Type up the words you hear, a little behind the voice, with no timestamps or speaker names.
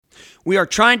We are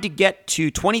trying to get to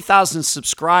 20,000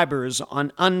 subscribers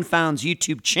on Unfound's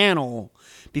YouTube channel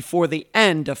before the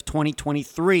end of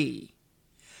 2023.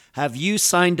 Have you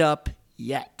signed up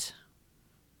yet?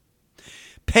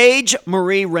 Paige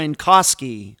Marie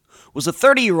Renkoski was a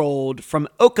 30-year-old from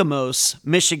Okemos,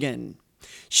 Michigan.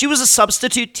 She was a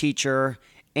substitute teacher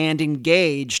and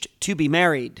engaged to be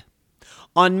married.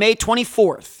 On May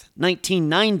 24th,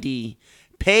 1990,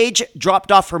 Paige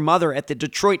dropped off her mother at the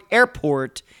Detroit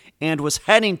airport and was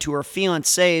heading to her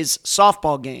fiancé's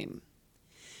softball game.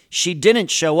 She didn't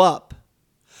show up.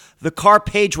 The car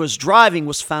Paige was driving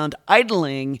was found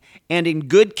idling and in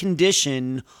good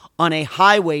condition on a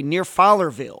highway near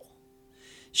Fowlerville.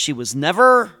 She was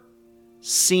never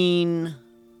seen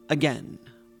again.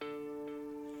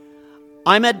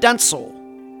 I'm Ed Dentzel,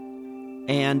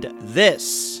 and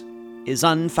this is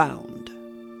Unfound.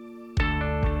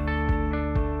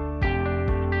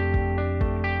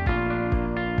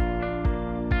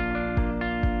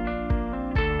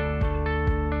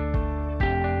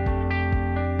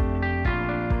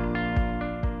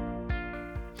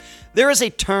 There is a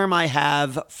term I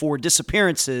have for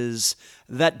disappearances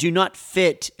that do not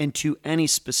fit into any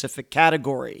specific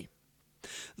category.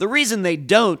 The reason they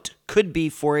don't could be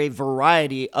for a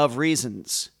variety of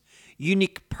reasons.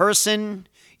 Unique person,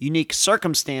 unique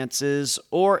circumstances,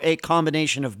 or a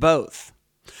combination of both.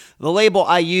 The label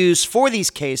I use for these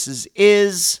cases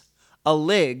is a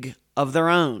league of their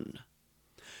own.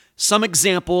 Some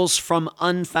examples from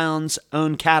Unfound's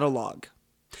own catalog.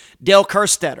 Dale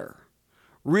Kerstetter.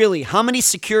 Really, how many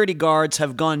security guards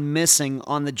have gone missing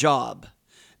on the job,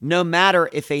 no matter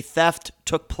if a theft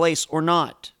took place or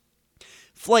not?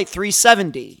 Flight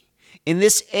 370. In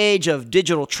this age of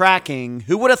digital tracking,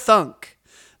 who would have thunk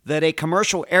that a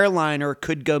commercial airliner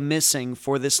could go missing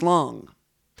for this long?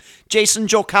 Jason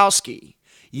Jolkowski.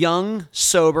 Young,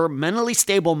 sober, mentally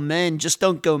stable men just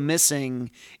don't go missing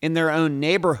in their own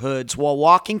neighborhoods while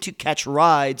walking to catch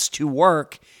rides to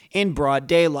work in broad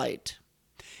daylight.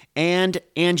 And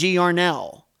Angie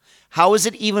Yarnell. How is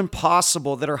it even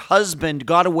possible that her husband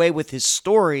got away with his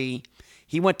story?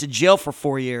 He went to jail for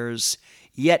 4 years,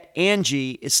 yet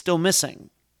Angie is still missing.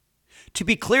 To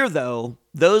be clear, though,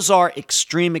 those are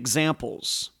extreme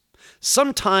examples.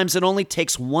 Sometimes it only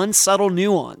takes one subtle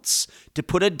nuance to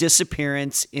put a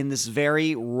disappearance in this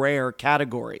very rare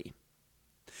category.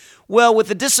 Well, with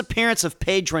the disappearance of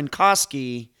Paige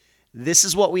Renkoski, this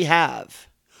is what we have.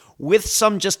 With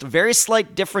some just very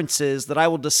slight differences that I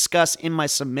will discuss in my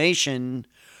summation,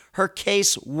 her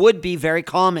case would be very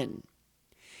common.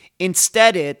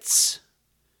 Instead, it's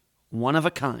one of a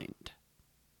kind.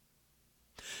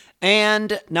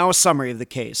 And now a summary of the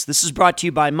case. This is brought to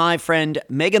you by my friend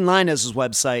Megan Linez's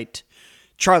website,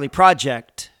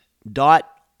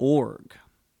 charlieproject.org.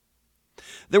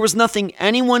 There was nothing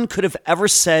anyone could have ever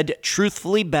said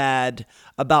truthfully bad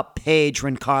about Paige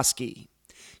Renkoski.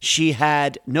 She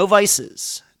had no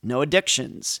vices, no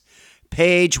addictions.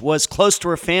 Paige was close to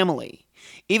her family,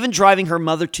 even driving her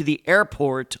mother to the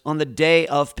airport on the day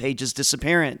of Paige's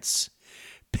disappearance.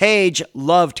 Paige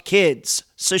loved kids,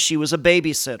 so she was a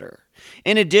babysitter.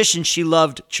 In addition, she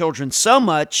loved children so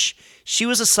much, she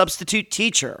was a substitute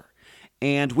teacher,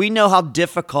 and we know how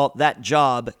difficult that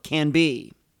job can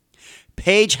be.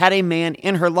 Paige had a man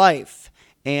in her life,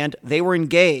 and they were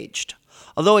engaged,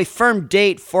 although a firm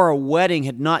date for a wedding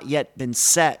had not yet been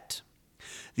set.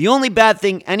 The only bad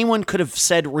thing anyone could have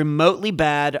said remotely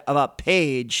bad about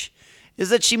Paige is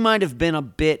that she might have been a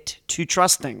bit too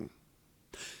trusting.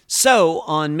 So,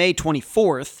 on May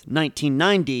 24th,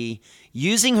 1990,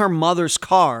 using her mother's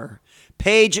car,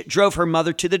 Paige drove her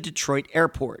mother to the Detroit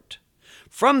airport.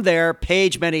 From there,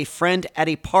 Paige met a friend at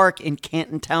a park in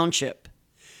Canton Township.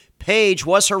 Paige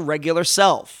was her regular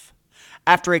self.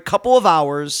 After a couple of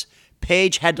hours,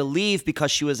 Paige had to leave because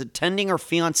she was attending her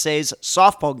fiancé's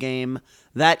softball game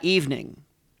that evening.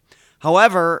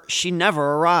 However, she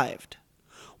never arrived.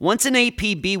 Once an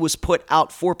APB was put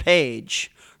out for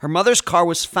Paige, her mother's car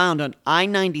was found on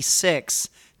I-96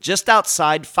 just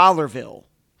outside Fowlerville.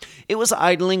 It was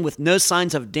idling with no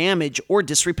signs of damage or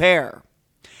disrepair.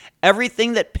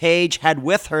 Everything that Paige had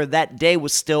with her that day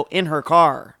was still in her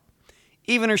car,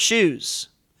 even her shoes.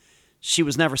 She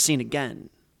was never seen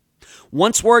again.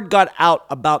 Once word got out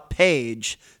about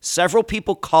Paige, several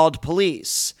people called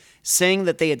police, saying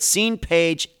that they had seen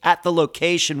Paige at the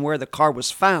location where the car was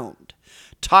found,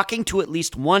 talking to at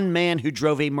least one man who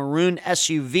drove a maroon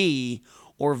SUV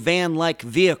or van-like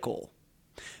vehicle.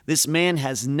 This man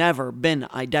has never been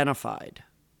identified.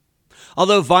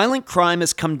 Although violent crime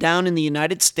has come down in the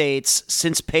United States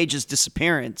since Paige's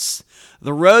disappearance,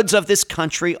 the roads of this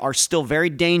country are still very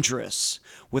dangerous,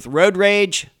 with road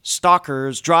rage,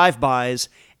 stalkers, drive-bys,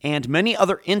 and many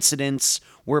other incidents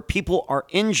where people are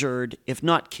injured, if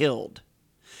not killed.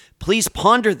 Please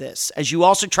ponder this as you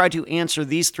also try to answer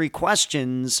these 3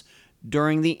 questions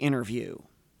during the interview.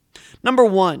 Number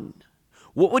 1,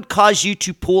 what would cause you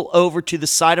to pull over to the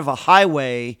side of a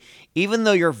highway even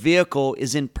though your vehicle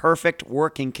is in perfect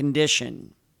working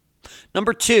condition?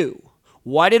 Number 2,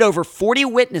 why did over 40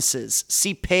 witnesses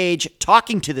see Paige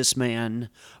talking to this man,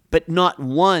 but not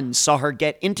one saw her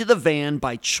get into the van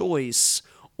by choice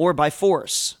or by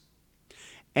force?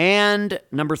 And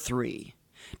number 3,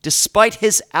 despite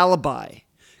his alibi,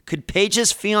 could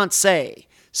Paige's fiancé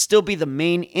still be the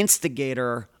main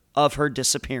instigator of her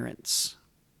disappearance?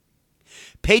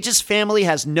 Paige's family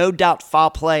has no doubt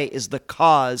foul play is the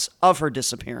cause of her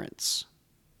disappearance.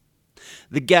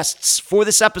 The guests for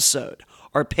this episode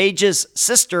are Paige's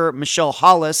sister, Michelle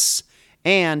Hollis,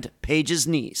 and Paige's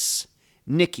niece,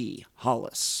 Nikki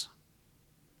Hollis.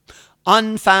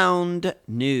 Unfound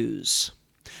news.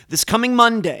 This coming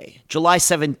Monday, July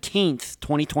 17th,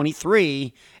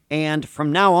 2023, and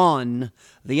from now on,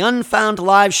 the Unfound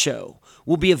Live Show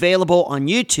will be available on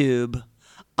YouTube,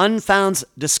 Unfound's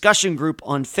discussion group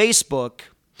on Facebook,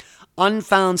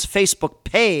 Unfound's Facebook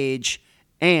page,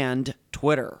 and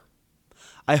Twitter.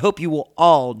 I hope you will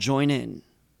all join in.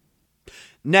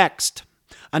 Next,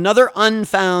 another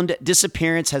unfound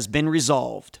disappearance has been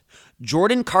resolved.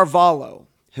 Jordan Carvalho,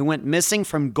 who went missing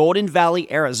from Golden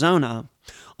Valley, Arizona,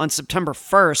 on September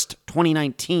 1st,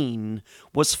 2019,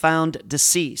 was found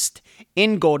deceased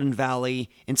in Golden Valley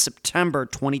in September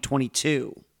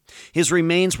 2022. His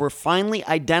remains were finally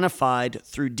identified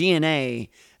through DNA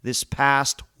this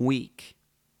past week.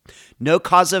 No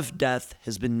cause of death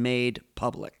has been made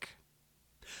public.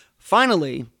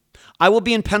 Finally, I will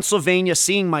be in Pennsylvania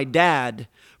seeing my dad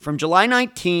from July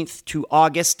 19th to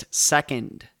August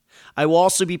 2nd. I will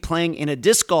also be playing in a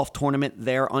disc golf tournament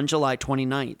there on July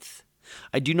 29th.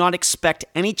 I do not expect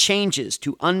any changes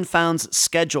to Unfound's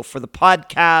schedule for the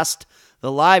podcast,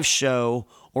 the live show,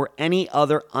 or any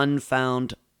other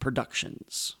Unfound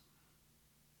productions.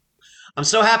 I'm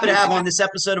so happy to have on this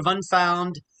episode of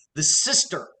Unfound the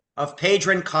sister of Paige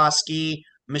Renkoski,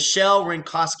 Michelle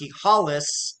Renkoski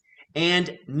Hollis,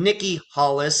 and Nikki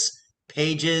Hollis,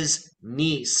 Paige's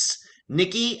niece.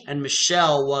 Nikki and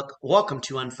Michelle, welcome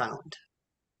to Unfound.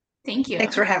 Thank you.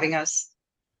 Thanks for having us.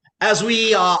 As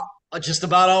we just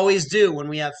about always do when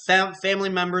we have family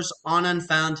members on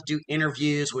Unfound to do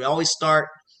interviews, we always start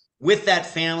with that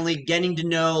family, getting to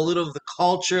know a little of the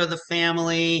culture of the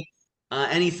family,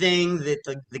 anything that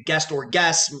the guest or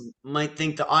guests might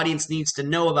think the audience needs to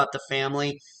know about the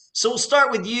family. So we'll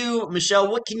start with you,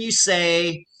 Michelle. What can you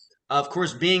say, of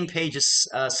course, being Paige's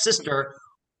sister,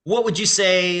 what would you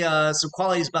say, some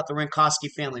qualities about the Renkoski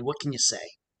family? What can you say?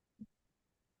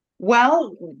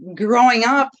 Well, growing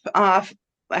up, I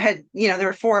had, there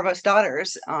were 4 of us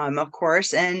daughters, of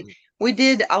course, and we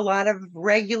did a lot of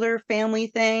regular family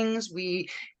things. We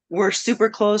were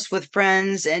super close with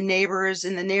friends and neighbors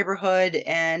in the neighborhood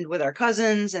and with our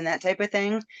cousins and that type of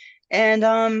thing.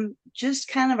 And just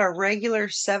kind of a regular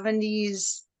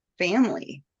 70s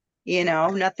family,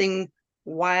 nothing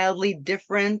wildly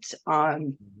different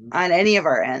on any of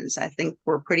our ends. I think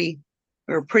we're pretty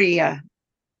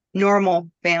normal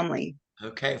family.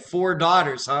 Okay, 4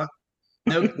 daughters, huh?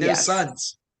 No Yes.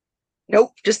 sons.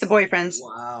 Nope, just the boyfriends.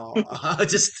 Wow.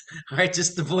 Just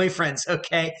the boyfriends.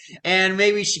 Okay. And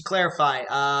maybe we should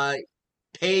clarify.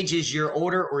 Paige is your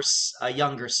older or a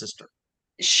younger sister?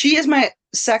 She is my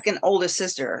second oldest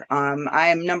sister. I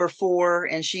am number 4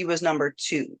 and she was number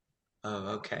 2. Oh,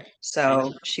 okay.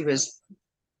 So she was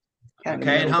kind of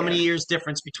okay. And how many years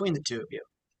difference between the 2 of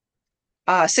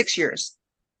you? 6 years.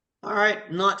 All right.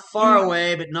 Not far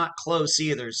away, but not close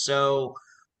either. So,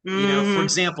 for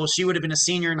example, she would have been a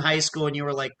senior in high school and you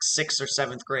were like 6th or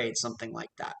 7th grade, something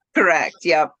like that. Correct.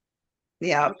 Yep.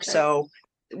 Okay. So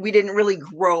we didn't really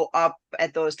grow up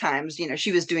at those times.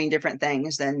 She was doing different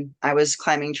things than I was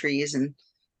climbing trees and,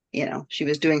 she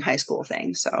was doing high school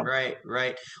things. So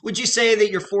Right. Would you say that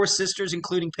your 4 sisters,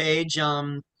 including Paige,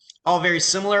 all very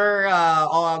similar,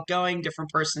 all outgoing,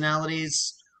 different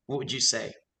personalities? What would you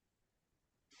say?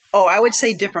 Oh, I would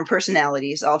say different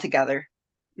personalities altogether.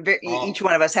 Each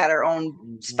one of us had our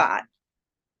own spot.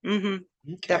 Okay.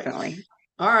 Definitely.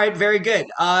 All right, very good.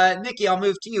 Nikki, I'll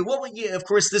move to you. What would you, of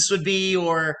course, this would be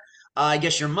your, I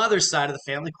guess your mother's side of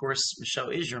the family. Of course, Michelle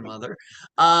is your mother.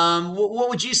 What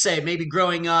would you say, maybe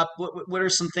growing up, what are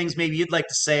some things maybe you'd like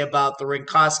to say about the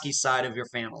Renkoski side of your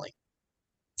family?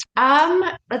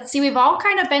 Let's see, we've all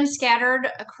kind of been scattered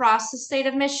across the state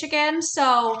of Michigan.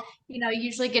 So,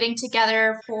 usually getting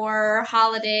together for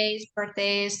holidays,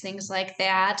 birthdays, things like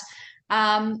that.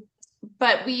 Um,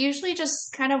 but we usually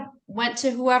just kind of went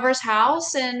to whoever's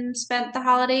house and spent the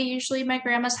holiday, usually my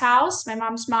grandma's house, my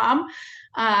mom's mom.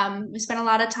 We spent a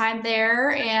lot of time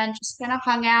there and just kind of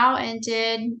hung out and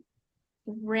did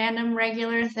random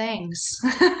regular things.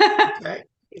 Okay.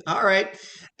 All right.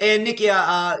 And Nikki,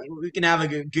 we can have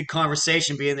a good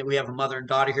conversation being that we have a mother and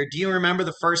daughter here. Do you remember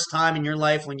the first time in your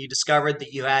life when you discovered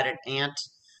that you had an aunt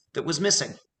that was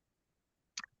missing?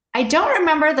 I don't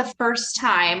remember the first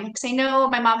time because I know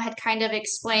my mom had kind of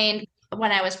explained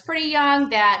when I was pretty young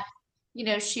that,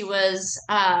 she was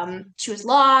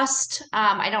lost.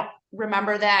 I don't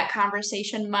remember that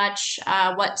conversation much.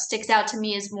 What sticks out to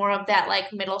me is more of that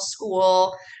like middle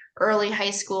school, early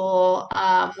high school,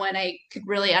 when I could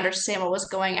really understand what was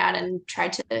going on and try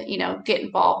to, get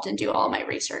involved and do all my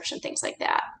research and things like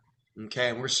that.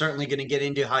 Okay, and we're certainly going to get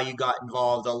into how you got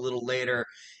involved a little later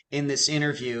in this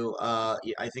interview. I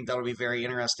think that'll be very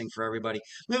interesting for everybody.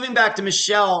 Moving back to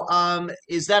Michelle,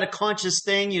 is that a conscious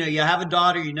thing? You have a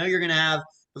daughter, you're going to have,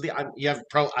 you have,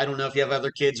 I don't know if you have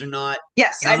other kids or not.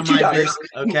 Yes, I None have of two my daughters. business.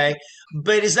 Okay,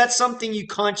 but is that something you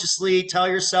consciously tell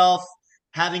yourself?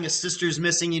 Having a sister's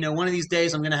missing, one of these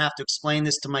days I'm going to have to explain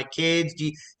this to my kids.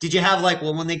 Did you have like,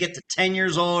 well, when they get to 10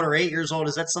 years old or 8 years old,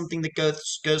 is that something that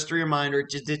goes through your mind, or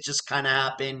did it just kind of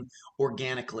happen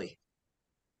organically?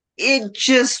 It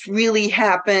just really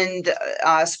happened,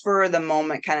 spur of the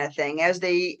moment kind of thing.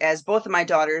 As both of my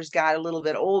daughters got a little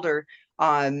bit older,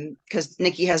 because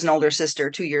Nikki has an older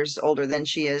sister, 2 years older than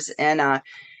she is, and I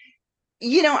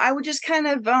would just kind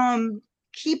of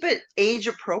keep it age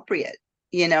appropriate.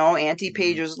 Auntie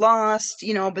Paige Mhm. was lost,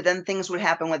 but then things would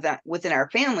happen with that within our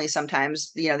family sometimes.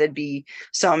 There'd be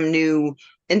some new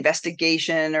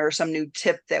investigation or some new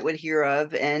tip that would hear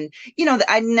of. And,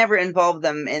 I never involved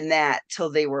them in that till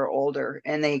they were older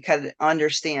and they could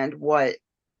understand what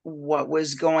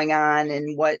was going on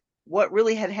and what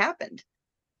really had happened.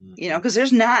 Mhm. Because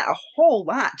there's not a whole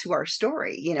lot to our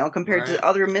story, compared to Right.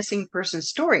 other missing person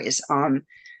stories. Uh,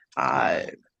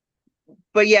 Okay.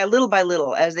 but yeah, little by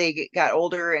little, as they got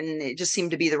older and it just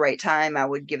seemed to be the right time, I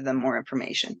would give them more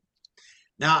information.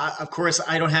 Now, of course,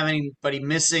 I don't have anybody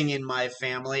missing in my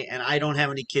family, and I don't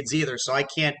have any kids either, so I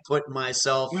can't put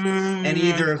myself in Mm,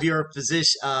 either of your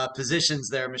positions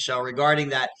there, Michelle, regarding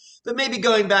that. But maybe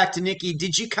going back to Nikki,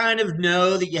 did you kind of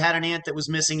know that you had an aunt that was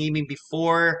missing even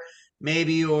before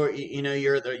maybe, or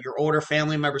your older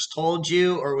family members told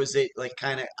you, or was it like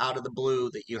kind of out of the blue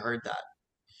that you heard that?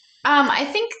 I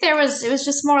think it was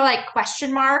just more like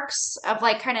question marks of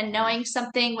like kind of knowing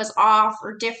something was off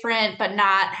or different, but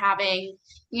not having,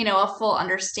 a full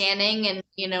understanding. And,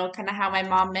 kind of how my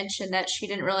mom mentioned that she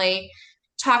didn't really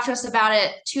talk to us about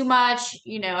it too much.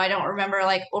 I don't remember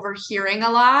like overhearing a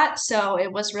lot. So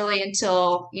it was really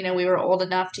until, we were old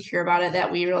enough to hear about it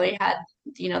that we really had,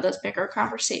 those bigger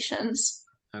conversations.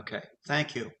 Okay,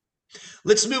 thank you.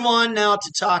 Let's move on now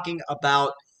to talking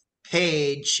about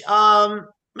Paige.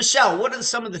 Michelle, what are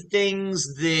some of the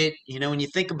things that, when you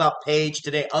think about Paige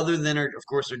today, other than her, of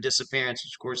course, her disappearance,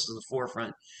 which of course is the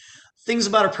forefront, things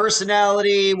about her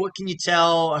personality, what can you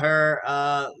tell her,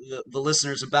 the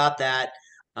listeners about that,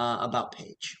 about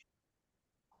Paige?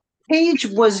 Paige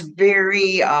was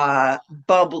very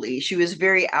bubbly. She was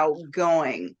very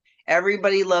outgoing.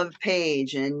 Everybody loved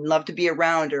Paige and loved to be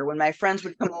around her. When my friends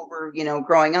would come over,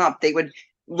 growing up, they would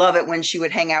love it when she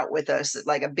would hang out with us,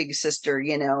 like a big sister,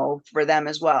 for them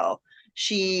as well.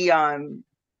 She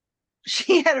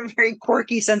she had a very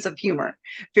quirky sense of humor,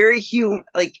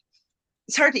 like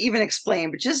it's hard to even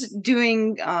explain, but just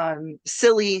doing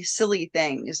silly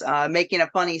things, making a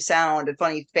funny sound, a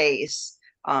funny face,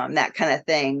 that kind of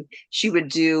thing. She would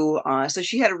do. So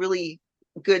she had a really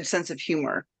good sense of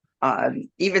humor.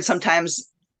 Even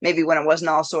sometimes, maybe when it wasn't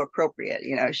also appropriate,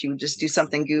 she would just do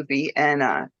something goofy.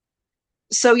 And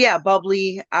so, yeah,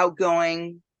 bubbly,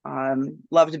 outgoing,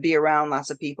 love to be around lots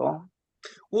of people.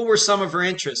 What were some of her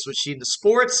interests? Was she into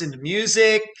sports, into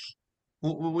music?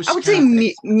 What was I she would say kind of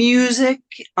thing? music.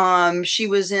 She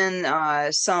was in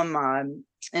some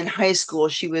in high school.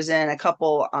 She was in a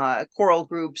couple choral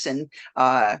groups and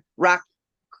rock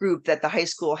group that the high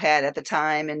school had at the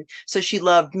time, and so she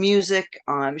loved music.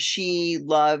 She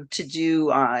loved to do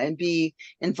and be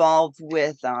involved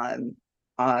with um,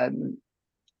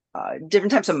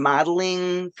 different types of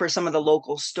modeling for some of the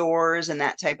local stores and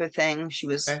that type of thing. She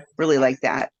was Okay. really like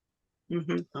that.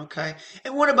 Okay.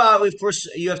 And what about, of course,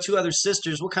 you have two other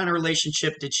sisters. What kind of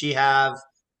relationship did she have?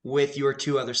 with your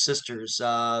two other sisters?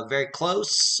 Very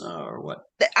close, or what?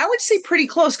 I would say pretty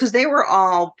close because they were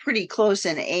all pretty close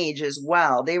in age as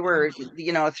well. They were,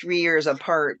 Oh, 3 years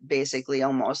apart, basically,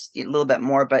 almost a little bit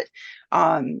more. But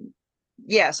um,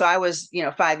 yeah, so I was,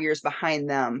 5 years behind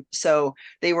them. So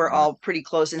they were uh, all pretty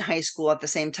close in high school at the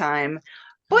same time,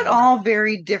 but uh, all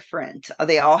very different.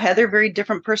 They all had their very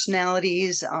different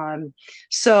personalities.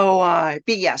 But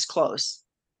yes, close,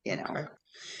 you know. okay.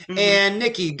 hmm And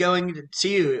Nikki, going to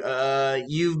you,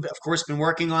 you've of course been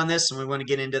working on this, and we want to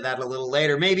get into that a little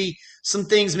later. Maybe some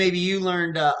things maybe you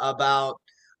learned about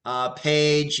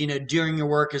Paige, during your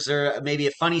work. Is there maybe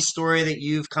a funny story that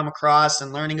you've come across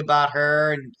and learning about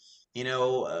her, and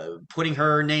putting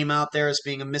her name out there as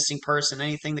being a missing person?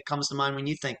 Anything that comes to mind when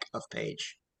you think of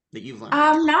Paige that you've learned?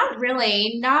 Not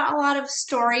really, not a lot of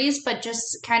stories, but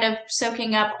just kind of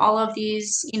soaking up all of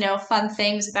these, fun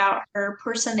things about her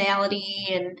personality.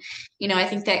 And, I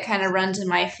think that kind of runs in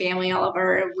my family, all of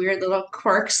our weird little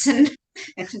quirks and,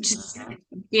 and just Uh-huh.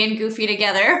 being goofy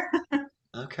together.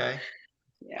 Okay.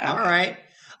 Yeah. All right.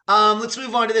 Let's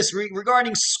move on to this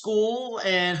regarding school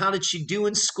and how did she do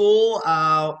in school?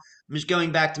 I'm just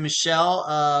going back to Michelle.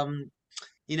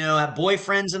 Have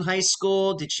boyfriends in high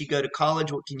school? Did she go to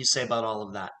college? What can you say about all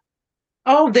of that?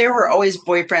 Oh, there were always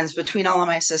boyfriends between all of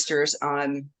my sisters.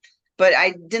 But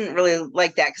I didn't really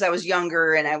like that because I was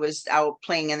younger and I was out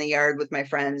playing in the yard with my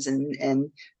friends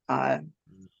and uh,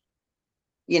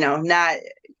 not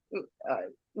uh,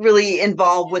 really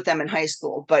involved with them in high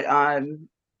school. But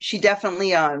she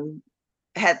definitely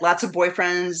had lots of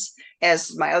boyfriends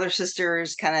as my other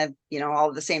sisters kind of, all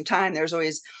at the same time. There's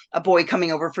always a boy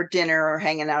coming over for dinner or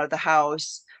hanging out at the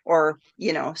house or,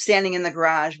 standing in the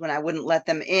garage when I wouldn't let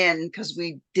them in because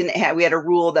we had a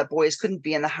rule that boys couldn't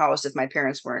be in the house if my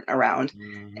parents weren't around.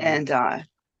 Hmm. And I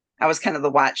was kind of the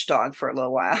watchdog for a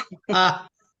little while. Ah,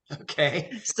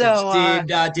 okay. Did So,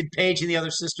 did uh, did Paige and the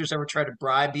other sisters ever try to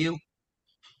bribe you?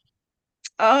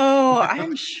 oh,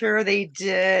 I'm sure they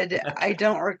did. I Okay.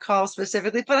 don't recall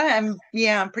specifically, but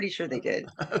yeah, I'm pretty sure they did.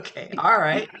 Okay. All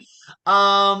right.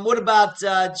 What about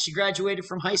she graduated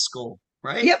from high school,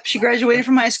 right? Yep, she graduated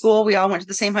from high school. We all went to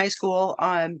the same high school.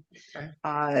 Okay.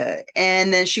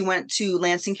 And then she went to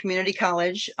Lansing Community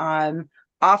College.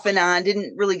 Off and on,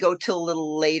 didn't really go till a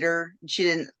little later. She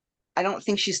didn't. I don't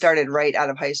think she started right out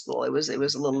of high school. It was a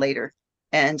little later,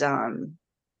 and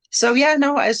so yeah,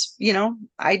 no, as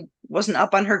I wasn't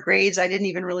up on her grades. I didn't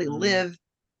even really Mm, live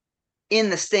in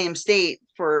the same state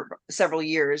for several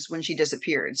years when she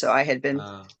disappeared. So I had been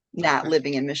not okay.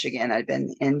 living in Michigan. I'd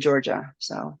been in Georgia,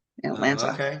 so in Oh,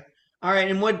 Atlanta. okay. All right.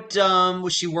 And what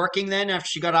was she working then after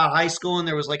she got out of high school and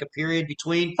there was like a period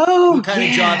between? Oh What kind of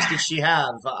jobs yeah. did she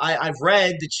have? I've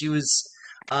read that she was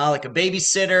like a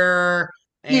babysitter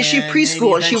Yeah, she and maybe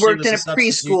preschool. She eventually worked was in a a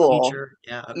substitute preschool. teacher.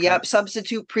 Yeah, okay. Yep,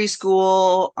 substitute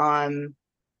preschool.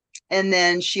 And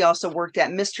then she also worked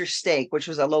at Mr. Steak, which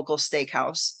was a local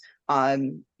steakhouse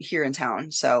here in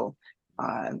town. So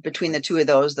between the two of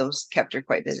those kept her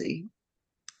quite busy.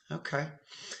 Okay.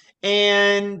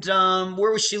 And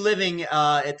where was she living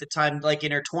at the time, like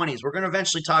in her 20s? We're going to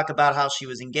eventually talk about how she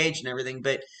was engaged and everything,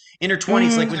 but in her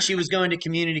 20s, like Mm, when she was going to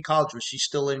community college, was she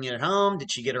still living at home?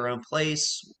 Did she get her own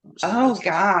place? What was some of oh those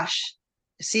things? gosh.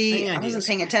 See, Any I wasn't ideas?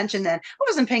 paying attention then. I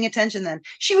wasn't paying attention then.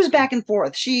 She was back and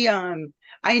forth.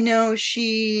 I know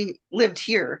she lived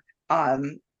here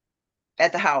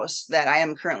at the house that I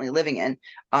am currently living in,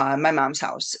 my mom's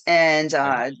house. And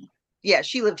Okay. yeah,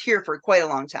 she lived here for quite a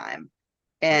long time.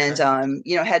 And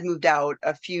Okay. had moved out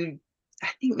a few, I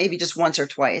think maybe just once or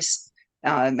twice,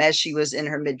 as she was in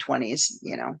her mid 20s.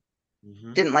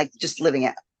 Hmm. Didn't like just living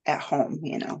at home.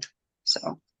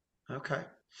 So Okay.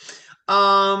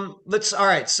 All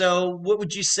right. So what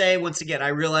would you say once again? I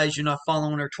realize you're not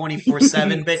following her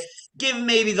 24/7, but give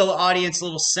maybe the audience a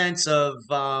little sense of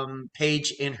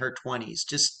Paige in her 20s.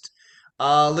 Just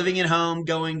living at home,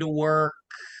 going to work,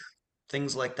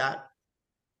 things like that.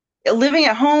 living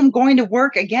at home, going to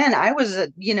work again. I was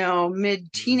a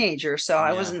mid Mm, teenager, so I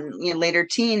yeah. wasn't later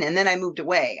teen, and then I moved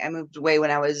away. I moved away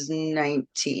when I was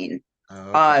 19.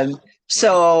 Oh, okay. Um, Right.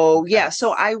 so Okay. yeah,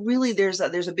 so I really there's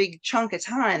a big chunk of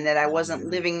time that I wasn't Hmm.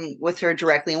 living with her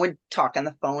directly and would talk on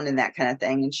the phone and that kind of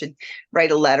thing and should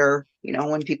write a letter,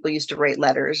 when people used to write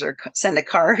letters or send a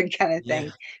card kind of Yeah.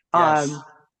 thing. Yes.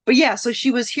 But yeah, so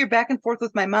she was here back and forth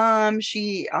with my mom.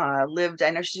 She lived, I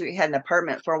know she had an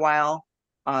apartment for a while.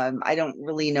 I don't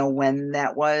really know when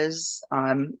that was.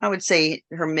 I would say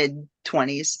her mid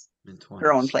 20s, In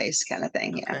her own 20s. place kind of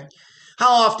thing. Yeah. Okay. How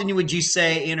often would you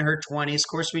say in her 20s? Of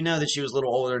course, we know that she was a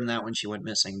little older than that when she went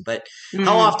missing, but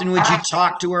how Mm. often would you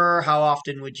talk to her? How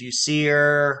often would you see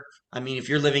her? I mean, if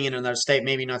you're living in another state,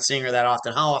 maybe not seeing her that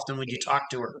often, how often would you talk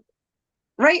to her?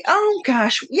 Right. Oh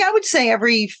gosh. Yeah, I would say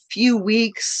every few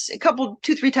weeks, a couple,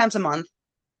 2, 3 times a month,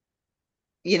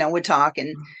 would talk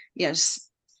and,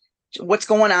 what's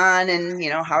going on and,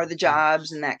 how are the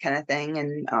jobs and that kind of thing.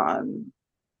 And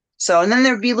then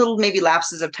there'd be little maybe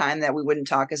lapses of time that we wouldn't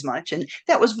talk as much. And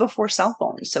that was before cell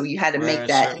phones. So you had to Right, make it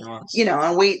that, certainly was.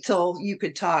 and wait till you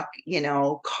could talk,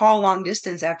 call long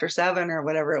distance after 7 or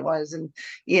whatever it was. And,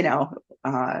 you know,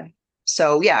 uh,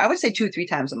 so yeah, I would say 2, 3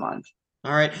 times a month.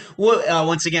 All right. Well,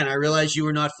 once again, I realize you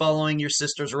were not following your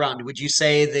sisters around. Would you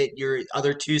say that your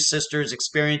other two sisters'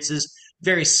 experiences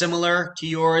very similar to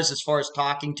yours as far as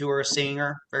talking to her, or seeing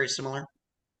her? Very similar.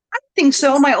 I think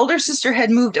so. My older sister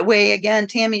had moved away again.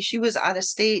 Tammy, she was out of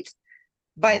state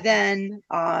by then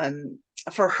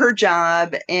for her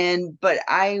job. But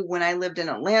when I lived in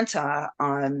Atlanta,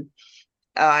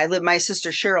 my sister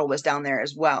Cheryl was down there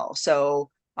as well. So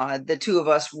the two of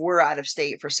us were out of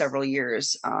state for several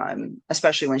years,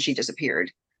 especially when she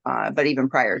disappeared, but even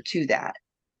prior to that.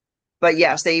 But Okay.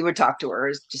 yes, they would talk to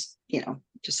her just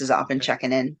as often, Okay.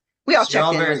 checking in. We all So you're checked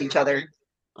all in with very, each other.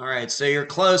 all right. So you're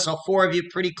close. All four of you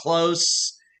pretty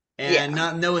close, and Yeah.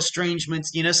 not no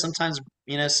estrangements. Sometimes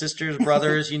sisters,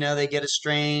 brothers, they get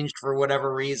estranged for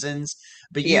whatever reasons.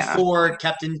 But you Yeah. four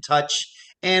kept in touch.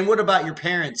 And what about your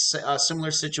parents? A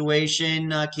similar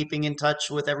situation, keeping in touch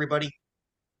with everybody.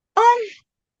 Um,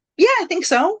 Yeah, I think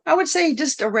so. I would say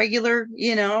just a regular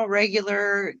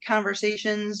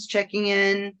conversations, checking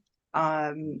in,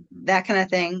 that kind of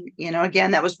thing.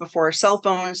 Again, that was before cell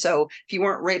phones. So if you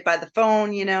weren't right by the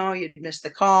phone, you'd miss the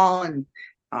call and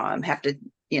have to,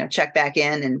 check back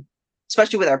in. And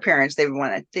especially with our parents,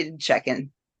 they'd check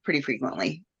in pretty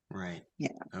frequently. Right. Yeah.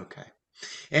 Okay.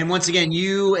 And once again,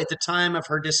 you at the time of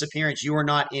her disappearance, you were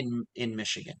not in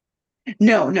Michigan.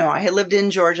 No, no, I had lived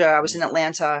in Georgia. I was in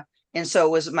Atlanta. And so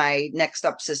was my next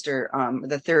up sister,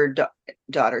 the third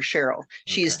daughter, Cheryl.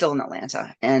 She's Okay. still in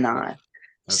Atlanta. And Oof. Okay.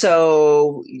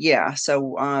 so yeah,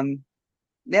 so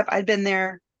yep, I'd been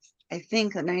there, I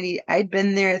think 90, I'd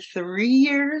been there 3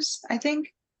 years, I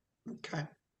think. Okay.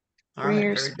 All three right.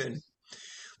 years. Very good.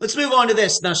 Let's move on to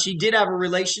this. Now, she did have a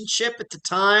relationship at the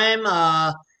time.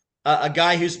 A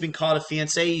guy who's been called a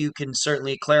fiance. You can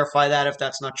certainly clarify that if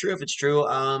that's not true. If it's true,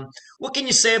 what can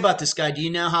you say about this guy? Do you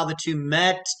know how the two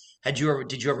met? Did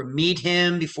you ever meet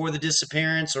him before the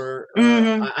disappearance?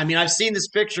 Hmm. I mean, I've seen this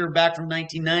picture back from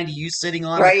 1990. You sitting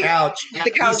on the Right. couch. The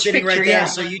He's couch sitting right picture, there. yeah.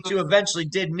 So you two eventually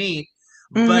did meet.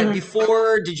 But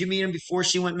Hmm. did you meet him before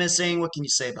she went missing? What can you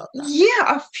say about that?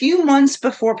 Yeah, a few months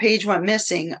before Paige went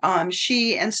missing,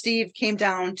 she and Steve came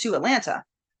down to Atlanta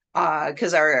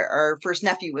because our first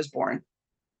nephew was born.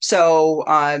 So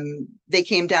they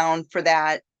came down for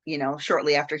that,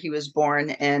 shortly after he was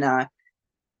born.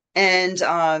 And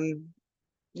so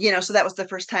that was the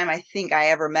first time I think I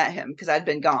ever met him because I'd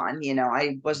been gone,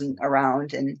 I wasn't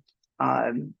around. And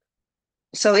um,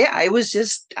 so yeah, I was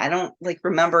just, I don't like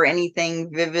remember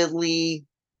anything vividly,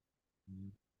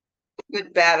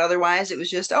 good, bad, otherwise. It was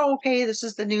just, oh, okay, this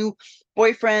is the new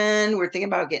boyfriend. We're thinking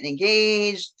about getting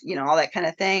engaged, all that kind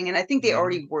of thing. And I think they Mhm.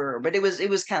 already were, but it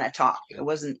was kind of talk. It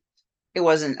wasn't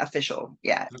official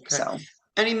yet. Okay. So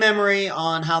Any memory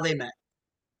on how they met?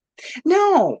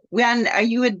 no, when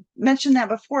you had mentioned that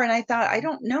before, and I thought I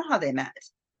don't know how they met.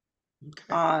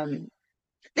 Okay. Um,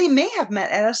 they may have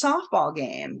met at a softball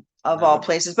game of That all would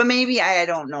places, but maybe I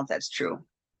don't know if that's true.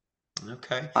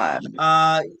 okay. Um,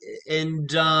 Uh, and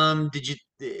did you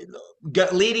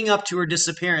leading up to her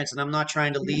disappearance? And I'm not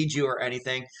trying to lead you or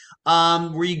anything.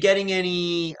 Were you getting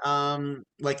any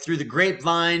like through the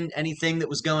grapevine anything that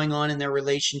was going on in their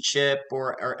relationship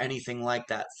or anything like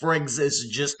that? This is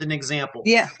just an example.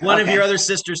 yeah, One of your okay. other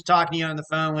sisters talking to you on the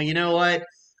phone. Well, you know what?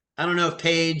 I don't know if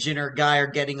Paige and her guy are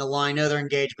getting along. I know they're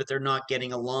engaged, but they're not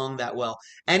getting along that well.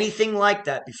 Anything like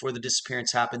that before the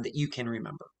disappearance happened that you can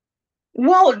remember?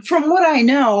 Well, from what I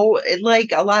know,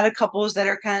 like a lot of couples that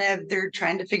are they're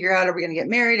trying to figure out, are we going to get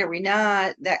married? Are we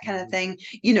not? That kind of thing.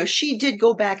 She did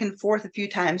go back and forth a few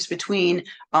times between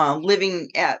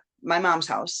living at my mom's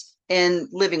house and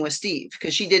living with Steve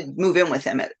because she did move in with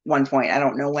him at one point. I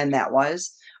don't know when that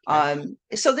was. Okay.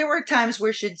 So there were times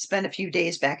where she'd spend a few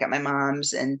days back at my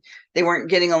mom's and they weren't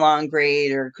getting along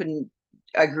great or couldn't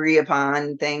agree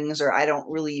upon things, or I don't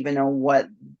really even know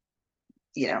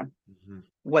you know, Mhm.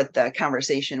 what the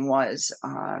conversation was.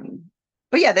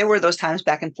 But yeah, there were those times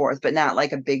back and forth, but not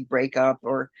like a big breakup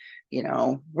or,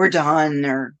 we're done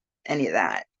or any of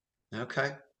that.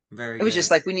 Okay. Very It was just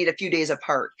good. like we need a few days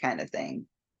apart kind of thing.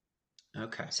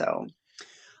 Okay. So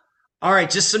All right,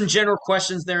 just some general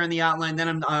questions there in the outline.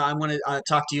 Then I want to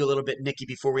talk to you a little bit, Nikki,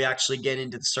 before we actually get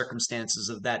into the circumstances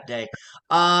of that day.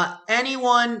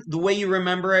 Anyone, the way you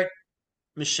remember it,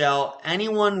 Michelle,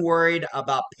 anyone worried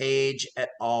about Paige at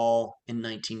all in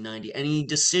 1990? Any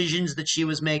decisions that she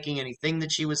was making, anything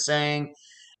that she was saying,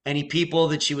 any people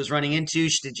that she was running into?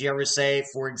 Did you ever say,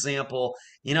 for example,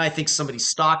 I think somebody's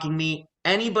stalking me?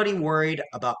 Anybody worried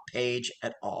about Paige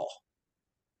at all?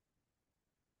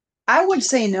 I would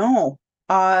say no.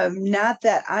 Not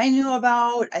that I knew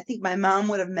about. I think my mom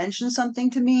would have mentioned something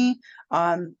to me.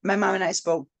 My mom and I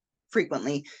spoke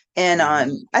frequently, and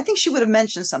Mhm. I think she would have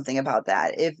mentioned something about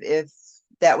that if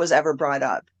that was ever brought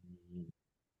up,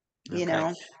 you Okay.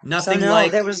 know. So Nothing no,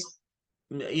 like, there was.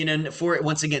 for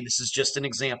once again, this is just an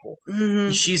example.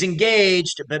 Mhm. She's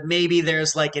engaged, but maybe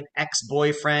there's like an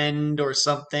ex-boyfriend or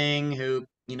something who,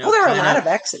 Oh, there were a kind lot of, of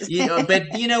exes. but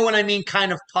you know what I mean,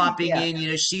 kind of popping Yeah.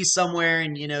 in, she's somewhere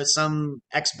and, some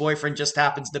ex-boyfriend just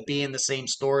happens to be in the same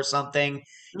store or something,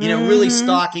 really Hmm.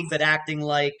 stalking, but acting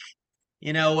like,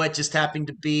 what just happened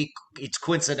to be, it's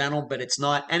coincidental, but it's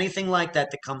not anything like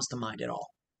that that comes to mind at all.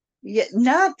 Yeah,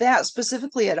 not that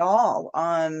specifically at all.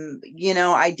 I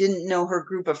didn't know her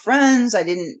group of friends. I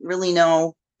didn't really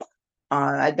know.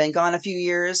 I'd been gone a few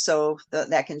years, so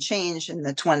that can change in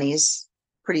the 20s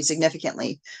pretty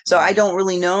significantly. So I Right. don't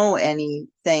really know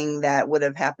anything that would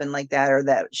have happened like that or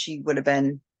that she would have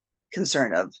been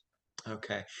concerned of.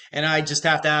 Okay. And I just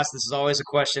have to ask, this is always a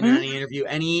question in Hmm? any interview.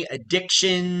 Any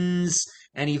addictions,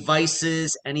 any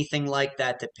vices, anything like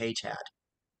that that Paige had?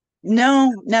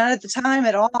 No, not at the time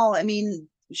at all. I mean,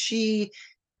 she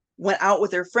went out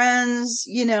with her friends,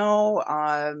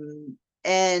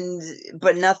 and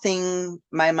but nothing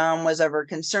my mom was ever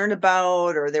concerned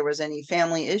about or there was any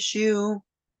family issue.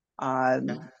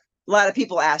 Okay. A lot of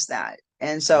people ask that,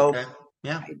 and so Okay.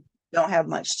 Yeah. I don't have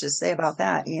much to say about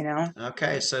that.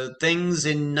 Okay. So things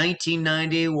in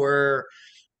 1990 were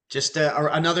just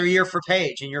another year for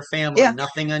Paige and your family. Yeah,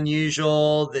 Nothing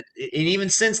unusual and even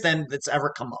since then that's ever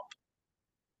come up.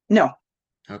 no,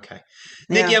 Okay.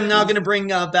 Nikki, yeah, I'm now no. going to bring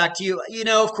back to you.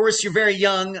 Of course, you're very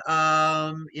young.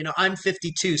 I'm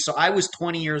 52, so I was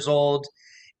 20 years old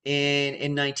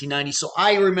in 1990. So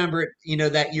I remember,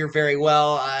 that year very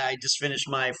well. I just finished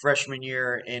my freshman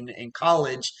year in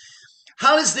college.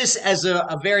 How is this as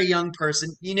a very young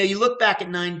person? You look back at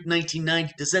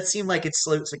 1990, does that seem like it's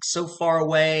like so far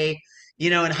away?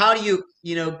 And how do you,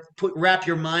 wrap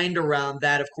your mind around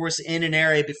that? Of course, in an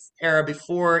era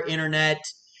before internet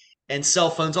and cell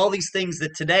phones, all these things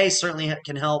that today certainly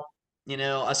can help,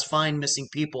 us find missing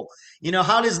people.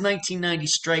 How does 1990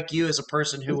 strike you as a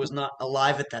person who was not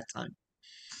alive at that time?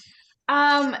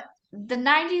 Um, the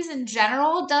 90s in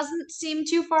general doesn't seem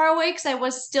too far away because I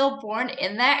was still born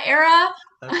in that era.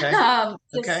 Okay.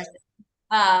 Okay. Just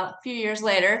a few years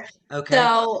later. Okay.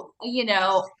 So,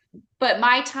 but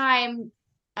my time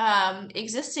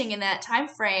existing in that time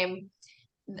frame,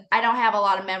 I don't have a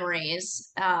lot of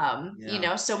memories.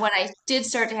 Yeah. So when I did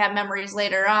start to have memories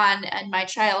later on in my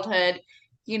childhood,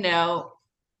 you know,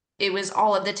 it was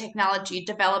all of the technology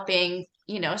developing,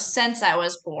 since I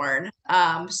was born.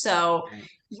 So Okay.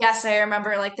 yes, I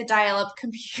remember like the dial-up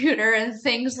computer and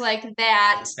things like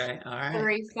that, Okay. All right.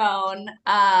 rotary phone.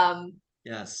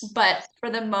 Yes. But for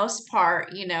the most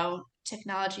part,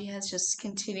 technology has just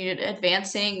continued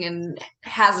advancing and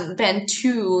hasn't been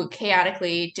too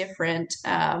chaotically different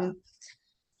I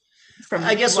from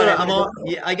guess what what I I'm would all, have.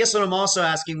 yeah, I guess what I'm also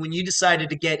asking, when you decided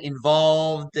to get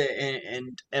involved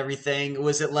and everything,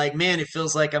 was it like, man, it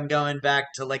feels like I'm going back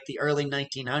to like the early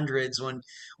 1900s when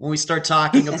we start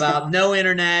talking about no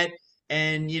internet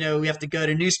and we have to go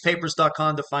to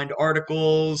newspapers.com to find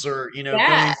articles or Yeah,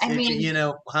 going I to mean,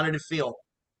 how did it feel?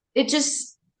 it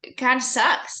just kind of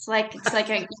sucks. Like it's like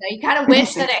you kind of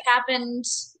wish that it happened,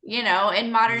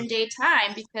 in modern day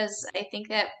time because I think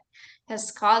that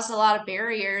has caused a lot of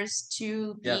barriers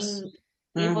to Yes.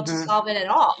 being able to Hmm. solve it at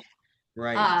all.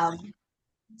 Right. Um,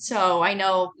 So I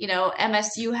know,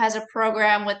 MSU has a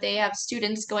program where they have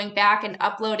students going back and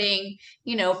uploading,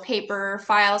 paper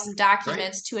files and Right.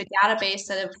 documents to a database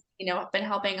that have, been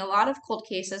helping a lot of cold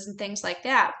cases and things like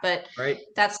that. But Right.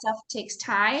 that stuff takes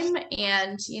time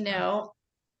and,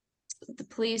 the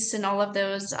police and all of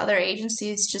those other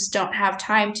agencies just don't have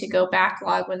time to go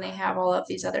backlog when they have all of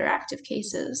these other active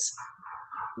cases.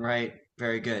 Right.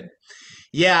 Very good.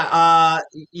 Yeah,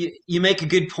 you make a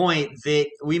good point that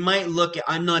we might look at,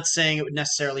 I'm not saying it would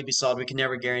necessarily be solved. We can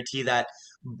never guarantee that.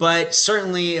 But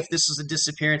certainly, if this was a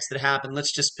disappearance that happened,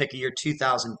 let's just pick a year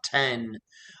 2010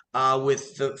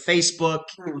 with the Facebook,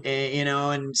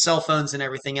 and cell phones and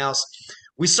everything else,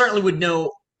 we certainly would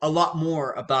know a lot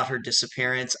more about her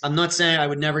disappearance. I'm not saying I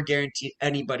would never guarantee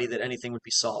anybody that anything would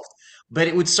be solved, but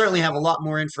it would certainly have a lot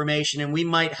more information, and we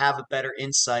might have a better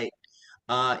insight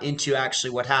into actually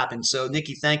what happened. So,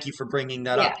 Nikki, thank you for bringing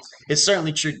that up. Yes. It's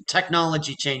certainly true.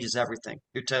 Technology changes everything.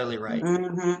 You're totally right.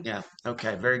 Mhm. Yeah.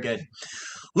 Okay. Very good.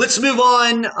 Let's move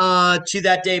on to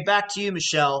that day. Back to you,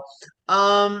 Michelle.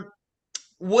 Um,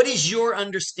 what is your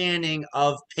understanding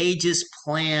of Paige's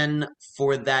plan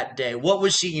for that day? What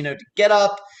was she, to get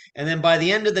up, and then by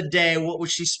the end of the day, what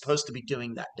was she supposed to be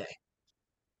doing that day?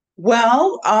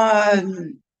 Well,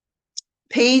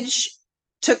 Paige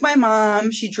took my mom.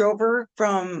 She drove her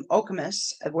from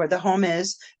Okemos, where the home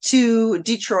is, to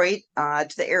Detroit,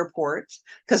 to the airport,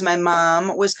 because my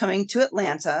mom was coming to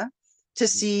Atlanta to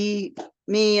see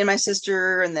me and my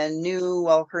sister, and then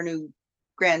her new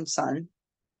grandson,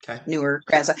 Okay. newer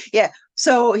grandson. Yeah.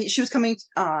 So she was coming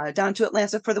down to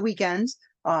Atlanta for the weekend,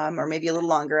 or maybe a little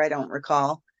longer, I don't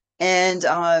recall. And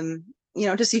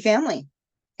to see family.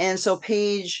 And so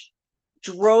Paige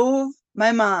drove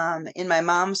my mom in my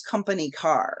mom's company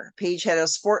car. Paige had a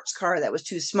sports car that was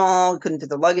too small, couldn't fit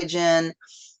the luggage in.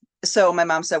 So my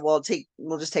mom said, "Well,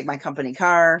 we'll just take my company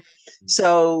car."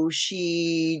 So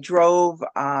she drove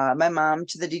my mom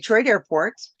to the Detroit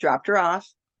airport, dropped her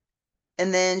off,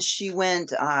 and then she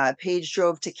went, Paige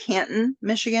drove to Canton,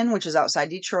 Michigan, which is outside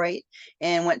Detroit,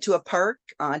 and went to a park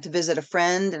to visit a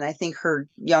friend, and I think her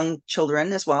young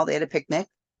children as well. They had a picnic,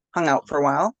 hung out for a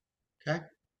while. Okay.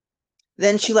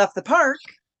 Then she left the park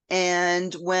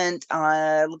and went,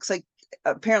 looks like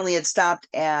apparently it stopped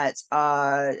at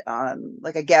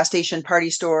like a gas station party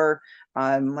store.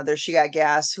 Whether she got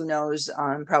gas, who knows?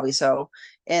 Probably so.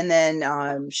 And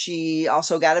then she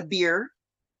also got a beer,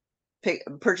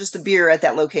 purchased a beer at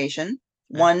that location,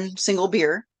 one single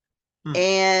beer,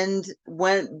 and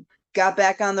got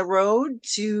back on the road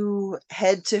to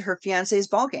head to her fiance's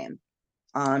ball game.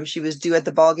 She was due at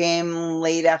the ball game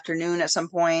late afternoon at some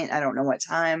point. I don't know what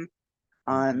time,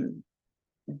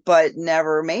 but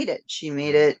never made it. She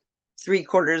made it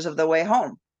 3/4 of the way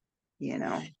home.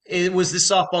 Was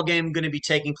this softball game going to be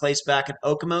taking place back at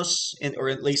Okemos, or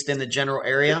at least in the general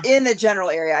area? In the general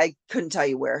area. I couldn't tell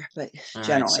you where, but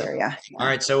general area. All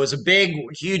right, so it was a big,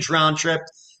 huge round trip,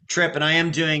 and I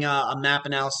am doing a map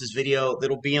analysis video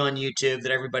that'll be on YouTube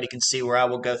that everybody can see where I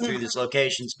will go through these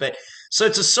locations. But so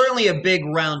it's certainly a big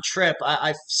round trip.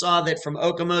 I saw that from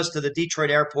Okemos to the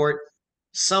Detroit airport,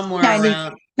 somewhere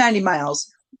 90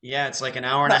 miles. Yeah, it's like an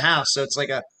hour and a half. So it's like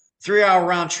a 3-hour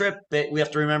round trip. But we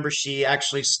have to remember she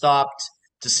actually stopped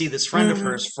to see this friend of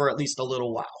hers for at least a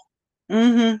little while.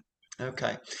 Mm-hmm.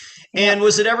 Okay. And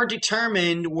was it ever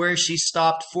determined where she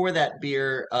stopped for that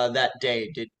beer that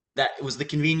day? Was the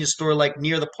convenience store like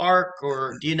near the park,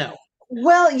 or do you know?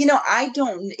 Well, I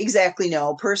don't exactly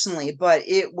know personally, but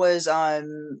it was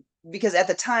because at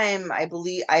the time I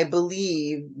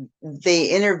believe they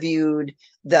interviewed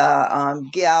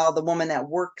the woman that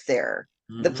worked there.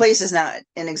 The place is not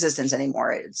in existence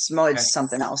anymore. It's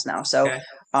something else now. So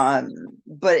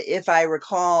but if I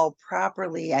recall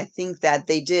properly, I think that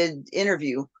they did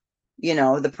interview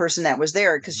the person that was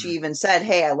there, because she even said,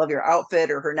 "Hey, I love your outfit,"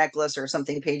 or her necklace or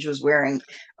something Paige was wearing,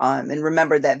 and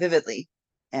remembered that vividly.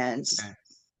 And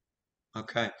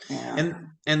Okay. yeah.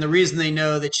 And the reason they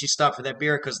know that she stopped for that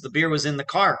beer because the beer was in the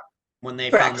car when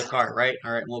they found the car, right?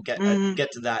 All right, we'll get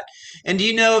to that. And do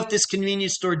you know if this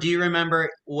convenience store, do you remember,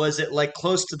 was it like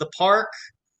close to the park,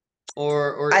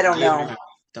 or I don't know.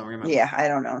 Don't remember. Yeah, I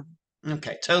don't know.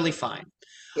 Okay, totally fine.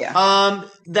 Yeah.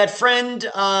 That friend,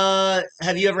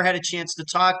 have you ever had a chance to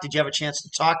talk? Did you have a chance to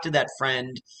talk to that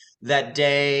friend that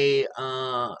day,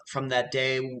 from that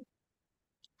day?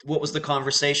 What was the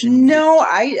conversation? No,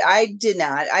 I did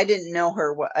not. I didn't know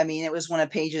her. I mean, it was one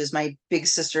of Paige's, my big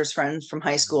sister's friends from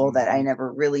high school that I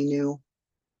never really knew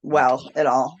well at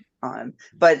all.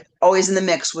 But always in the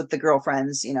mix with the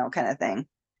girlfriends, kind of thing.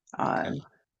 But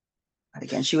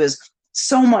again, she was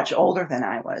so much older than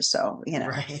I was, so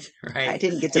Right. I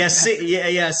didn't get to.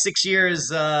 Yeah, 6 years.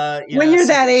 When you're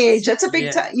that age, that's a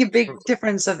big big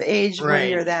difference of age when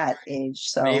you're that age.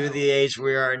 So maybe the age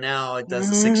we are now, it does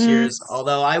the 6 years.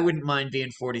 Although I wouldn't mind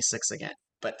being 46 again.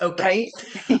 But okay.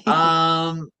 Right.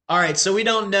 All right. So we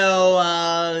don't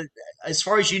know. As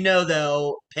far as you know,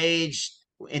 though, Paige,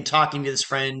 in talking to this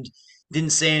friend,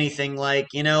 didn't say anything like,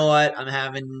 you know what, I'm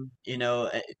having,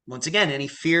 once again, any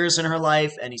fears in her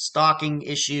life, any stalking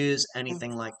issues,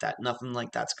 anything like that. Nothing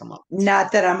like that's come up.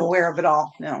 Not that I'm aware of at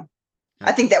all. No.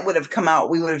 I think that would have come out.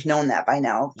 We would have known that by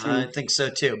now. I think so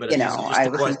too. But I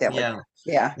would think that would.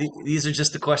 Yeah. These are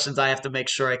just the questions I have to make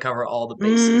sure I cover all the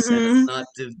bases, and not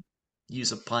to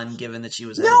use a pun, given that she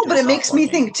was headed No, to a but it makes softball me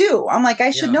game. think too. I'm like,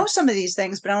 I should Yeah. know some of these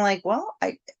things, but I'm like, well,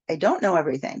 I don't know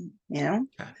everything, you know?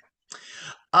 Okay.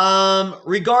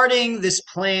 Regarding this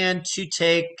plan to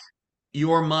take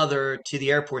your mother to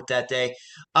the airport that day,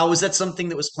 was that something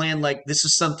that was planned? Like, this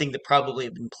is something that probably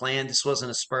had been planned. This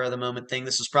wasn't a spur of the moment thing.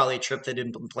 This was probably a trip that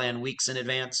had been planned weeks in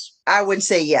advance. I would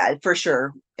say, yeah, for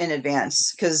sure in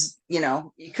advance, because, you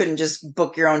know, you couldn't just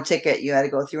book your own ticket. You had to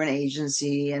go through an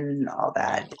agency and all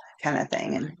that Right. kind of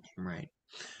thing. And Right.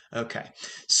 Okay.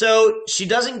 So she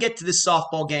doesn't get to this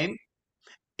softball game.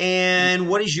 And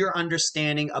what is your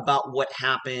understanding about what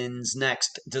happens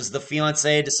next? Does the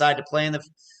fiance decide to play in the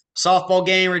softball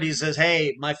game, or do he says,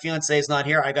 "Hey, my fiance is not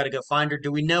here. I got to go find her"?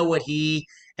 Do we know what he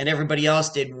and everybody else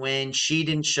did when she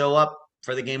didn't show up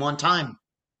for the game on time?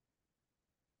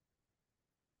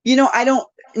 you know, I don't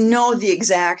know the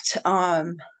exact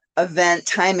event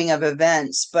timing of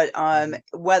events, but Mhm.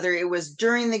 whether it was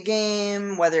during the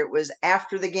game, whether it was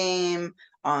after the game,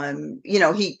 you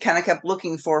know, he kind of kept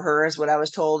looking for her, is what I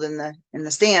was told in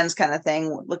the stands, kind of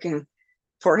thing, looking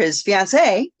for his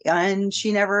fiance, and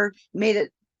she never made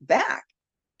it back.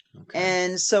 Okay.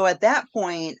 And so at that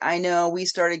point, I know we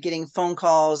started getting phone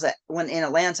calls when in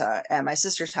Atlanta at my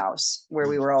sister's house where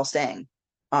we Mm. were all staying.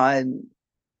 Um,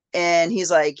 and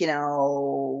he's like, you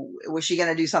know, was she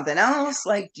gonna do something else?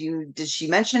 Like, did she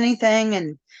mention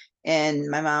anything? And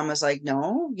my mom was like,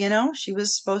 no, you know, she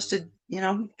was supposed to, you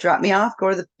know, drop me off, go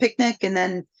to the picnic, and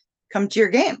then come to your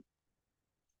game.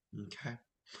 Okay.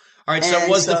 All right. So it And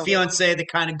was the so fiance that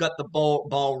kind of got the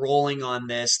ball rolling on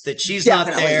this, that she's not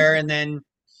definitely, there, and then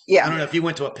I yeah, don't know if he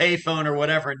went to a payphone or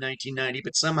whatever in 1990,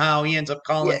 but somehow he ends up yeah,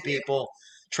 calling people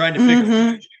trying to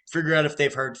mm-hmm, figure out if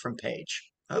they've heard from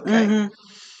Paige. Okay. mm-hmm.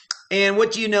 And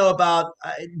what do you know about?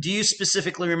 Do you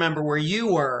specifically remember where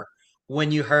you were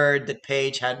when you heard that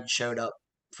Paige hadn't showed up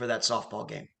for that softball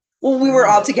game? Well, we were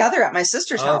all together at my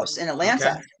sister's Oh, house in okay,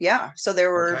 Atlanta. Yeah. So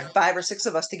there were okay, 5 or 6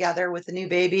 of us together with the new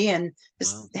baby and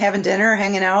just wow, having dinner,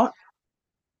 hanging out.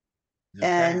 okay,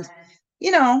 And,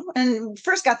 you know, and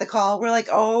first got the call. We're like,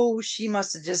 oh, she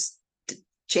must have just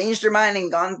changed her mind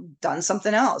and done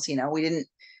something else. You know, we didn't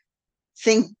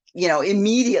think, you know,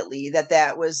 immediately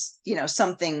that was, you know,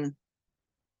 something,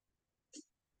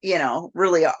 you know,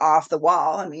 really off the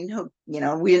wall. I mean, you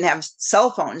know, we didn't have cell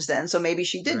phones then. So maybe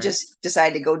she did right, just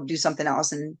decide to go do something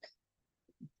else and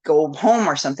go home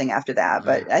or something after that.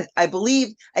 right, But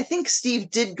I think Steve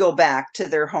did go back to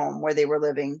their home where they were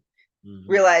living, hmm,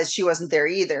 realized she wasn't there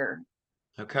either.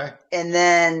 okay, And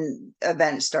then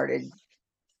events started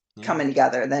yeah, coming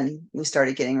together. Then we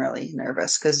started getting really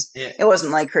nervous because yeah, it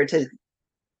wasn't like her to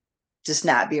just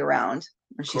not be around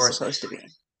when of she's course. supposed to be.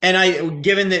 And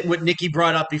given that what Nikki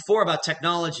brought up before about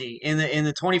technology in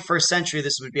the 21st century,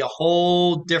 this would be a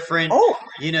whole different, Oh,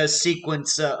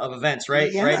 sequence of events,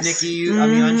 right? Right, Nikki. yes. I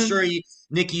mean, I'm Mm-hmm. sure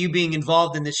Nikki, you being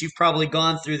involved in this, you've probably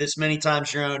gone through this many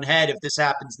times in your own head. If this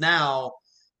happens now,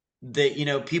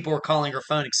 that people are calling her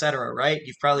phone, etc. Right?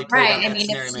 You've probably played Right. out I that mean,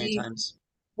 if scenario many she times.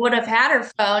 would have had her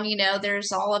phone,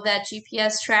 there's all of that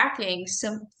GPS tracking,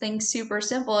 something super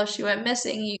simple. If she went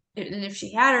missing, and if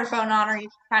she had her phone on her, you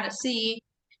kind of see,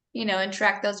 and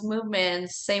track those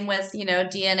movements. Same with,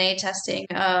 DNA testing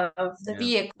of the Yeah.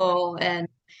 vehicle and,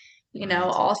 Right.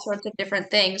 all sorts of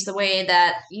different things. The way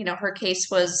that, her case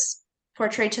was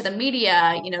portrayed to the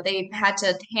media, they had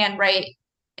to handwrite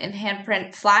and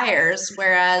handprint flyers,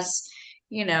 whereas,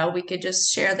 we could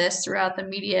just share this throughout the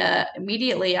media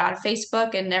immediately on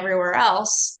Facebook and everywhere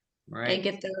else Right. and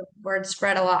get the word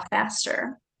spread a lot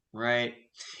faster. Right.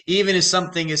 Even as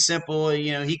something as simple,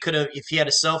 he could have, if he had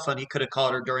a cell phone, he could have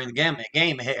called her during the game.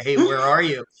 Hey, where are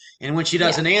you? And when she Yeah,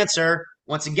 doesn't answer,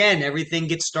 once again, everything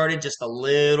gets started just a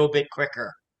little bit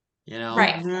quicker. You know?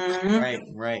 right. Mm-hmm. Right,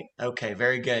 right. Okay,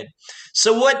 very good.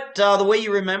 So what, the way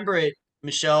you remember it,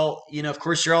 Michelle, of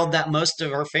course you're all that most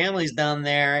of our family's down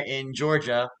there in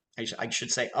Georgia. I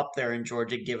should say up there in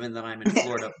Georgia, given that I'm in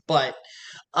Florida. But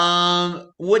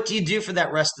what do you do for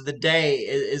that rest of the day?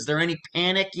 Is there any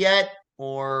panic yet,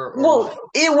 or Well, what?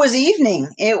 it was evening.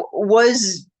 It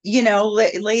was, you know,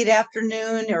 late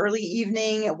afternoon, early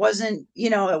evening. It wasn't, you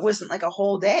know, it wasn't like a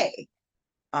whole day.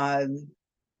 Um,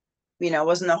 you know, it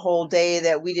wasn't a whole day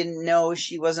that we didn't know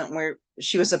she wasn't where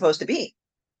she was supposed to be.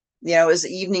 You know, it was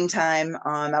evening time.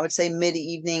 I would say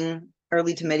mid-evening,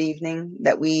 early to mid-evening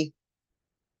that we,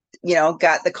 you know,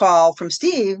 got the call from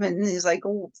Steve and he's like,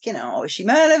 oh, you know, is she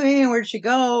mad at me? Where'd she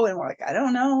go? And we're like, I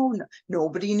don't know.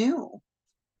 Nobody knew.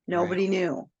 Right. Nobody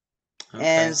knew. Okay.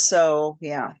 And so,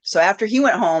 yeah. So after he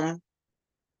went home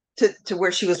to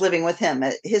where she was living with him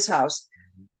at his house,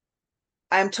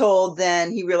 I'm told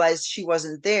then he realized she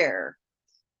wasn't there.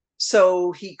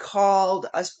 So he called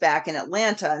us back in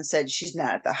Atlanta and said she's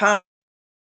not at the house.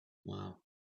 Wow.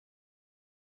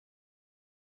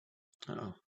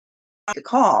 Uh-oh. The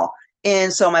call.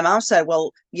 And so my mom said,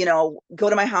 well, go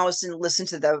to my house and listen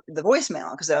to the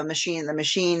voicemail, because the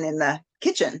machine in the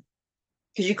kitchen,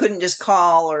 because you couldn't just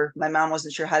call, or my mom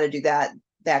wasn't sure how to do that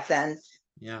back then.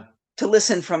 Yeah. To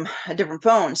listen from a different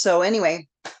phone. So anyway,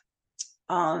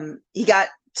 he got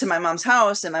to my mom's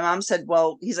house, and my mom said,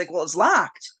 well, he's like, well, it's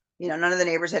locked. None of the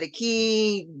neighbors had a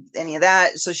key, any of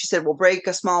that. So she said, we'll break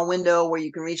a small window where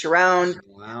you can reach around.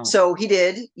 Wow. So he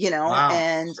did, Wow.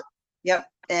 and yep.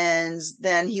 And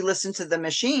then he listened to the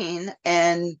machine,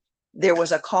 and there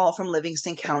was a call from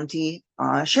Livingston County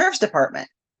Sheriff's Department.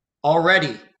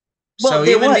 Already. Well, So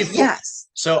there even was, before, yes.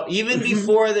 so even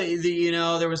before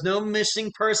there was no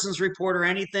missing persons report or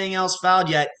anything else filed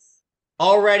yet.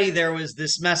 Already there was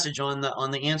this message on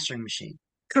the answering machine.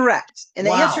 Correct. And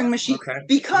the Wow. answering machine, Okay.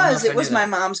 because it I knew was my that.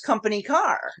 mom's company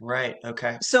car. Right.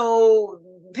 Okay. So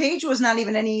Paige was not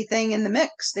even anything in the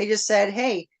mix. They just said,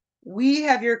 hey, we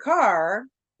have your car,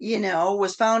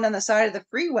 was found on the side of the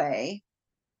freeway.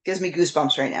 Gives me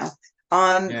goosebumps right now.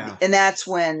 Yeah. And that's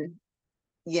when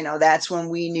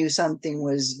we knew something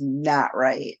was not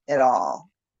right at all.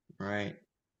 Right.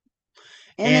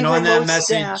 And they And were on that low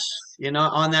message, staff.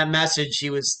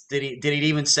 did he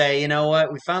even say, you know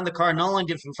what, we found the car. Not only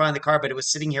did we find the car, but it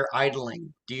was sitting here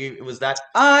idling. Was that?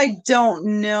 I don't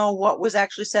know what was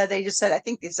actually said. They just said, I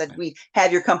think they said, we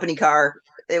have your company car.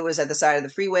 It was at the side of the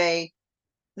freeway.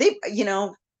 They,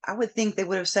 I would think they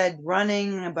would have said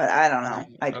running, but I don't know.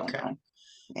 I don't Okay. know.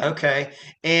 Yeah. Okay.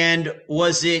 And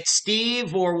was it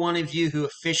Steve or one of you who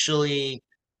officially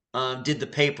did the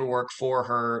paperwork for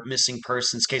her missing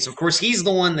persons case? Of course, he's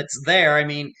the one that's there. I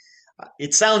mean,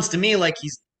 it sounds to me like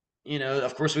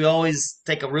of course, we always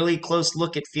take a really close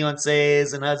look at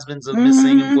fiancés and husbands of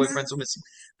missing and Mm-hmm. boyfriends of missing.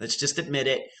 Let's just admit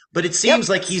it. But it Yep. seems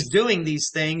like he's doing these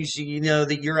things,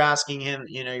 that you're asking him,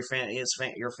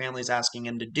 your family's asking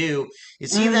him to do.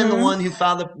 Is he then the Mm-hmm. one who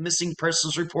filed the missing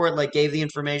persons report, like gave the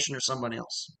information, or someone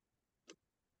else?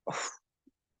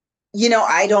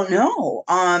 I don't know.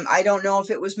 I don't know if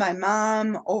it was my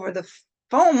mom over the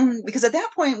phone, because at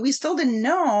that point we still didn't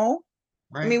know.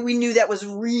 I Right. mean, we knew that was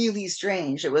really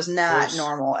strange. It was Of not course.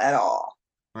 normal at all.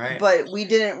 Right. But we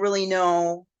didn't really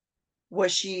know,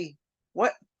 was she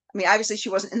what I mean, obviously she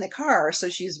wasn't in the car, so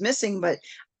she's missing, but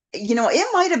it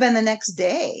might have been the next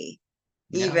day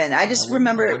Yeah. even. I just I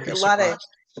remember wouldn't be a lot of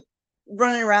surprised.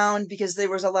 running around, because there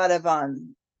was a lot of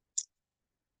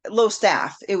low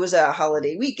staff. It was a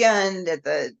holiday weekend at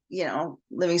the,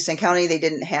 Livingston County. They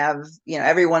didn't have,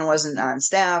 everyone wasn't on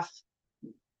staff.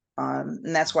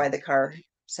 And that's why the car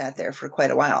sat there for quite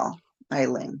a while,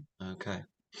 idling. Okay.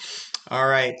 All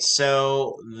right.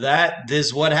 So this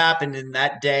is what happened in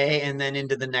that day and then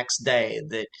into the next day,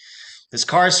 that this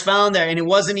car's found there, and it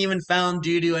wasn't even found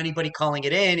due to anybody calling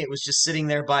it in. It was just sitting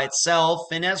there by itself.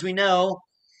 And as we know,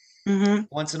 Mm-hmm.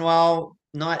 once in a while,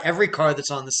 not every car that's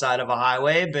on the side of a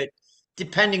highway, but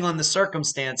depending on the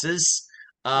circumstances,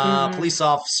 Mm-hmm. police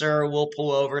officer will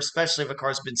pull over, especially if a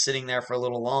car's been sitting there for a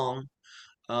little long.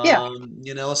 Yeah.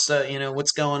 So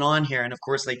what's going on here, and of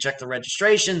course they check the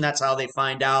registration. That's how they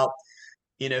find out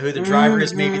who the driver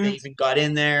is. Maybe they Mm-hmm. even got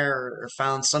in there, or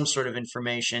found some sort of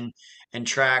information and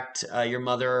tracked your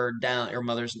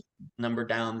mother's number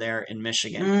down there in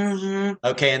Michigan. Mm-hmm.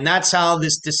 Okay, and that's how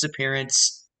this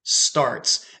disappearance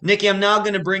starts. Nikki, I'm now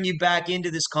going to bring you back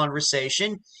into this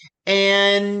conversation.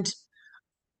 And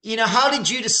how did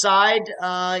you decide,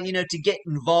 to get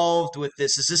involved with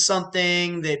this? Is this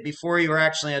something that before you were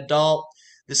actually an adult,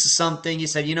 this is something you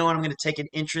said, you know what, I'm going to take an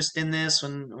interest in this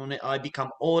when I become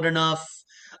old enough?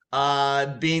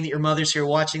 Being that your mother's here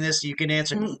watching this, you can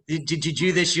answer. Mm-hmm. Did you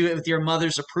do this with your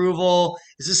mother's approval?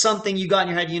 Is this something you got in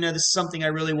your head? This is something I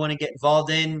really want to get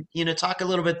involved in. Talk a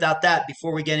little bit about that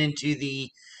before we get into the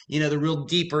real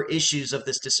deeper issues of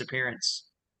this disappearance.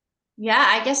 Yeah,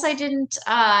 I guess I didn't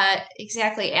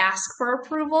exactly ask for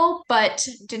approval, but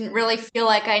didn't really feel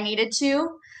like I needed to.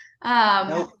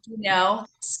 Nope.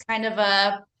 It's kind of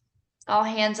a all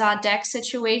hands on deck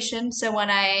situation. So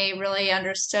when I really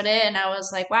understood it and I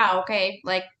was like, wow, okay,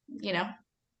 like,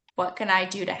 what can I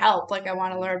do to help? Like, I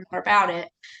want to learn more about it.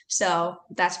 So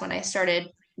that's when I started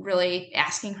really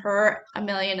asking her 1.5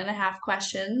 million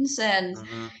questions and,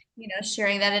 Uh-huh.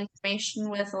 sharing that information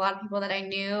with a lot of people that I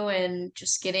knew and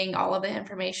just getting all of the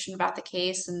information about the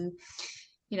case and,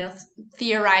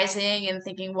 theorizing and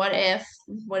thinking, what if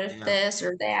Yeah. this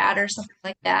or that or something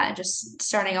like that, and just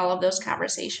starting all of those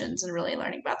conversations and really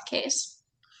learning about the case.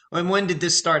 And when did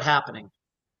this start happening?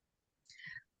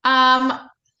 I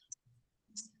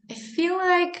feel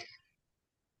like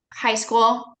high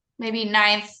school, maybe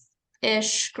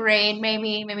ninth-ish grade,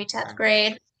 maybe 10th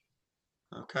grade.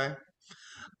 Okay.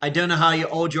 I don't know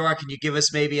old you are. Can you give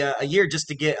us maybe a year just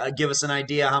to give us an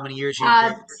idea how many years you've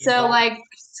been So involved? like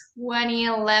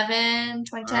 2011, All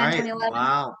 2010, right. 2011.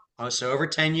 Wow. Oh, so over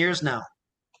 10 years now. Wow.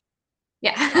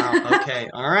 Yeah. Okay.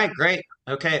 All right. Great.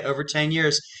 Okay. Over 10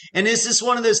 years. And is this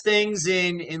one of those things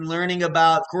in learning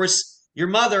about, of course, your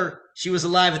mother, she was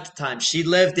alive at the time. She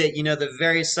lived it, the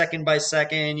very second by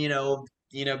second,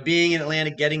 being in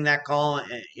Atlanta, getting that call,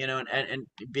 and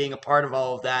being a part of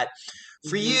all of that.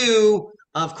 For Mhm. you,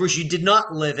 of course, you did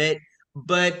not live it,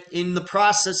 but in the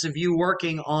process of you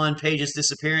working on Paige's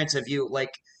disappearance, have you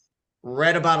like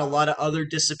read about a lot of other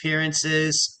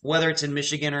disappearances, whether it's in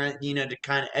Michigan or, to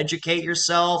kind of educate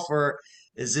yourself, or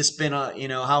has this been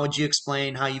how would you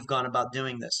explain how you've gone about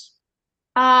doing this?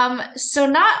 So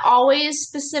not always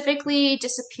specifically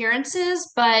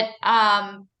disappearances, but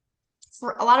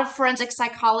for a lot of forensic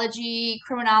psychology,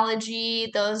 criminology,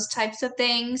 those types of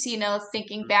things,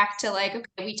 thinking Mm. back to like,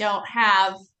 okay, we don't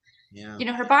have, Yeah.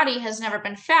 her body has never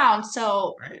been found.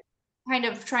 So Right. kind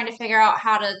of trying to figure out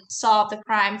how to solve the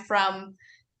crime from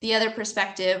the other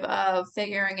perspective of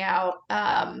figuring out,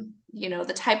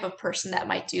 the type of person that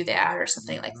might do that or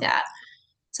something like Mhm. that.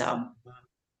 So,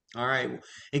 All right.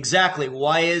 Exactly.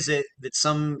 Why is it that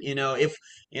some, if,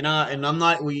 and I'm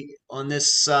not, we, on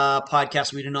this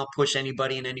podcast, we do not push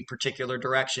anybody in any particular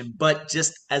direction, but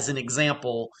just as an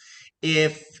example,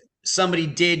 if somebody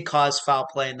did cause foul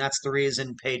play and that's the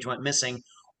reason Paige went missing,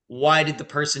 why did the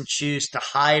person choose to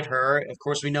hide her? Of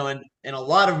course, we know in a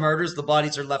lot of murders, the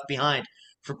bodies are left behind.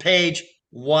 For Paige,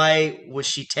 why was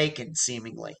she taken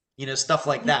seemingly? Stuff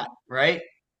like that, right?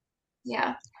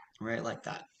 yeah. Right, like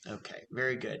that. Okay,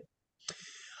 very good.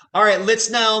 All right,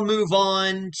 let's now move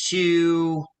on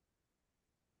to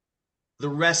the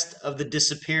rest of the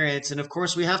disappearance. And of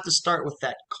course, we have to start with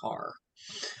that car.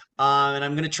 And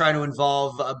I'm going to try to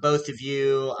involve both of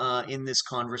you in this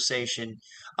conversation.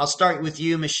 I'll start with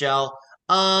you, Michelle.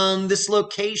 This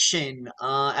location,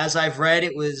 as I've read,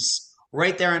 it was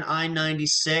right there on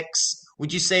I-96.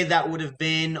 Would you say that would have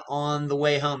been on the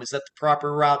way home? Is that the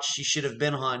proper route she should have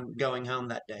been on going home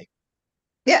that day?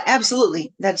 Yeah,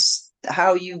 absolutely. That's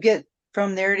how you get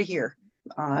from there to here.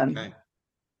 Um, Okay.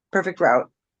 Perfect route.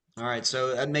 All right.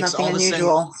 So that makes Nothing all the sense.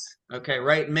 unusual. Okay,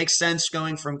 right. It makes sense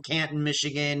going from Canton,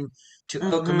 Michigan to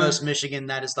Hmm. Okemos, Michigan.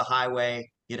 That is the highway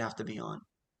you'd have to be on.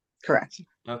 Correct.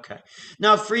 Okay.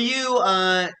 Now for you,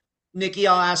 Nikki,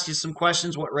 I'll ask you some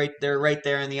questions. What right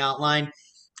there in the outline.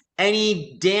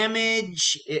 Any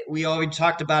damage? We already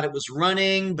talked about it was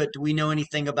running, but do we know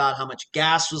anything about how much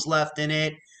gas was left in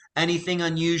it? Anything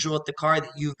unusual with the car that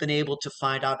you've been able to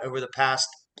find out over the past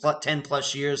 10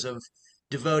 plus years of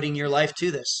devoting your life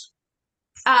to this?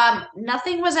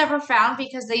 Nothing was ever found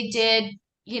because they did,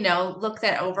 look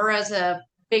that over as a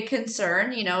big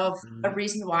concern, of a Mhm.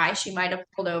 reason why she might have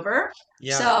pulled over.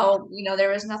 Yeah. So, there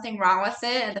was nothing wrong with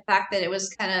it. And the fact that it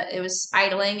was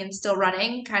idling and still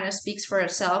running kind of speaks for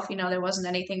itself. There wasn't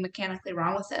anything mechanically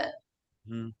wrong with it.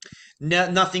 Mhm. No,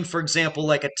 nothing, for example,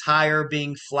 like a tire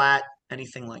being flat,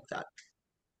 anything like that.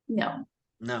 No.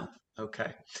 No.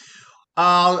 Okay.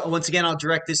 Once again, I'll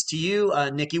direct this to you,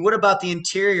 Nikki. What about the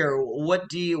interior?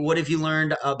 What have you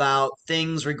learned about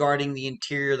things regarding the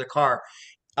interior of the car?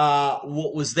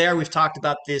 What was there? We've talked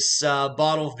about this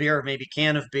bottle of beer, or maybe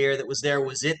can of beer that was there.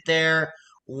 Was it there?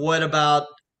 What about,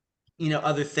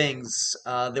 other things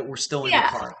that were still in the Yeah.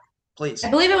 car? Please. I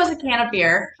believe it was a can of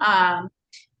beer.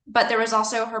 But there was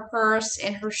also her purse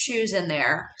and her shoes in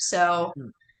there. So,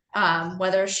 Hmm.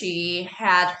 whether she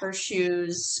had her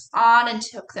shoes on and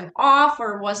took them off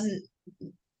or wasn't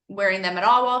wearing them at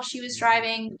all while she was Mhm.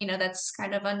 driving, that's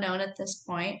kind of unknown at this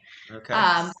point.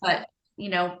 Okay. But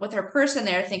with her purse in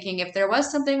there, thinking if there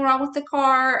was something wrong with the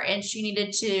car and she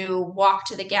needed to walk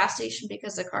to the gas station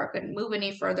because the car couldn't move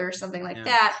any further or something like Yeah.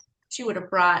 that, she would have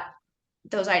brought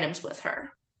those items with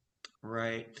her.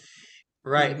 Right.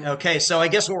 Right. Hmm. Okay. So I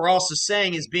guess what we're also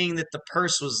saying is being that the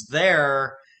purse was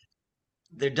there,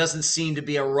 there doesn't seem to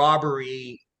be a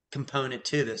robbery component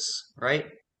to this, right?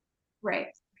 Right.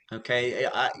 Okay.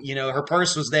 Her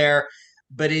purse was there,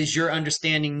 but is your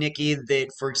understanding, Nikki, that,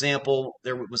 for example,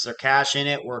 there cash in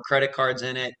it, were credit cards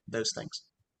in it, those things?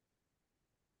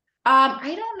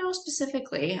 I don't know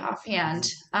specifically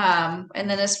offhand. Mhm. And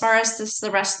then as far as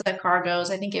the rest of the car goes,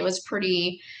 I think it was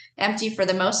pretty empty for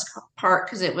the most part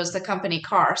because it was the company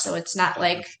car. So it's not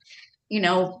like, you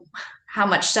know, how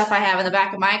much stuff I have in the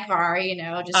back of my car,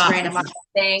 just Ah, random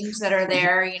things that are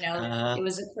there. It uh,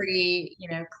 was a pretty,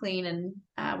 clean and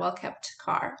well kept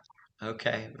car.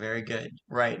 Okay, very good.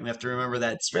 Right. We have to remember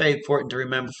that. It's very important to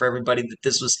remember for everybody that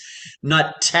this was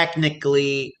not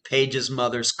technically Paige's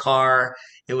mother's car.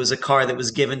 It was a car that was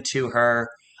given to her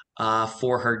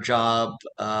for her job,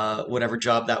 whatever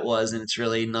job that was, and it's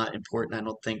really not important, I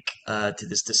don't think, to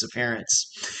this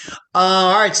disappearance.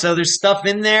 All right, so there's stuff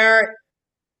in there.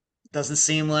 Doesn't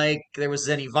seem like there was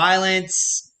any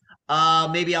violence.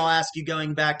 Maybe I'll ask you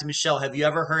going back to Michelle. Have you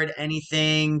ever heard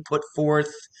anything put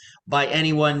forth by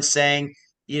anyone saying,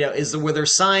 were there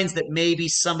signs that maybe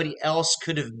somebody else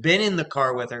could have been in the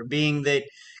car with her? Being that,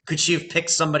 could she have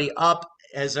picked somebody up?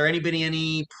 Has there anybody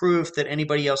any proof that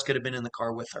anybody else could have been in the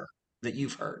car with her that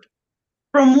you've heard?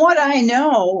 From what I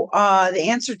know, the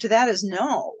answer to that is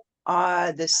no.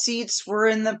 The seats were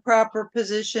in the proper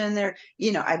position there.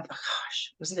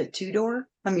 Gosh, was it a two-door?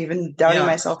 I'm even doubting Yeah.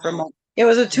 myself for a moment. It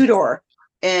was a two-door.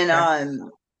 And Okay.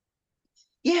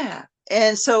 yeah.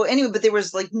 And so anyway, but there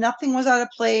was like nothing was out of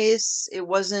place. It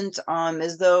wasn't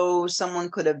as though someone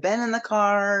could have been in the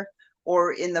car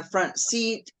or in the front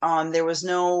seat. There was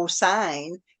no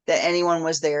sign that anyone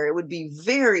was there. It would be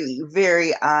very,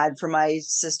 very odd for my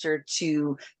sister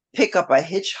to pick up a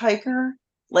hitchhiker.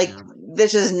 Like Yeah.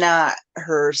 this is not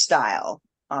her style.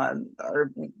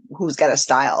 Or who's got a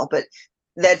style, but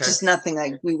that's Okay. just nothing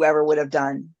like we ever would have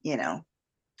done.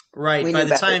 Right. We By knew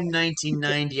the better. time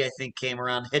 1990, I think, came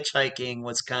around, hitchhiking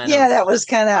was kind of, Yeah, that was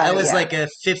kind it of, was yeah. like a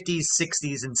 50s,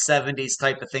 60s, and 70s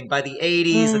type of thing. By the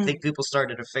 80s, I Mm, think people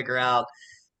started to figure out,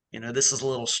 this is a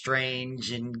little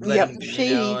strange and yep, letting,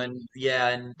 shady. and yeah,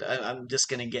 and I'm just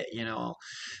going to get,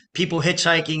 people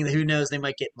hitchhiking, who knows, they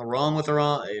might get in the wrong with the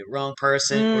wrong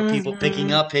person, or people picking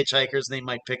Hmm. up hitchhikers, they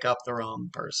might pick up the wrong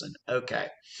person. Okay.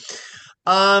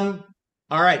 Um,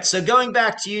 all right. So going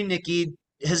back to you, Nikki,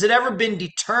 has it ever been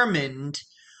determined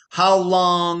how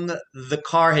long the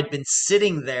car had been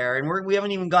sitting there? And we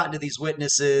haven't even gotten to these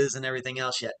witnesses and everything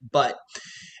else yet, but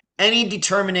any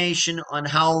determination on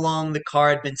how long the car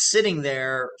had been sitting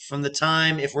there from the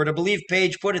time, if we're to believe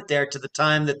Paige put it there, to the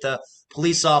time that the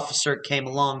police officer came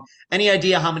along? Any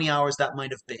idea how many hours that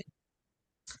might have been?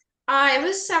 It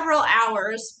was several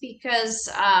hours because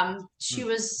Hmm. she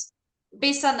was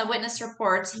based on the witness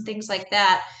reports and things like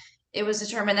that. It was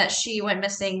determined that she went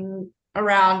missing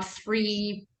around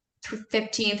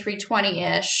 3:15,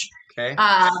 3:20-ish. Okay.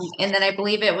 And then I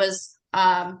believe it was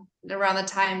around the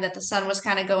time that the sun was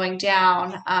kind of going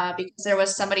down because there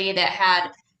was somebody that had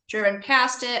driven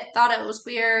past it, thought it was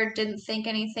weird, didn't think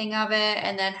anything of it,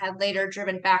 and then had later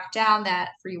driven back down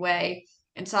that freeway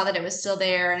and saw that it was still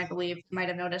there. And I believe you might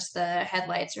have noticed the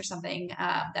headlights or something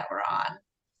that were on.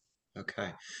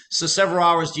 Okay. So several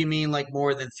hours, do you mean like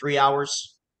more than 3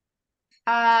 hours?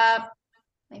 Uh,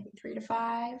 maybe 3 to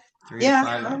 5. Three to Yeah,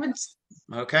 five I hours.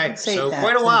 would Okay. say So quite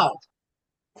that a too. while.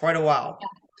 Quite a while.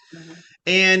 Mhm.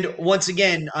 And once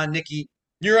again, Nikki,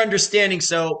 your understanding.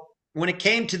 So when it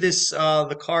came to this,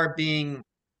 the car being,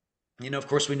 of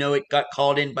course, we know it got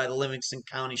called in by the Livingston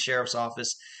County Sheriff's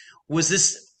Office. Was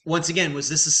this, once again, was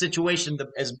this a situation that,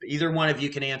 as either one of you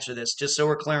can answer this, just so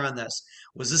we're clear on this,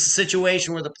 was this a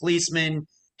situation where the policeman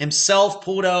himself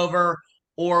pulled over,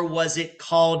 or was it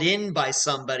called in by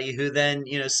somebody who then,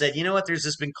 said, you know what, there's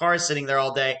just been cars sitting there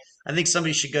all day. I think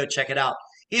somebody should go check it out.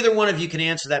 Either one of you can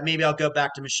answer that. Maybe I'll go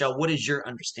back to Michelle. What is your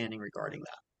understanding regarding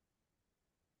that?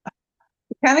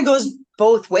 Kind of goes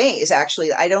both ways,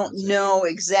 actually. I don't That's it. know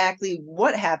exactly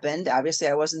what happened. Obviously,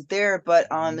 I wasn't there, but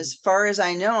Mhm. as far as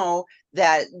I know,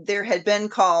 that there had been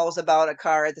calls about a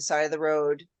car at the side of the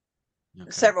road,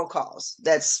 Okay. several calls.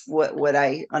 That's what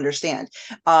I understand.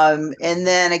 And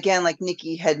then again, like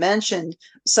Nikki had mentioned,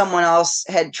 someone else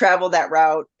had traveled that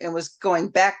route and was going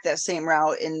back that same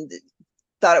route and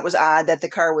thought it was odd that the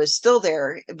car was still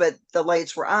there, but the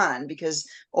lights were on because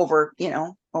over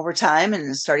time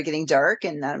and it started getting dark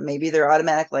and maybe they're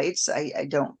automatic lights. I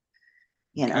don't,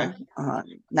 Okay.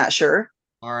 not sure.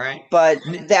 All right. But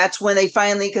N- that's when they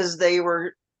finally, because they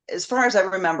were, as far as I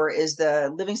remember, is the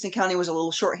Livingston County was a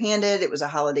little short-handed. It was a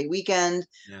holiday weekend.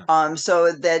 Yeah.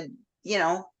 So that,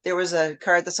 there was a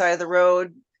car at the side of the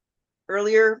road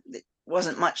earlier. It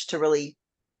wasn't much to really,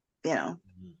 you know,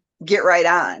 Mhm. get right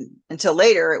on until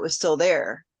later it was still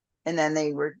there. And then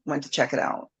they went to check it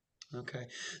out. Okay.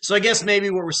 So I guess maybe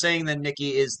what we're saying then,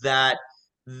 Nikki, is that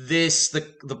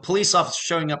the police officer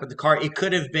showing up in the car, it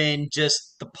could have been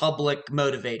just the public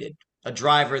motivated, a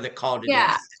driver that called it in.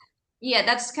 Yeah. Yeah,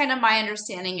 that's kind of my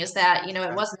understanding is that, it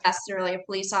Okay. wasn't necessarily a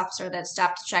police officer that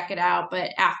stopped to check it out, but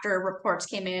after reports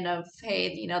came in of,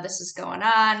 hey, this is going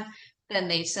on, then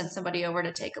they sent somebody over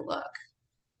to take a look.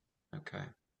 Okay.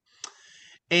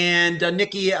 And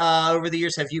Nikki, over the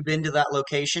years, have you been to that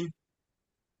location?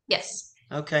 Yes.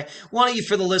 Okay. Why don't you,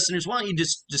 for the listeners, why don't you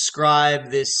just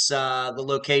describe this, the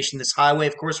location, this highway?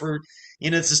 Of course,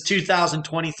 this is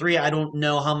 2023. I don't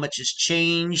know how much has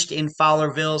changed in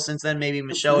Fowlerville since then. Maybe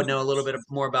Michelle would know a little bit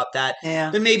more about that.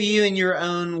 Yeah. But maybe you, in your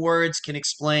own words, can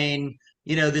explain,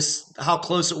 how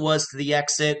close it was to the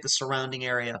exit, the surrounding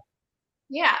area.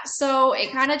 Yeah, so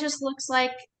it kind of just looks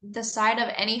like the side of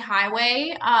any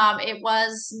highway. It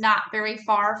was not very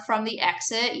far from the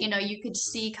exit. You could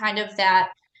see kind of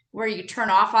that where you turn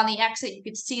off on the exit. You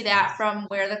could see that from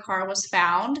where the car was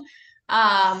found.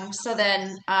 So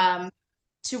then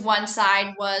to one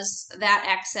side was that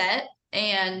exit.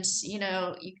 And,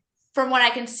 from what I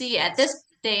can see at this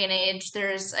day and age,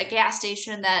 there's a gas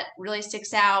station that really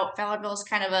sticks out. Fowlerville is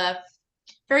kind of a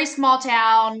very small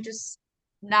town, just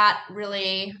not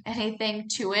really anything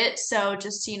to it. So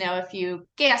just, a few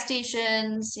gas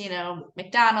stations,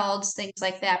 McDonald's, things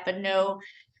like that, but no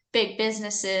big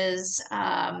businesses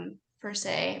per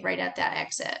se right at that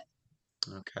exit.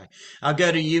 Okay. I'll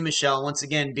go to you, Michelle. Once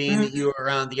again, being Mhm. that you were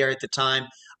around the area at the time.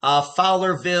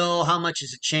 Fowlerville, how much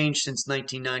has it changed since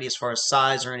 1990 as far as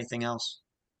size or anything else?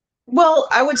 Well,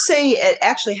 I would say it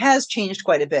actually has changed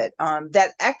quite a bit.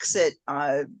 That exit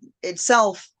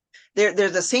itself,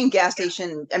 there's the same gas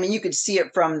station. I mean, you could see it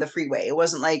from the freeway. It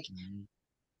wasn't like Mhm.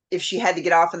 if she had to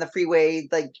get off on the freeway,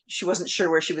 like she wasn't sure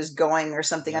where she was going or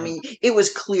something. I Yeah. mean, it was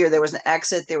clear there was an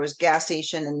exit, there was gas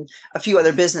station and a few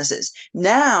other businesses.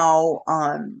 Now,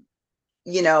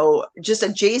 just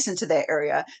adjacent to that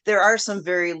area, there are some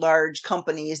very large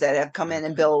companies that have come in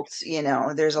and Okay. built,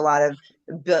 there's a lot of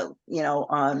built,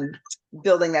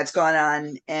 building that's gone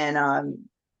on. And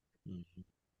Mhm.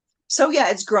 so yeah,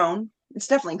 it's grown. It's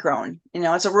definitely grown.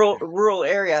 It's a rural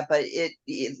area, but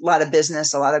a lot of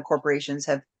business, a lot of corporations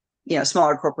have,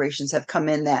 smaller corporations have come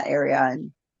in that area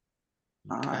and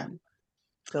Okay.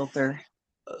 built their.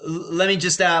 Let me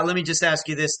just ask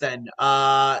you this then.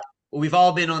 We've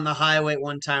all been on the highway at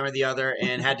one time or the other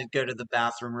and had to go to the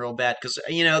bathroom real bad because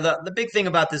the big thing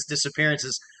about this disappearance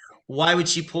is why would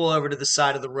she pull over to the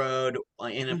side of the road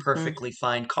in a Mhm. perfectly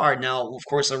fine car? Now, of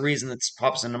course, the reason that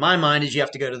pops into my mind is you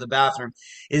have to go to the bathroom.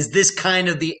 Is this kind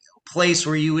of the place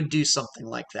where you would do something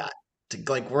like that to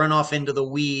like run off into the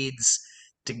weeds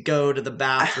to go to the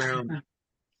bathroom?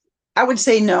 I would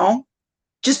say no,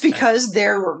 just Okay. because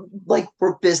there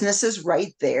were businesses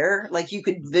right there, like you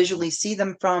could visually see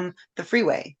them from the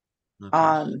freeway. Okay.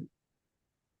 Um,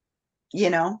 you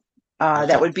know, Okay.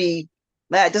 that would be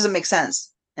that doesn't make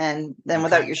sense. And then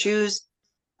without Okay. your shoes,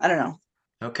 I don't know.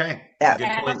 Okay. That Good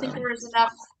I don't point think there. there was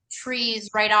enough trees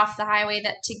right off the highway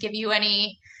that to give you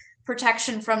any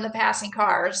protection from the passing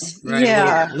cars. Right. A little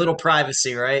yeah. little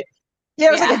privacy, right? Yeah,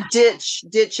 it was like Yeah. a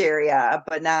ditch area,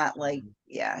 but not like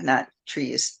Mhm. not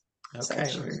trees, Okay,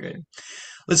 such. very good.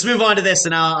 Let's move on to this,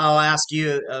 and I'll ask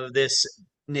you of this,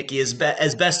 Nikki, as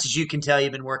best as you can tell.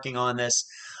 You've been working on this.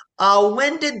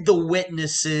 When did the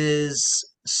witnesses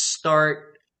start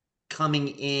coming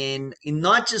in?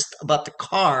 Not just about the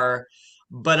car,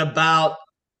 but about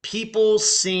people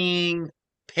seeing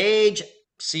Paige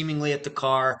seemingly at the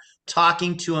car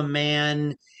talking to a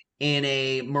man in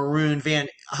a maroon van.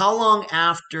 How long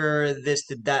after this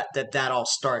did that all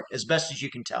start? As best as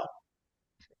you can tell.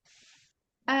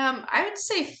 I would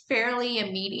say fairly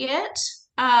immediate.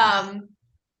 Okay.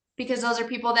 Because those are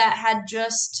people that had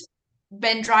just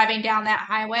been driving down that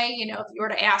highway. If you were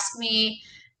to ask me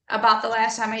about the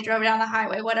last time I drove down the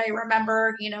highway, what I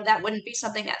remember, that wouldn't be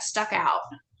something that stuck out.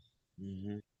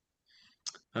 Mhm.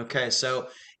 Okay, so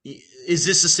is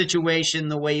this a situation,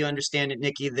 the way you understand it,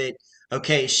 Nikki, that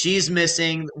okay, she's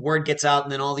missing, word gets out,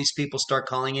 and then all these people start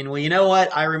calling in. Well, you know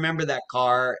what? I remember that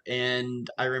car, and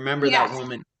I remember Yeah. that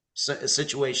woman. A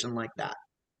situation like that.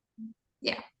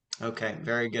 Yeah. Okay,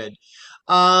 very good.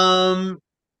 Um,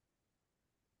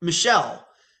 Michelle,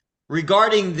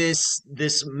 regarding this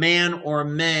man or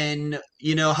men,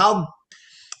 how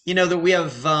that we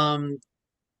have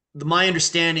my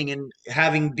understanding and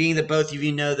having being that both of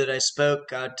you know that I spoke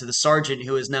to the sergeant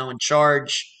who is now in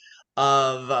charge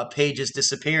of Paige's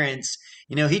disappearance.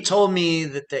 He told me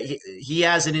that he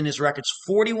has it in his records.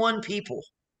 41 people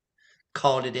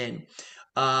called it in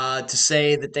to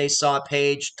say that they saw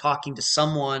Paige talking to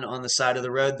someone on the side of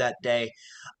the road that day.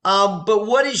 But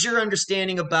what is your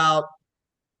understanding about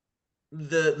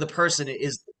the person?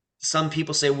 Is some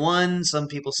people say one, some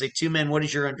people say two men. What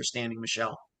is your understanding,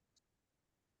 Michelle?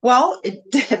 Well, it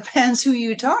depends who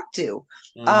you talk to.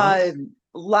 Uh-huh. Uh,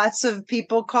 Lots of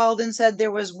people called and said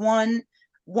there was one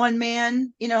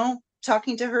man,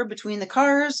 talking to her between the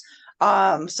cars.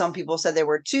 Some people said there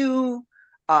were two.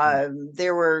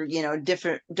 There were,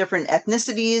 different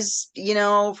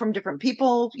ethnicities, from different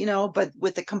people, but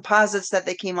with the composites that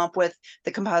they came up with,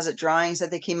 the composite drawings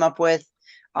that they came up with,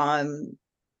 I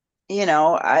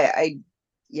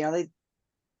they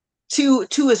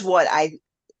two is what I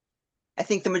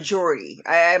think the majority.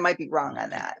 I might be wrong on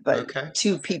that, but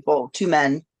two people, two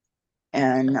men.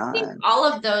 And I think all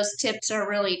of those tips are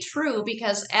really true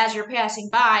because as you're passing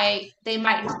by, they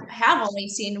might have only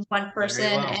seen one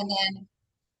person, and then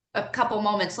a couple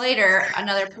moments later,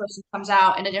 another person comes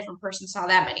out and a different person saw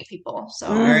that many people.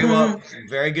 So very well,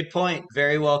 very good point.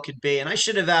 Very well could be. And I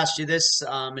should have asked you this,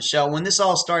 Michelle, when this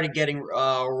all started getting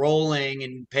rolling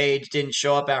and Paige didn't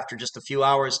show up after just a few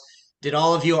hours, did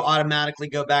all of you automatically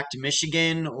go back to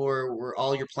Michigan, or were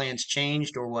all your plans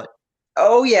changed, or what?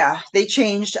 Oh yeah, they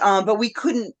changed. But we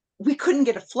couldn't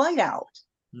get a flight out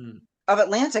of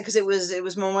Atlanta because it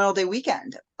was Memorial Day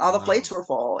weekend. All the flights were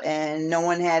full and no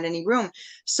one had any room.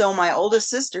 So my oldest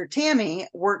sister, Tammy,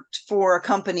 worked for a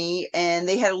company and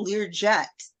they had a Learjet.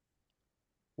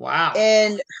 Wow.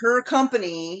 And her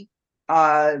company,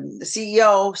 the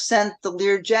CEO sent the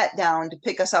Learjet down to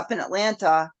pick us up in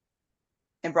Atlanta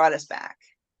and brought us back.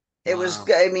 It was,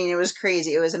 I mean, it was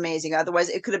crazy. It was amazing. Otherwise,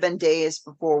 it could have been days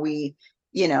before we,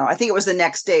 I think it was the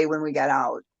next day when we got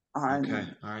out. Okay.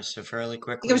 All right. So fairly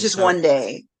quickly. It was just one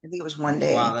day. I think it was one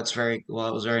day. Wow. That's it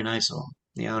was very nice of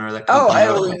the owner of that Oh,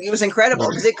 company. it was incredible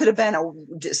because it could have been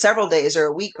several days or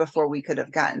a week before we could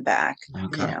have gotten back.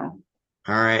 Okay. All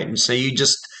right. And so you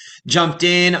just jumped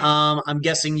in. I'm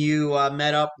guessing you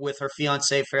met up with her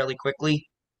fiance fairly quickly.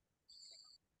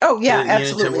 Oh yeah,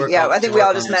 absolutely. Yeah, I think we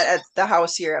all just met at the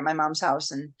house here at my mom's house,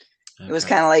 and it was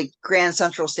kind of like Grand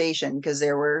Central Station because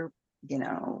there were,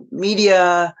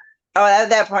 media. Oh, at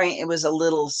that point it was a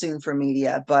little soon for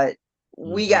media, but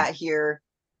we got here.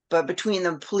 But between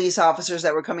the police officers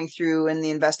that were coming through and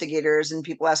the investigators and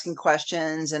people asking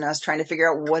questions and us trying to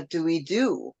figure out what do we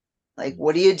do, like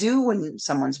what do you do when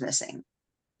someone's missing,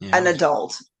 an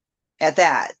adult at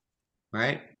that.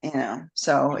 Right.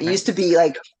 So it used to be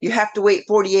like you have to wait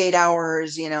 48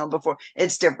 hours, before.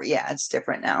 It's different. Yeah, it's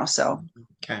different now. So,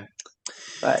 okay.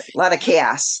 But a lot of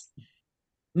chaos.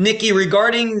 Nikki,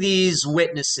 regarding these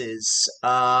witnesses,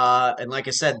 and like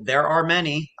I said, there are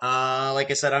many. Like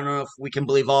I said, I don't know if we can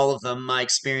believe all of them. My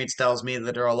experience tells me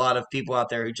that there are a lot of people out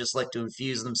there who just like to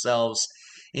infuse themselves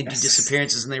into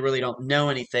disappearances and they really don't know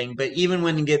anything. But even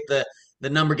when you get the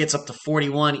number gets up to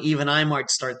 41, even I might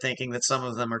start thinking that some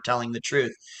of them are telling the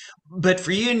truth. But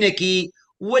for you, Nikki,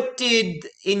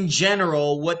 in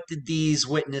general, what did these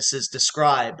witnesses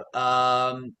describe?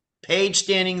 Paige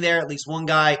standing there, at least one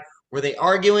guy. Were they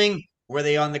arguing? Were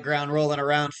they on the ground rolling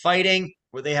around fighting?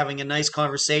 Were they having a nice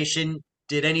conversation?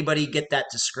 Did anybody get that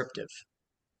descriptive?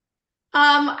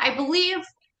 I believe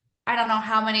I don't know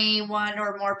how many one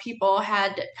or more people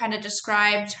had kind of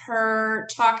described her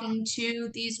talking to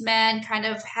these men, kind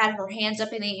of had her hands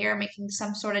up in the air, making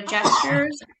some sort of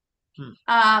gestures.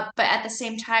 But at the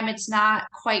same time, it's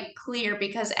not quite clear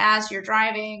because as you're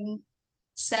driving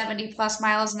 70 plus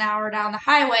miles an hour down the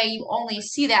highway, you only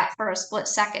see that for a split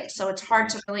second. So it's hard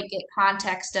to really get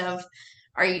context of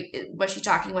was she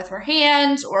talking with her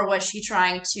hands or was she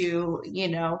trying to,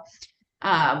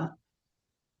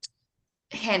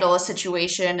 handle a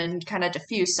situation and kind of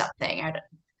diffuse something.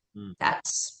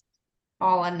 That's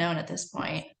all unknown at this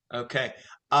point. Okay.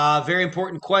 Very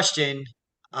important question.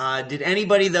 Did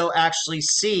anybody, though, actually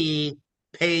see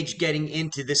Paige getting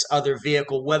into this other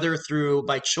vehicle, whether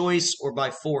by choice or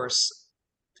by force?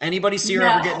 Anybody see her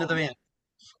ever get into the van?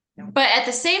 But at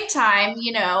the same time,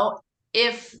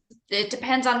 if it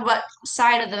depends on what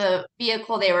side of the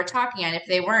vehicle they were talking on. If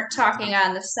they weren't talking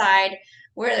on the side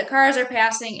where the cars are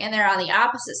passing and they're on the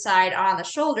opposite side on the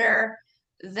shoulder,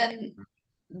 then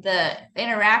the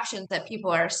interactions that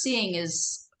people are seeing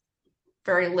is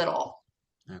very little.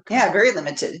 Okay. Yeah, very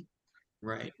limited.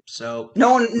 Right. So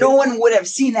no one would have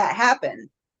seen that happen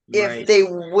if they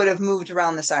would have moved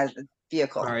around the side of the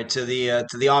vehicle. All right, to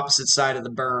the opposite side of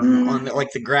the berm, on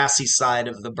the grassy side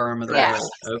of the berm of the road.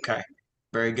 Okay.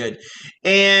 Very good.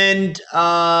 And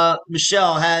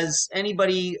Michelle, was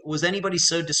anybody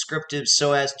so descriptive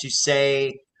so as to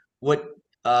say what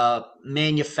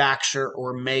manufacturer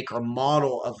or make or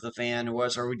model of the van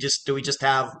was, or do we just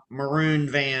have maroon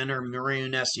van or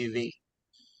maroon SUV?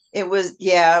 It was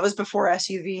before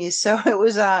SUVs, so it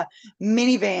was a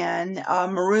minivan, a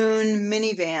maroon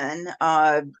minivan.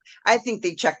 I think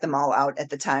they checked them all out at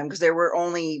the time because there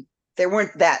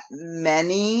weren't that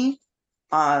many.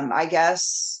 I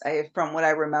guess from what I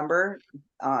remember,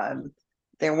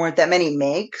 there weren't that many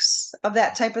makes of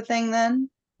that type of thing then.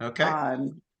 Okay.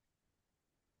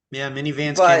 Yeah,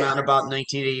 minivans came But out about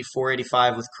 1984,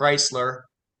 85 with Chrysler.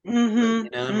 But, hmm the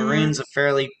hmm maroon's a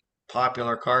fairly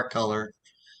popular car color.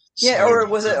 yeah, So, or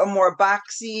was it a more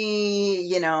boxy,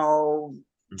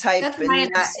 type That's my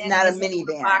and not understanding a is that it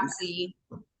was minivan? boxy.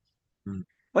 mm,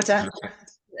 What's that? okay.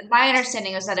 My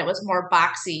understanding was that it was more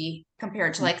boxy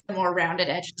compared to like the more rounded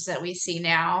edges that we see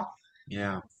now.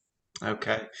 Yeah.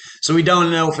 Okay. So we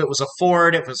don't know if it was a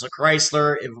Ford, if it was a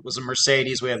Chrysler, if it was a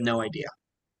Mercedes. We have no idea.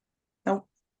 Nope.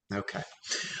 Okay.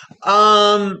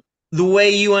 Um, the way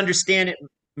you understand it,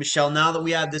 Michelle, now that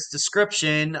we have this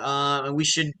description, and we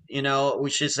should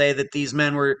say that these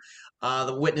men were,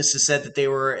 the witnesses said that they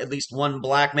were at least one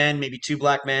black man, maybe two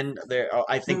black men.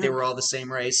 I think they Mhm. were all the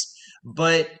same race.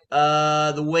 But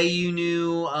the way you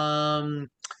knew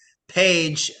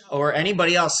Paige or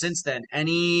anybody else since then,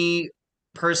 any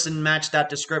person matched that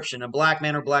description, a black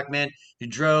man or black man who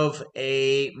drove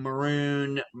a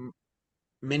maroon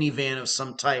minivan of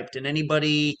some type. Did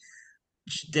anybody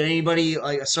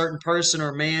like a certain person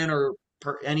or man or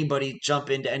anybody jump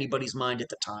into anybody's mind at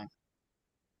the time?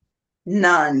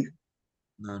 None.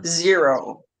 None.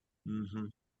 Zero. Mm-hmm.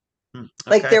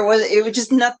 Like Okay. it was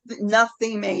just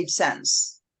nothing made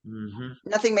sense. Mm-hmm.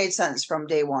 Nothing made sense from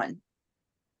day one.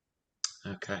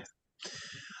 Okay.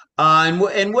 And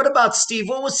what about Steve?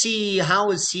 What was he? How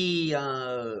was he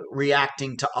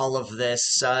reacting to all of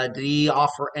this? Did he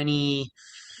offer any?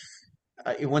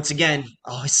 Once again,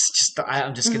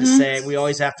 I'm just gonna Hmm. say we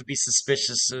always have to be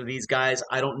suspicious of these guys.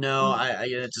 I don't know.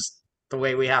 Just the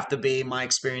way we have to be. My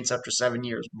experience after 7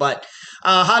 years. But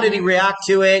how did he react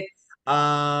to it?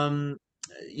 Um,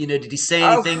 did he say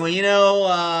Oh, anything?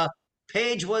 Well,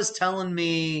 Paige was telling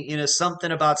me,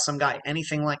 something about some guy.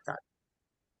 Anything like that?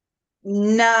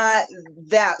 not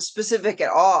that specific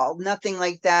at all. Nothing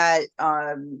like that.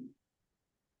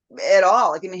 At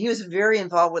all. Like, I mean, he was very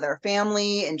involved with our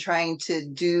family and trying to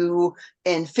do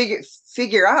and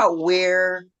figure out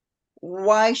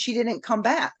why she didn't come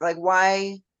back. Like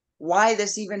why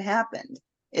this even happened.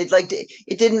 It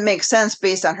didn't make sense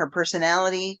based on her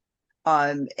personality.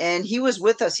 And he was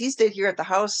with us. He stayed here at the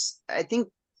house. I think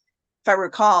if I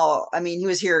recall, I mean, he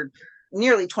was here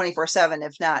nearly 24/7,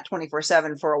 if not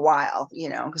 24/7 for a while,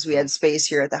 because we had space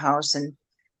here at the house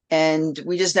and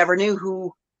we just never knew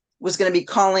who was going to be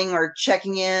calling or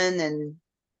checking in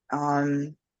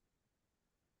um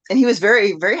and he was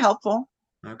very very helpful,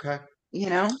 Okay.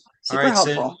 All super right,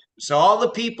 helpful. so all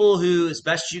the people who, as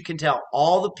best you can tell,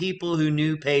 all the people who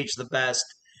knew Paige the best,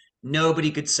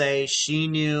 nobody could say she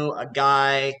knew a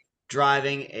guy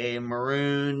driving a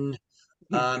maroon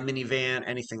minivan,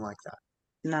 anything like that.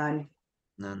 None.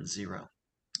 None, zero.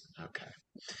 Okay.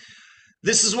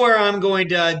 This is where I'm going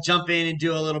to jump in and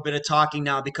do a little bit of talking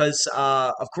now because,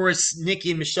 of course,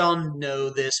 Nikki and Michelle know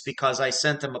this because I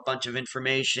sent them a bunch of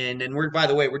information. And by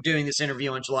the way, we're doing this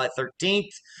interview on July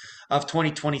 13th of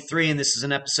 2023, and this is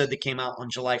an episode that came out on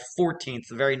July 14th,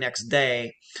 the very next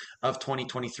day of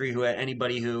 2023.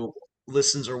 Anybody who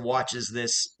listens or watches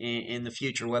this in the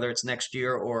future, whether it's next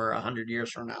year or 100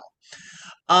 years from now,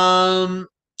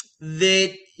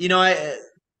 that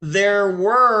there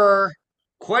were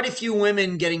quite a few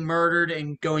women getting murdered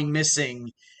and going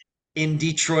missing in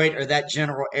Detroit or that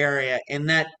general area in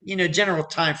that general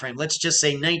time frame. Let's just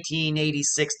say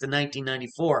 1986 to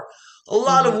 1994. A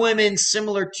lot of Mhm. women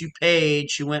similar to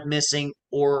Paige who went missing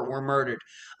or were murdered.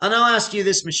 And I'll ask you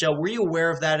this, Michelle: were you aware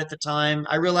of that at the time?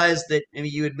 I realized that maybe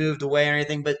you had moved away or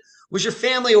anything, but was your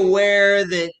family aware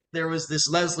that there was this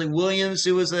Leslie Williams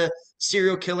who was a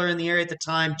serial killer in the area at the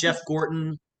time? Jeff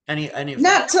Gorton, any of that?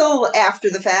 Not till after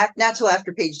the fact, not till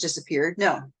after Paige disappeared.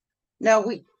 No,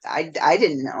 I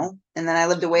didn't know, and then I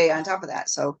lived away on top of that,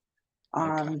 so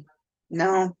Okay.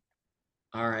 no.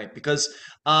 All right, because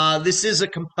this is a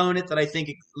component that I think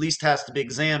at least has to be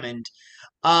examined.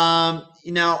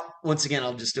 Now, once again,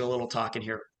 I'll just do a little talking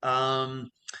here.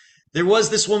 There was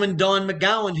this woman, Dawn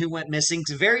McGowan, who went missing.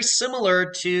 It's very similar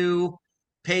to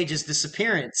Paige's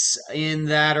disappearance in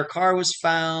that her car was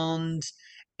found,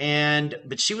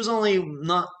 but she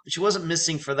wasn't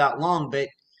missing for that long. But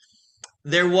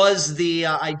there was the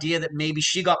idea that maybe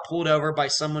she got pulled over by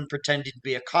someone pretending to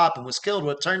be a cop and was killed.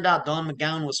 Well, it turned out Dawn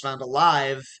McGowan was found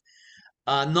alive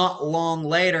not long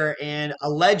later, and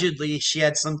allegedly she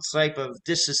had some type of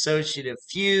dissociative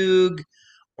fugue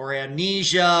or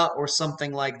amnesia or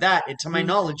something like that. And to my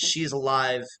knowledge, she is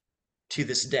alive to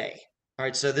this day. All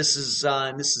right, so this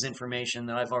is information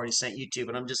that I've already sent you to,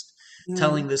 but I'm just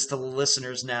telling Mm. this to the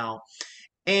listeners now.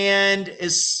 And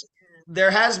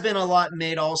there has been a lot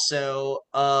made also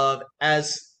of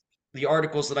as the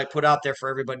articles that I put out there for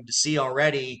everybody to see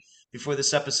already. before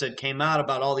this episode came out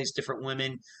about all these different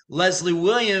women. Leslie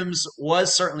Williams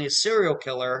was certainly a serial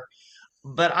killer,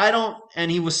 but I don't,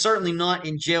 and he was certainly not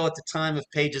in jail at the time of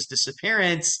Paige's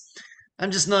disappearance.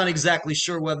 I'm just not exactly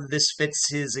sure whether this fits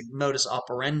his modus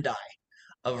operandi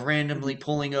of randomly Mhm.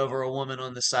 pulling over a woman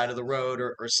on the side of the road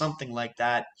or something like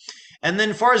that. And then,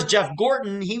 as far as Jeff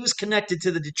Gorton, he was connected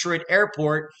to the Detroit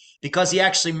airport because he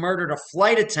actually murdered a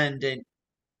flight attendant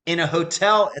in a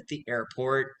hotel at the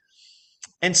airport.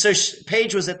 And so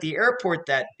Paige was at the airport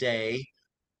that day.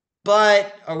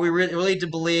 But are we really to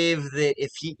believe that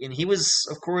if he, and he was,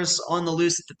 of course, on the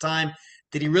loose at the time,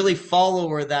 did he really follow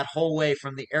her that whole way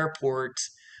from the airport?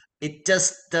 It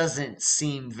just doesn't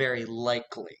seem very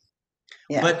likely.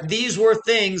 Yeah. But these were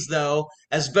things, though,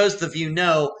 as both of you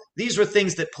know, these were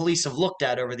things that police have looked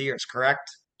at over the years, correct?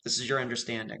 This is your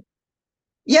understanding.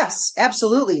 Yes,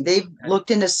 absolutely. They've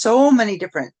looked into so many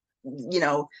different, you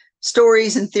know,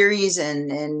 stories and theories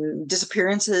and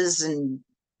disappearances and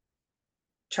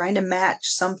trying to match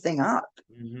something up.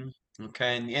 Hmm.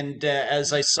 Okay, and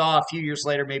as I saw a few years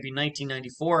later, maybe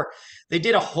 1994, they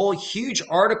did a whole huge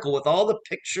article with all the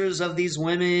pictures of these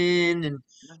women and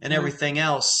Mhm. everything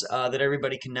else that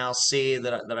everybody can now see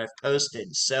that I've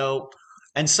posted. So,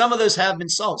 and some of those have been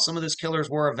solved. Some of those killers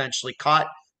were eventually caught.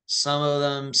 Some of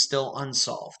them still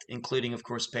unsolved, including, of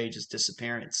course, Paige's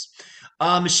disappearance.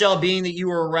 Michelle, being that you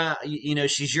were around, you know,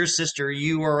 she's your sister.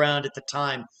 You were around at the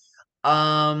time.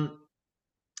 Um,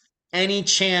 any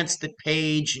chance that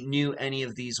Paige knew any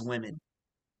of these women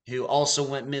who also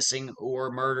went missing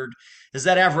or murdered? Has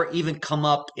that ever even come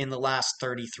up in the last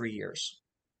 33 years?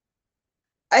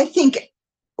 I think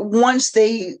once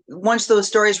those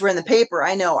stories were in the paper,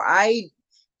 I know I,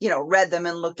 read them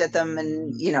and looked at them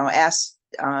and, Mm, asked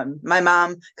my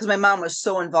mom, because my mom was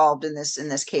so involved in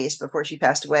this case before she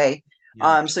passed away.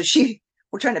 yeah, So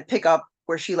we're trying to pick up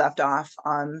where she left off.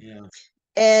 yeah.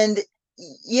 And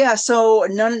yeah, so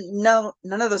none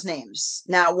of those names,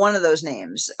 not one of those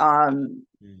names,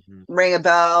 Hmm. rang a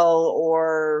bell,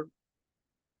 or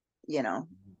you know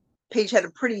Paige had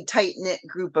a pretty tight knit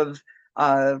group of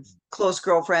close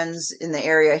girlfriends in the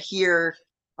area here,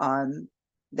 um,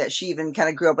 that she even kind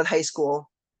of grew up with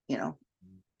you know,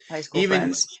 high school Even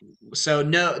friends. so,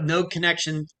 no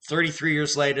connection 33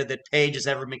 years later that Paige has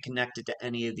ever been connected to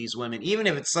any of these women, even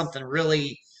if it's something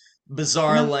really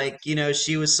bizarre, No, like,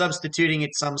 she was substituting at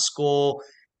some school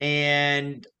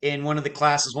and in one of the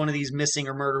classes, one of these missing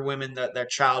or murdered women, that their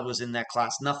child was in that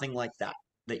class. Nothing like that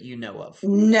that you know of.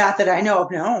 not that I know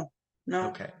of. No, no.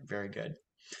 Okay, very good.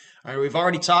 All right, we've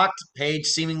already talked. Paige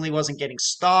seemingly wasn't getting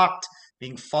stalked,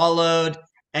 being followed,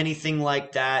 anything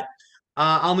like that.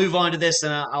 I'll move on to this,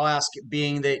 and I'll ask,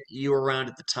 being that you were around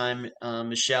at the time,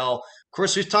 Michelle. Of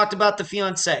course, we've talked about the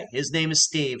fiance. His name is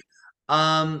Steve.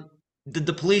 Um, did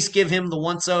the police give him the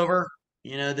once over?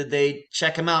 Did they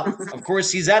check him out? Of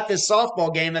course, he's at this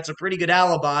softball game. That's a pretty good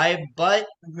alibi, but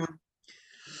Mhm.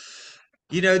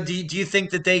 do you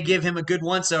think that they give him a good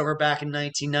once over back in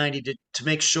 1990 to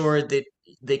make sure that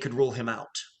they could rule him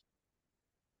out?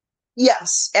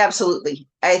 Yes, absolutely.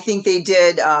 I think they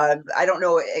did. I don't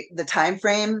know the time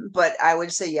frame, but I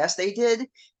would say yes, they did,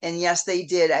 and yes, they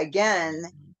did again.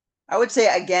 I would say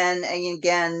again and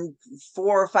again,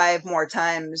 4 or 5 more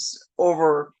times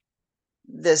over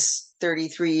this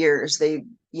 33 years. They,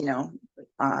 you know,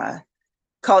 uh,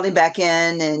 called him back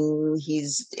in, and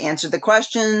he's answered the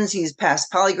questions. He's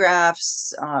passed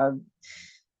polygraphs.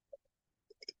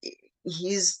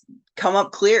 He's come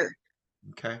up clear.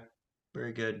 Okay,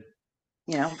 very good.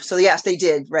 So yes, they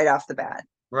did right off the bat.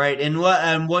 Right, and what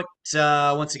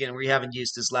once again, we haven't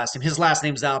used his last name. His last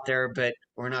name's out there, but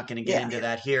we're not going to get Yeah. into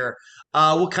that here.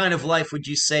 What kind of life would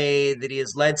you say that he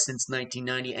has led since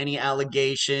 1990? Any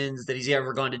allegations that he's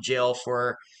ever gone to jail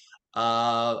for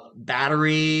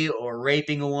battery or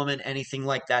raping a woman, anything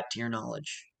like that to your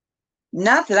knowledge?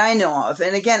 Not that I know of.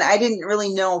 And again, I didn't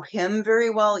really know him very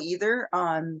well either.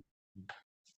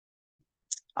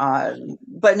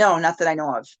 But no, not that I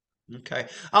know of. Okay.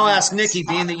 I'll ask Yes. Nikki,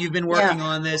 being that you've been Yeah. working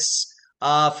on this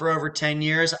for over 10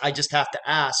 years, I just have to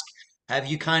ask, have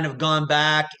you kind of gone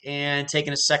back and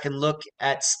taken a second look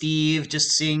at Steve,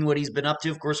 just seeing what he's been up to?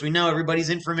 Of course, we know everybody's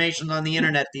information on the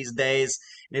internet these days.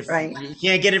 If Right. you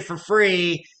can't get it for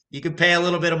free, you could pay a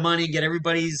little bit of money, get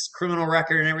everybody's criminal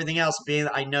record and everything else. Being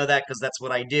I know that because that's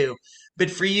what I do.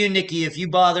 But for you, Nikki, if you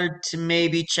bothered to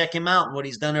maybe check him out and what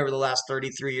he's done over the last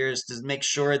 33 years to make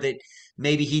sure that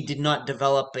maybe he did not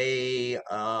develop a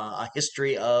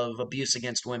history of abuse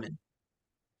against women.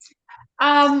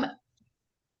 Um,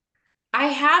 I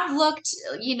have looked,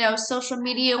 social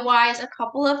media wise a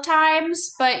couple of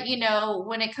times, but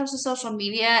when it comes to social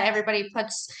media, everybody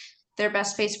puts their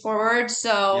best face forward.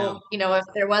 So, if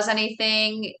there was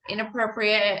anything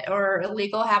inappropriate or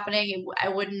illegal happening, I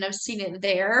wouldn't have seen it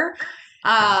there.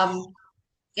 And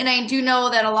I do know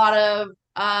that a lot of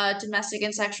domestic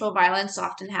and sexual violence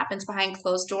often happens behind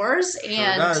closed doors Sure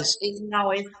and does. isn't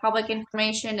always public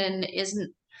information and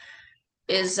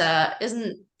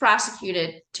isn't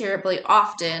prosecuted terribly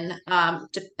often,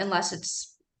 unless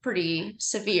it's pretty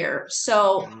severe.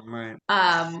 So, Right.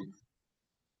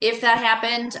 if that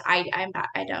happened, I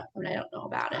don't know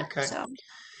about it. Okay. So.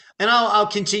 And I'll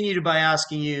continue by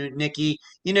asking you, Nikki,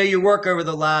 your work over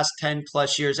the last 10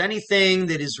 plus years, anything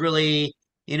that has really,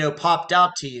 popped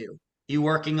out to you? You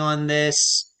working on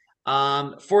this?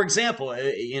 For example,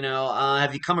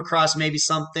 have you come across maybe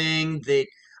something that,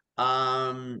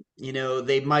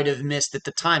 they might have missed at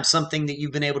the time, something that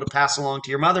you've been able to pass along to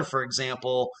your mother, for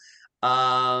example,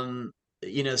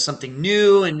 something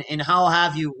new, and how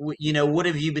have you, what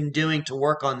have you been doing to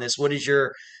work on this? What is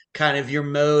your kind of your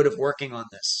mode of working on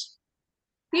this?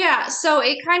 Yeah, so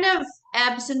it kind of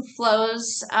ebbs and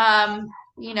flows,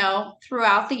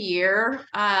 throughout the year.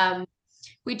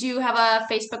 We do have a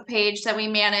Facebook page that we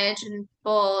manage, and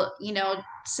people,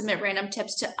 submit random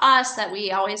tips to us that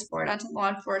we always forward onto law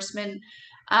enforcement.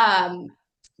 Um,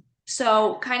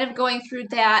 so kind of going through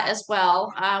that as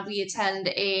well. We attend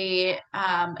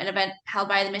an event held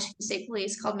by the Michigan State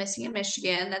Police called Missing in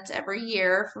Michigan. That's every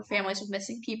year for families with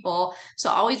missing people.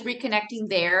 So always reconnecting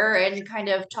there and kind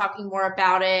of talking more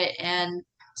about it and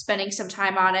spending some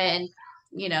time on it. And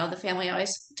the family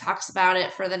always talks about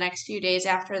it for the next few days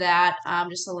after that,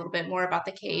 just a little bit more about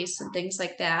the case and things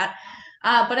like that.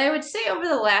 But I would say over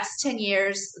the last 10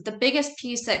 years, the biggest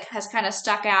piece that has kind of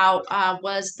stuck out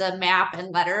was the map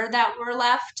and letter that were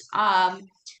left on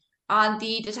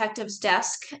the detective's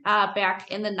desk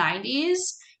back in the 90s.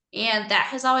 And that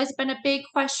has always been a big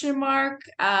question mark.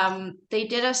 They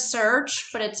did a search,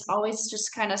 but it's always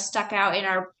just kind of stuck out in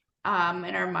our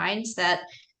minds that,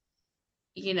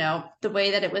 the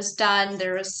way that it was done,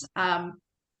 there was And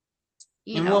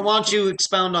why don't you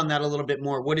expound on that a little bit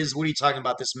more? What are you talking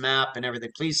about, this map and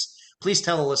everything? Please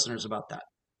tell the listeners about that.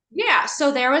 Yeah,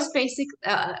 so there was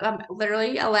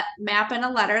literally a map and a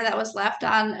letter that was left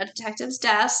on a detective's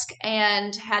desk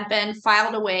and had been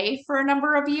filed away for a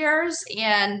number of years.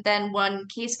 And then when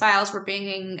case files were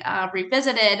being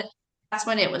revisited, that's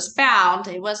when it was found.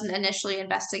 It wasn't initially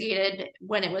investigated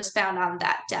when it was found on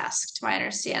that desk, to my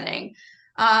understanding.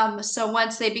 So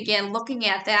once they began looking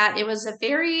at that, it was a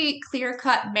very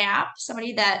clear-cut map.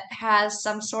 Somebody that has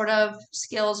some sort of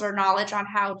skills or knowledge on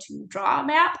how to draw a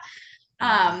map,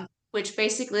 which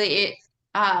basically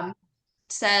it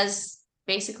says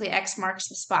basically X marks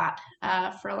the spot,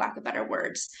 for lack of better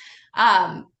words.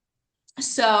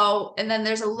 So, and then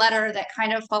there's a letter that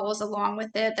kind of follows along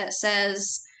with it that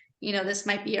says, this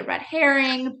might be a red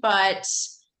herring, but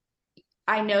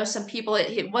I know some people,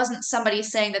 it wasn't somebody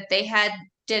saying that they had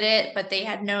did it, but they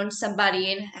had known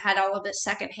somebody and had all of this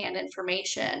secondhand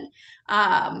information.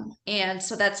 And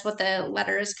so that's what the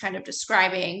letter is kind of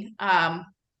describing,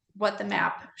 what the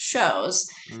map shows.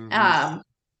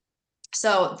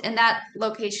 So, and that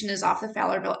location is off the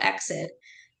Fowlerville exit.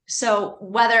 So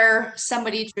whether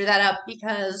somebody drew that up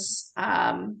because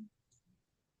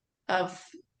of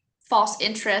false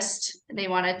interest, they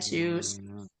wanted to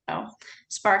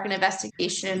spark an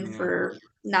investigation for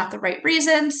not the right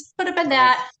reasons, could have been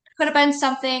that, could have been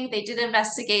something. They did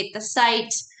investigate the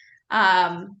site,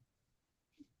 but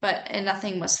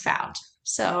nothing was found.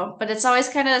 So, but it's always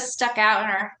kind of stuck out in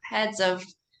our heads of,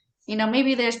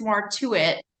 maybe there's more to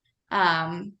it,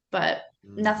 but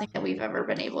nothing that we've ever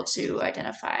been able to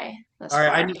identify thus All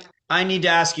right, far. I need to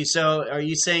ask you. So, are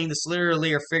you saying this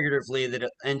literally or figuratively that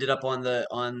it ended up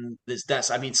on this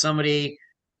desk? I mean,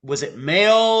 was it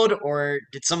mailed, or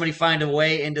did somebody find a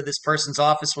way into this person's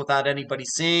office without anybody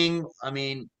seeing? I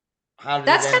mean, how did it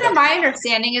That's end kind of up? my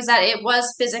understanding, is that it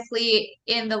was physically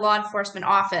in the law enforcement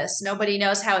office. Nobody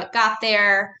knows how it got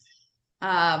there.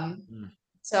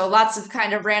 So lots of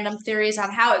kind of random theories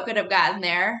on how it could have gotten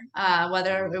there,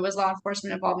 whether it was law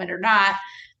enforcement involvement or not.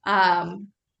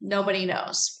 Nobody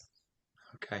knows.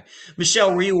 Okay,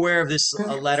 Michelle, were you aware of this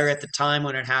letter at the time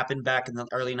when it happened back in the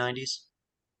early 90s?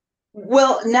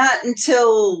 Well, not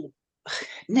until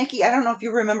Nikki, I don't know if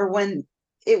you remember when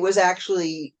it was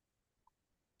actually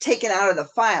taken out of the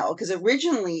file, because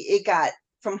originally it got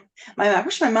from I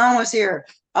wish my mom was here.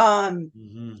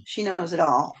 She knows it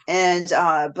all. And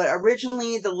but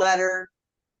originally the letter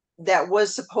that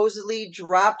was supposedly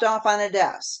dropped off on a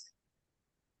desk,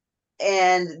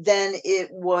 and then it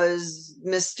was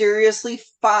mysteriously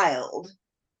filed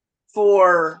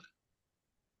for,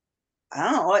 I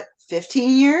don't know what,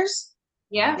 15 years.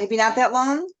 Yeah. maybe not that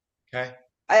long. Okay.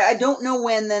 I don't know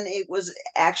when then it was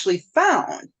actually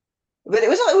found, but it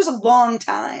was a long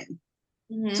time.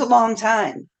 It's a Hmm. long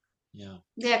time. Yeah.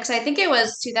 Yeah, because I think it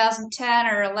was 2010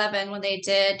 or 11 when they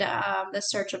did the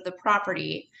search of the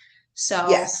property. So,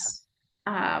 Yes.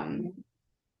 um,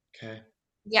 Okay.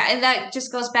 yeah, and that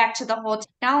just goes back to the whole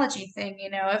technology thing.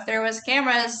 If there was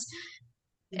cameras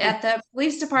at the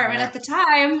police department Yeah. at the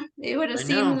time, they would have I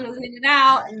seen who know. was in and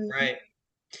out. And Right.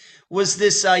 Was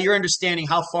this your understanding?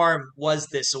 How far was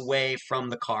this away from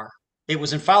the car? It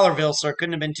was in Fowlerville, so it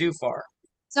couldn't have been too far.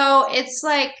 so it's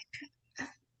like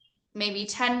maybe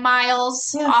 10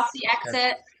 miles Yeah. off the Okay.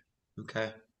 exit,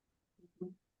 Okay.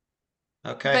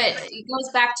 Okay. but it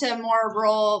goes back to more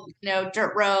rural,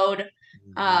 dirt road.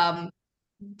 Mhm. Um,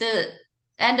 the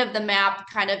end of the map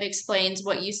kind of explains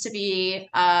what used to be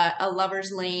a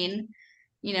lover's lane,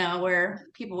 where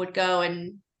people would go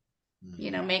and,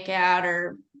 Mhm. make out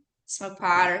or smoke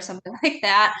pot or something like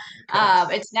that.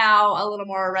 Okay. It's now a little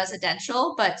more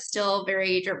residential, but still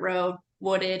very dirt road,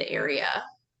 wooded area.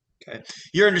 Okay.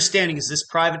 Your understanding, is this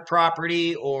private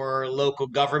property or local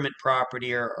government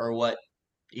property or what?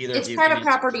 Either of It's you can private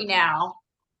answer. property now.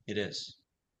 It is.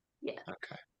 Yeah.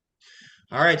 Okay.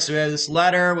 All right. So we have this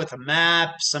letter with a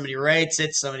map. Somebody writes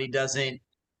it. Somebody doesn't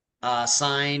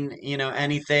sign,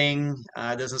 anything.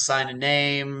 Doesn't sign a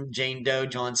name. Jane Doe,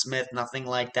 John Smith, nothing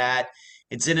like that.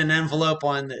 It's in an envelope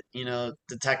on the,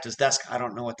 detective's desk. I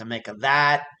don't know what to make of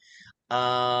that.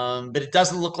 But it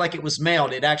doesn't look like it was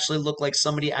mailed. It actually looked like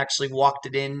somebody actually walked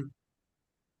it in.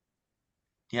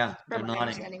 Yeah, they're From my nodding.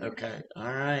 understanding. Okay. All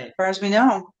right. As far as we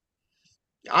know.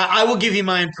 I will give you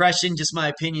my impression, just my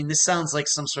opinion. This sounds like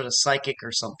some sort of psychic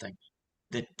or something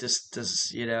that just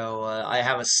does, I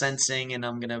have a sensing and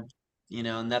I'm gonna,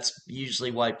 and that's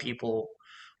usually why people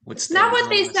would It's stay not what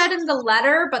they anonymous. said in the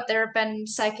letter, but there have been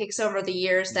psychics over the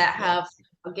years that Okay. have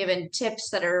given tips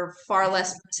that are far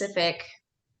less specific.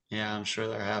 Yeah, I'm sure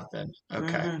there have been.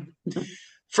 Okay. Mhm.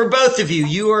 For both of you,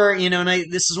 you are, and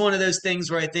this is one of those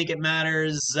things where I think it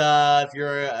matters if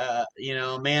you're,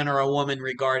 a man or a woman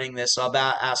regarding this. So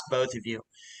ask both of you.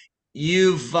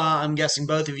 I'm guessing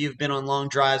both of you have been on long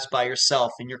drives by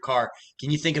yourself in your car. Can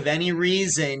you think of any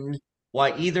reason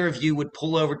why either of you would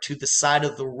pull over to the side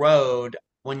of the road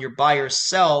when you're by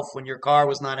yourself, when your car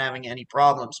was not having any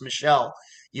problems? Michelle,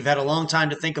 you've had a long time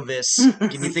to think of this.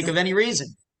 Can you think of any reason?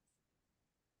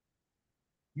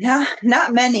 Yeah,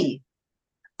 not many.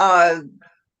 Uh,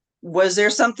 was there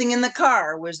something in the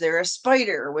car? Was there a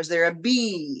spider? Was there a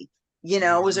bee?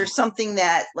 Was there Mhm. something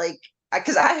that like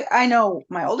because I know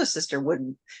my oldest sister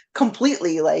would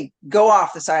completely like go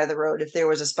off the side of the road if there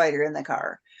was a spider in the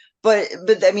car. But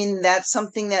I mean that's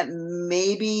something that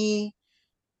maybe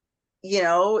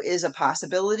is a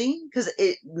possibility because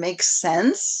it makes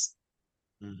sense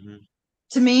Mhm.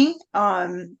 to me.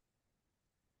 I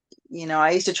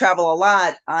used to travel a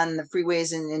lot on the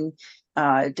freeways in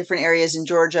different areas in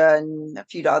Georgia and a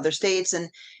few other states, and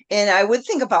I would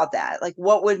think about that, like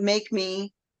what would make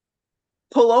me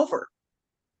pull over,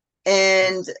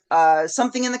 and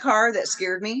something in the car that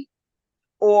scared me,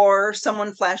 or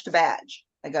someone flashed a badge,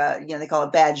 like they call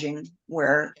it badging,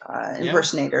 where Yeah,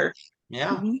 impersonator.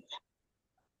 yeah, Mhm.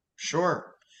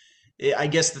 sure. I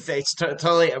guess it's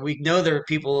totally. We know there are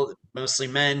people, mostly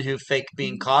men, who fake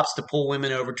being cops to pull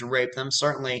women over to rape them.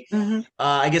 Certainly, Mhm.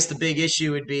 I guess the big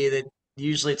issue would be that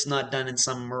usually it's not done in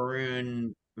some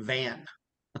maroon van.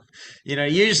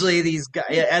 Usually these guys,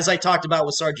 as I talked about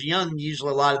with Sergeant Young,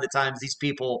 usually a lot of the times these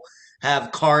people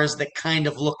have cars that kind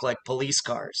of look like police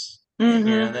cars.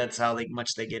 Mhm. That's how much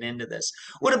they get into this.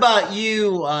 What about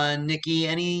you, Nikki?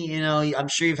 I'm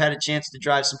sure you've had a chance to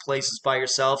drive some places by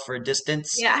yourself for a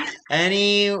distance. Yeah.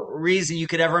 Any reason you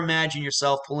could ever imagine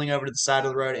yourself pulling over to the side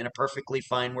of the road in a perfectly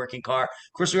fine working car?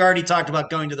 Of course, we already talked about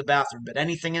going to the bathroom, but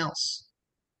anything else?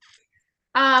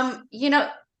 Um, you know,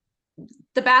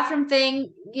 the bathroom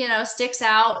thing, sticks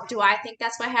out. Do I think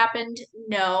that's what happened?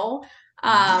 No. Mhm.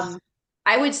 Um,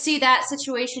 I would see that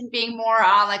situation being more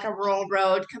on like a rural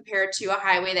road compared to a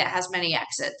highway that has many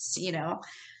exits,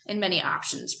 and many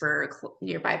options for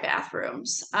nearby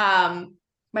bathrooms.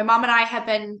 My mom and I have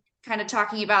been kind of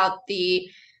talking about the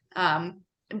um,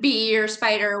 bee or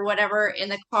spider or whatever in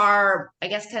the car, I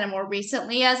guess kind of more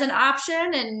recently as an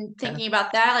option and Okay. thinking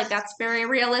about that, like that's very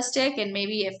realistic. And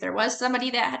maybe if there was somebody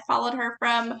that had followed her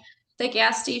from the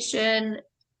gas station,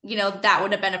 that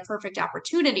would have been a perfect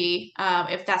opportunity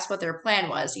if that's what their plan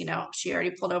was. She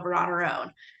already pulled over on her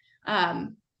own.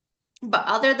 Um, but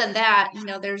other than that,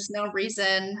 there's no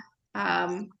reason,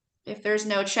 um, if there's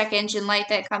no check engine light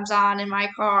that comes on in my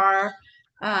car,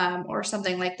 or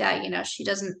something like that, she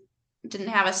doesn't didn't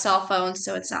have a cell phone,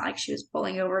 so it's not like she was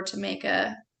pulling over to make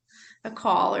a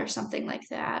call or something like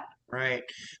that. Right.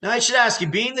 Now I should ask you,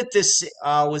 being that this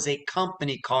was a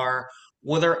company car,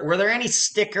 were there any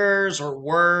stickers or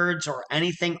words or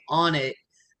anything on it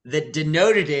that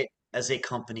denoted it as a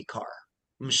company car?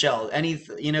 Michelle,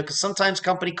 because sometimes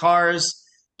company cars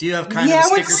do have kind of the Yeah,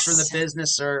 stickers from the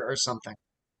business or something.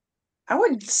 I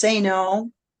would say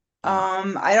no.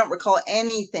 Mm, I don't recall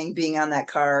anything being on that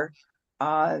car.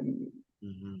 Um,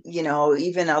 mhm.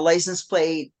 Even a license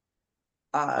plate,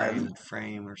 Frame, um,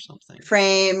 frame or something.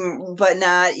 frame, but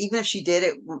not, even if she did,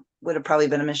 it would have probably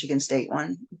been a Michigan State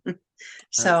one. Yeah,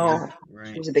 So she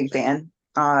right. was a big fan.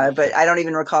 Okay. But I don't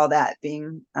even recall that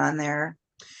being on there.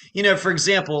 For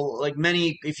example, like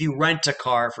if you rent a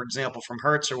car, for example, from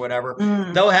Hertz or whatever,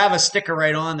 Mm. they'll have a sticker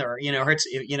right on there. Hertz,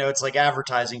 it's like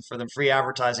advertising for them, free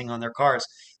advertising on their cars.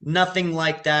 Nothing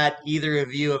like that either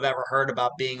of you have ever heard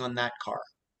about being on that car.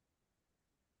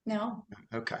 No.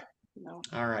 Okay. No.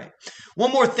 All right.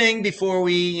 One more thing before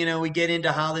we get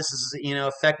into how this has,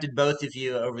 affected both of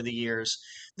you over the years.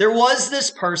 There was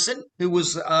this person who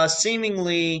was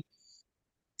seemingly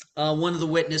one of the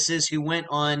witnesses who went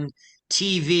on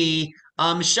TV.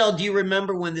 Michelle, do you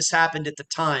remember when this happened at the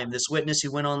time? This witness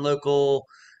who went on local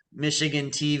Michigan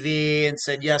TV and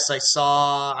said, "Yes,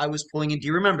 I was pulling in." Do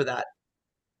you remember that?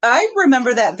 I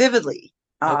remember that vividly.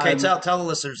 Okay, Um, tell the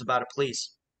listeners about it,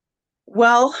 please.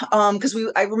 Well, because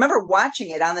I remember watching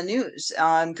it on the news,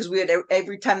 because we had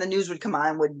every time the news would come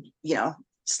on, would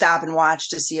stop and watch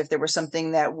to see if there was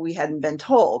something that we hadn't been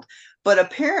told. But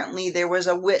apparently, there was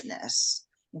a witness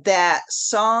that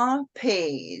saw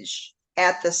Paige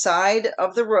at the side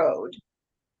of the road,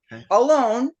 Okay.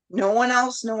 alone, no one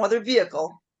else, no other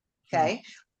vehicle. Hmm. Okay,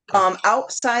 Okay.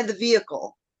 outside the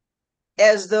vehicle,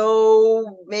 as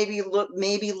though maybe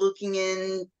looking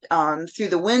in through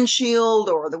the windshield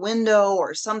or the window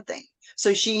or something.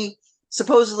 So she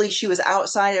was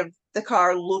outside of the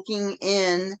car looking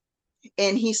in,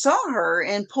 and he saw her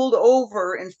and pulled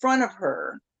over in front of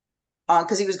her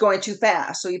because he was going too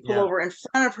fast. So he pulled Yeah. over in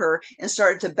front of her and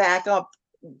started to back up,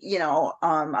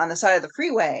 on the side of the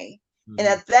freeway. And Hmm.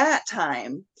 at that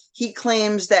time, he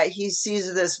claims that he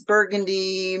sees this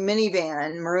burgundy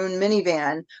minivan, maroon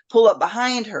minivan, pull up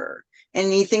behind her.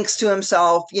 And he thinks to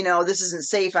himself, this isn't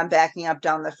safe. I'm backing up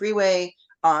down the freeway.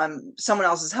 Someone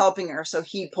else is helping her. So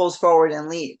he pulls forward and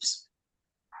leaves.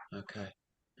 Okay. All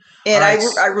And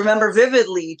right. I remember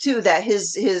vividly too that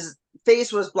his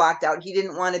face was blocked out. He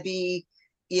didn't want to be,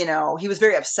 he was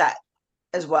very upset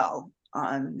as well.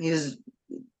 He was,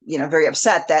 very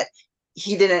upset that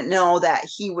he didn't know that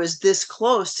he was this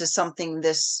close to something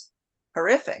this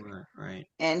horrific, Right. Right.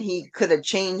 and he could have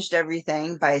changed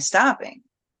everything by stopping.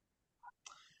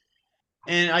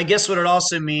 And I guess what it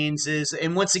also means is,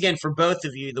 and once again, for both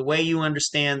of you, the way you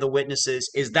understand the witnesses,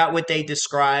 is that what they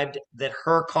described, that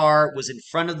her car was in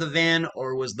front of the van,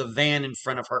 or was the van in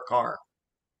front of her car?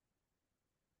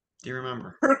 Do you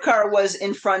remember? Her car was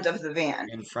in front of the van.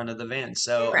 In front of the van.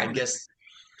 So I Correct. guess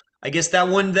I guess that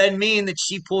wouldn't then mean that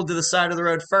she pulled to the side of the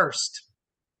road first.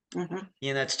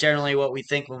 Mm-hmm. That's generally what we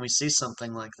think when we see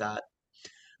something like that.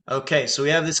 Okay, so we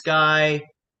have this guy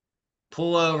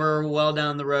pull over well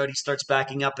down the road. He starts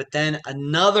backing up, but then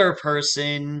another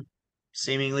person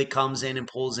seemingly comes in and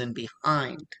pulls in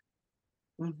behind.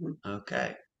 Mm-hmm.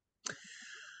 Okay.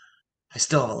 I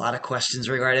still have a lot of questions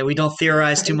regarding it. We don't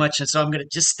theorize too Right. much, and so I'm going to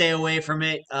just stay away from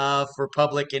it for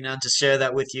public, and I'll just share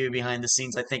that with you behind the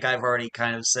scenes. I think I've already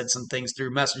kind of said some things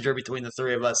through Messenger between the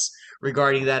three of us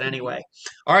regarding that Mm-hmm. anyway.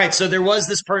 All right, so there was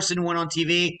this person who went on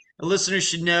TV. The listeners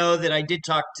should know that I did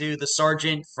talk to the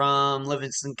sergeant from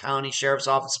Livingston County Sheriff's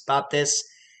Office about this.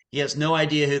 He has no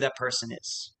idea who that person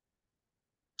is.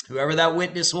 Whoever that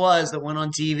witness was that went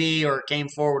on TV or came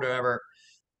forward, or whatever,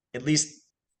 at least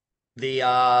the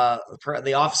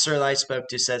officer that I spoke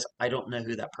to says I don't know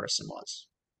who that person was.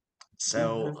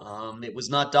 So Mm-hmm. it was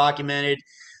not documented.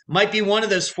 Might be one of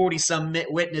those 40 some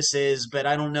witnesses, but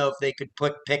I don't know if they could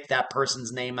pick that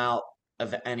person's name out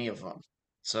of any of them.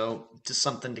 So just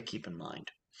something to keep in mind.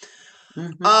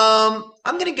 Mm-hmm.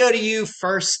 I'm gonna go to you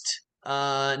first,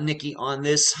 Nikki, on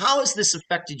this. How has this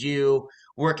affected you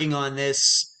working on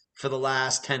this for the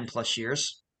last 10 plus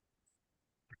years?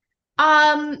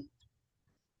 Um,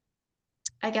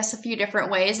 I guess a few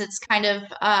different ways. It's kind of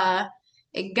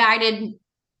it guided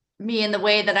me in the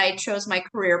way that I chose my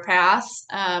career path.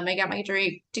 I got my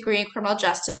degree in criminal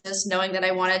justice, knowing that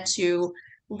I wanted to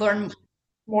learn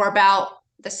more about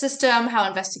the system, how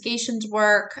investigations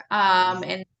work,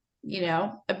 and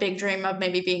a big dream of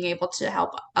maybe being able to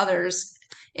help others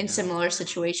in Yeah, similar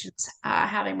situations,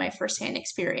 having my firsthand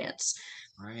experience.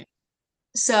 right.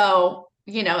 So,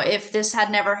 if this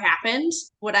had never happened,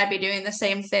 would I be doing the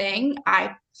same thing?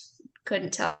 I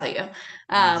couldn't tell you.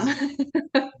 Mhm.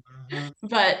 Um, Mhm.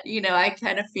 but, I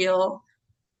kind of feel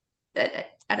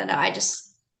that, I don't know, I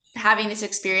just, having this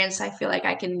experience, I feel like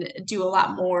I can do a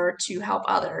lot more to help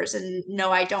others. And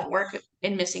no, I don't work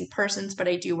in missing persons, but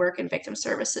I do work in victim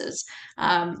services.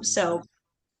 So,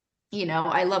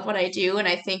 I love what I do. And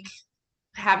I think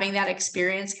having that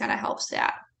experience kind of helps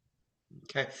that.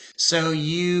 Okay. So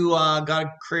you got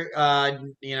a career, I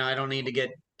don't need to get,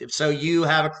 so you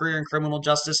have a career in criminal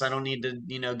justice. I don't need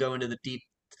to, go into the deep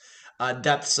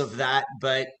depths of that,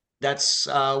 but that's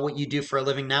what you do for a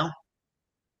living now?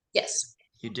 Yes.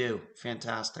 You do.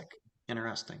 Fantastic.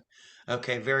 Interesting.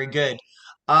 Okay, very good.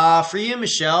 For you,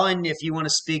 Michelle, and if you want to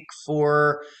speak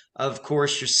for, of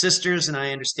course, your sisters, and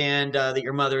I understand that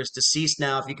your mother is deceased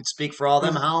now, if you could speak for all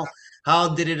of them, how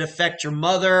did it affect your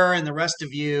mother and the rest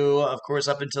of you, of course,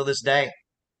 up until this day?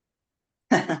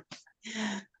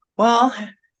 Well,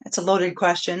 that's a loaded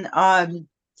question.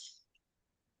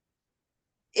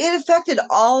 It affected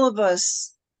all of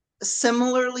us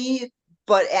similarly,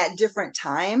 but at different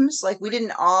times. Like we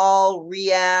didn't all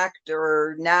react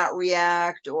or not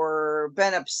react or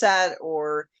been upset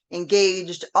or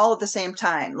engaged all at the same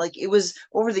time. Like it was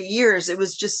over the years, it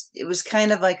was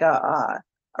kind of like a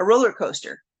roller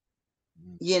coaster.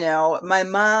 My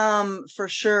mom for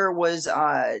sure was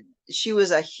she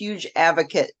was a huge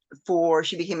advocate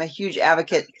she became a huge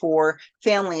advocate for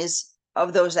families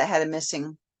of those that had a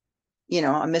missing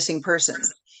person.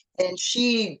 And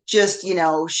she just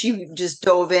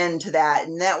dove into that.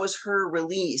 And that was her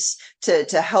release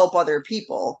to help other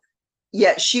people.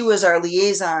 Yet she was our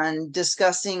liaison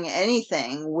discussing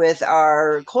anything with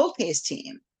our cold case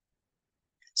team.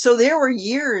 So there were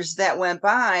years that went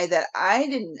by that I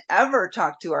didn't ever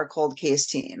talk to our cold case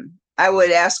team. I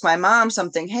would ask my mom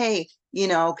something, hey,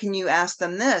 can you ask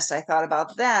them this? I thought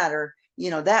about that, or,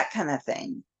 that kind of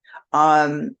thing.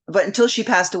 But until she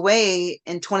passed away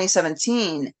in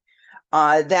 2017,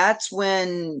 that's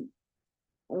when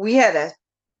we had to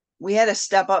we had to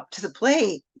step up to the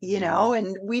plate, Yeah.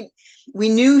 and we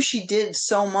knew she did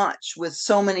so much with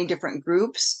so many different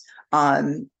groups,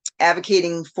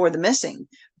 advocating for the missing.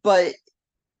 But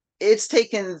it's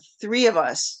taken three of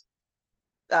us,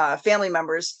 family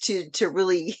members, to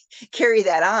really carry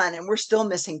that on, and we're still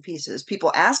missing pieces.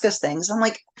 People ask us things. I'm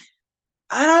like,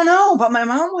 I don't know, but my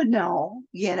mom would know.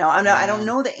 I don't Yeah.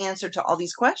 know the answer to all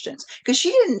these questions because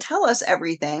she didn't tell us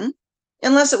everything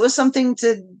unless it was something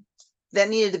to that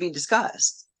needed to be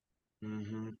discussed.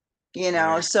 Hmm.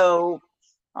 Right. So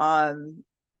um,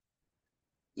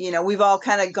 we've all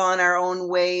kind of gone our own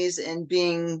ways in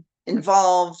being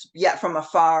involved, yet from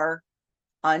afar.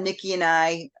 Nikki and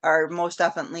I are most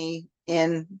definitely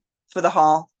in for the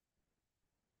hall.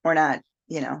 We're not,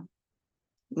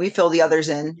 we fill the others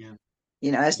in,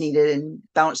 Yeah. as needed and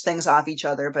bounce things off each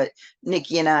other. But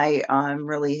Nikki and I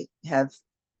really have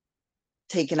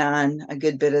taken on a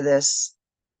good bit of this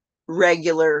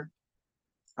regular,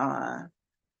 uh,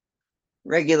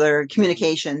 regular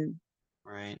communication.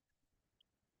 Right.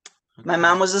 My Okay.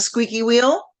 mom was a squeaky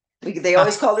wheel. They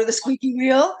always called her the squeaky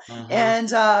wheel, Uh-huh.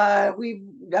 and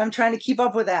I'm trying to keep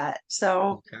up with that.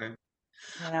 So, Okay.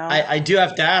 you know, I do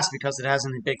have to ask because it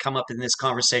hasn't been come up in this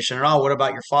conversation at all. What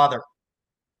about your father?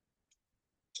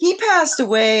 he passed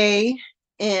away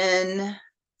in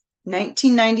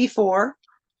 1994,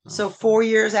 Oh, so 4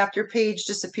 years after Paige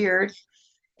disappeared,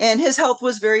 and his health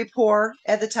was very poor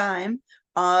at the time.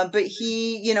 But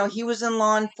he was in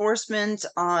law enforcement.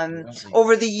 was he?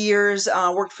 Over the years,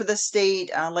 worked for the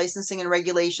state, licensing and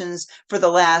regulations for the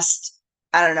last,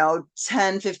 I don't know,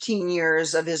 10, 15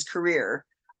 years of his career.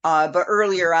 But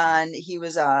earlier on, he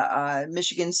was a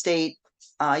Michigan State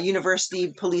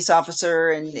University police officer,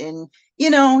 and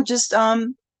just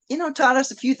taught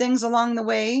us a few things along the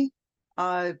way.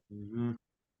 Uh, Hmm.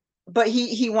 but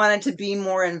he wanted to be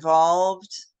more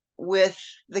involved with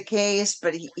the case,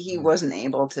 but he wasn't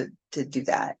able to do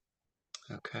that.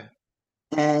 Okay.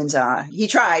 And he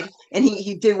tried, and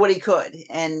he did what he could,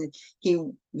 and he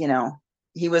you know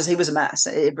he was a mess.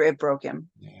 It broke him.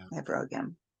 Yeah. It broke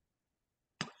him.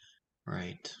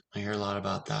 Right. I hear a lot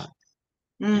about that.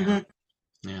 Yeah.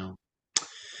 Hmm. Yeah.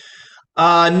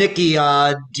 Nikki,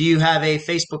 do you have a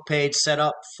Facebook page set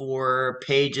up for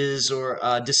pages or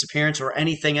disappearance or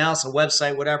anything else, a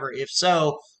website, whatever? If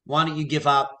so, why don't you give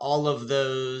out all of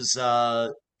those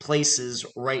places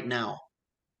right now?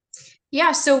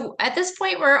 Yeah, so at this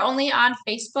point, we're only on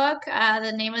Facebook.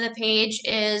 The name of the page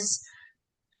is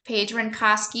Paige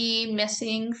Renkoski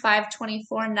Missing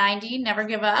 52490. Never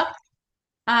give up.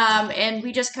 And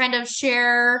we just kind of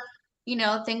share.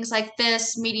 things like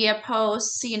this, media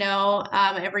posts,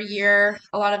 every year,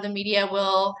 a lot of the media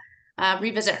will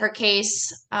revisit her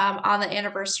case on the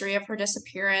anniversary of her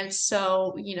disappearance.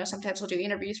 So, sometimes we'll do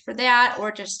interviews for that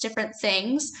or just different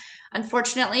things.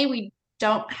 Unfortunately, we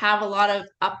don't have a lot of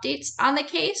updates on the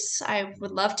case. I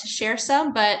would love to share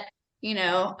some, but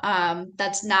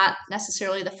that's not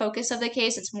necessarily the focus of the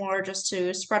case. It's more just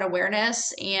to spread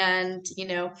awareness and,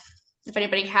 if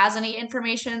anybody has any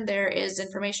information, there is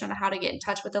information on how to get in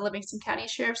touch with the Livingston County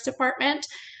Sheriff's Department.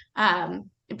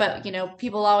 But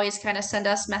people always kind of send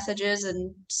us messages,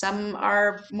 and some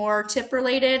are more tip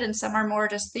related and some are more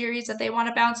just theories that they want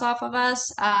to bounce off of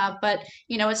us. But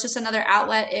it's just another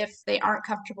outlet. If they aren't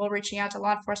comfortable reaching out to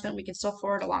law enforcement, we can still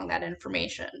forward along that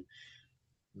information.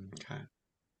 Okay.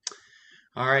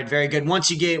 All right, very good. Why don't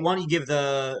you give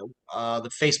the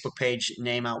Facebook page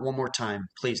name out one more time,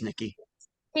 please, Nikki?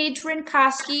 Paige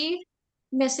Renkoski,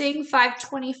 missing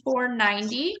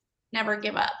 52490. Never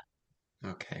give up.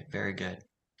 Okay, very good.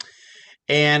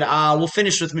 And we'll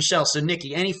finish with Michelle. So,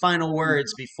 Nikki, any final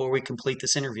words before we complete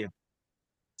this interview?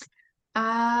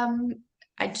 I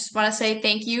just want to say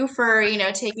thank you for,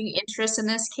 taking interest in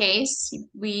this case.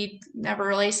 We never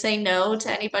really say no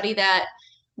to anybody that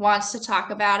wants to talk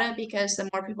about it, because the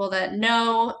more people that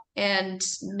know and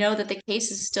know that the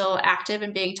case is still active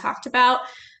and being talked about,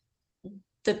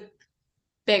 the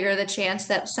bigger the chance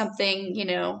that something,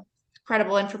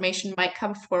 credible information might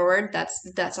come forward.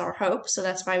 That's our hope. So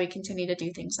that's why we continue to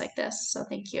do things like this. So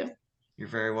thank you. You're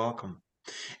very welcome.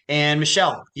 And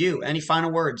Michelle, any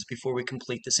final words before we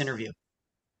complete this interview?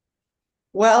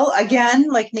 Well, again,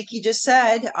 like Nikki just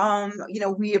said,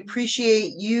 we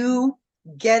appreciate you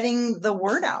getting the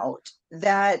word out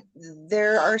that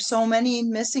there are so many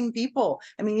missing people.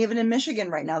 I mean, even in Michigan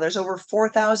right now, there's over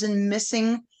 4,000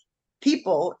 missing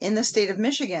people in the state of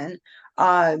Michigan.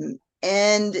 And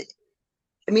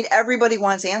I mean, everybody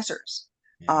wants answers.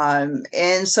 Yeah.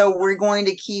 And so we're going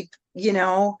to keep,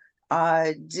 doing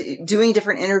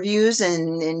different interviews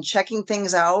and checking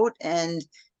things out and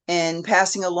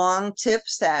passing along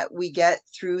tips that we get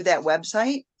through that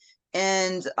website.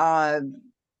 And,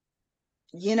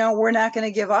 we're not going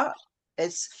to give up.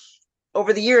 It's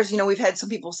over the years, we've had some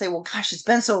people say, well, gosh, it's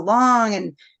been so long.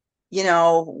 And,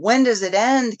 when does it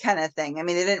end, kind of thing. I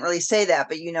mean, they didn't really say that,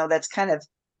 but, that's kind of,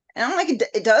 and I'm like,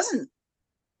 it doesn't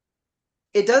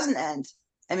end.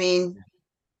 I mean,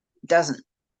 it doesn't.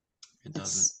 It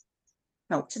doesn't.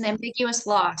 No. It's an ambiguous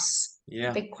loss.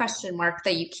 Yeah. Big question mark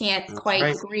that you can't That's quite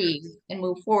right. grieve and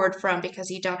move forward from, because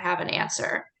you don't have an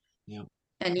answer. Yeah.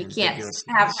 And you Ambiguous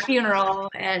can't have loss. a funeral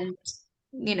and,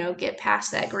 get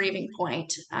past that grieving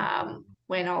point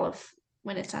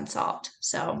when it's unsolved.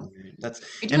 So That's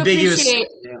I do ambiguous. appreciate.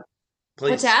 Yeah. Please.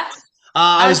 What's that?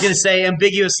 I was going to say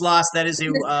ambiguous loss. That is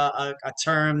a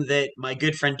term that my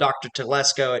good friend Dr.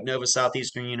 Telesco at Nova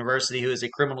Southeastern University, who is a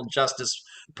criminal justice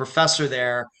professor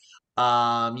there,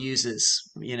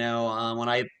 uses. When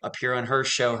I appear on her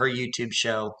show, her YouTube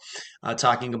show,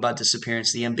 talking about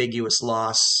disappearance, the ambiguous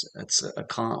loss. That's a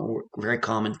very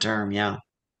common term. Yeah.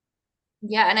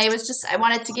 Yeah, and I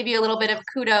wanted to give you a little bit of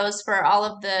kudos for all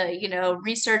of the,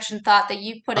 research and thought that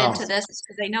you've put into this,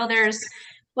 because I know there's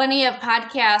plenty of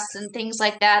podcasts and things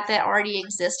like that that already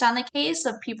exist on the case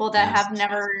of people that have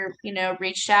never,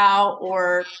 reached out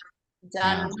or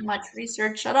done much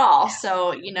research at all.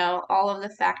 So, all of the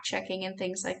fact checking and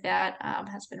things like that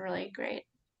has been really great.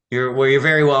 You're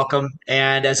very welcome.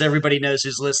 And as everybody knows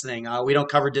who's listening, we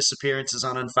don't cover disappearances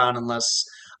on Unfound unless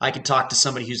I can talk to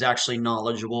somebody who's actually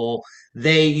knowledgeable.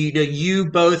 You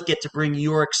both get to bring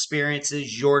your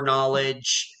experiences, your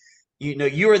knowledge.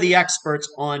 You are the experts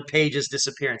on Paige's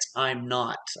disappearance. I'm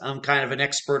not. I'm kind of an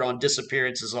expert on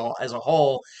disappearances as a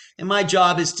whole. And my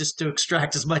job is just to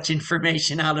extract as much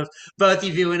information out of both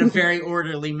of you in a very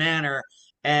orderly manner.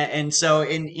 And so,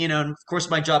 of course,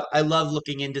 my job, I love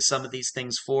looking into some of these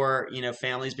things for,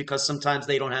 families, because sometimes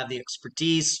they don't have the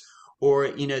expertise or,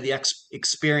 the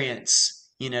experience,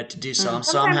 to do so. So I'm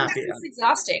Sometimes happy. it's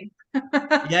exhausting.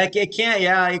 Yeah, it can.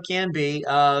 Yeah, it can be.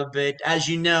 But as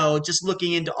you know, just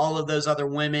looking into all of those other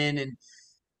women and,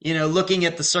 looking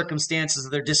at the circumstances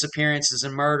of their disappearances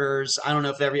and murders, I don't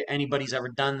know if anybody's ever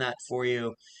done that for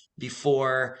you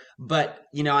before, but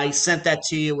I sent that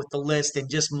to you with the list and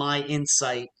just my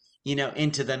insight,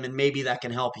 into them, and maybe that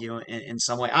can help you in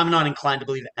some way. I'm not inclined to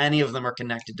believe any of them are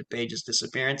connected to Paige's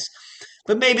disappearance,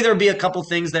 but maybe there'll be a couple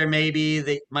things there maybe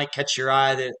that might catch your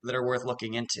eye that are worth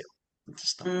looking into.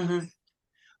 Just don't know.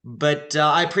 But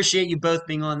I appreciate you both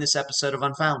being on this episode of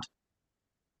Unfound.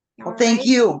 Well, thank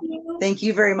you. Thank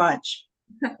you very much.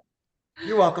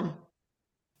 You're welcome.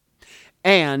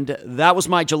 And that was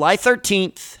my July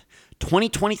 13th,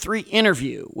 2023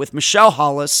 interview with Michelle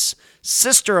Hollis,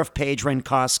 sister of Paige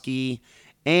Renkoski,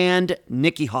 and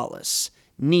Nikki Hollis,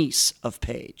 niece of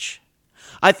Paige.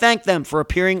 I thank them for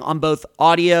appearing on both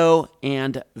audio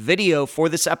and video for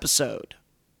this episode.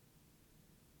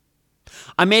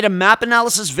 I made a map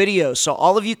analysis video so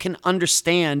all of you can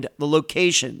understand the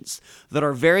locations that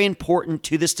are very important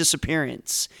to this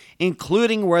disappearance,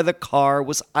 including where the car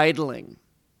was idling.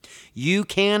 You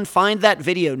can find that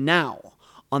video now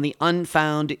on the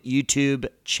Unfound YouTube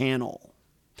channel.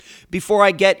 Before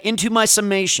I get into my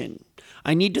summation,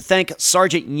 I need to thank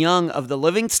Sergeant Young of the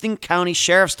Livingston County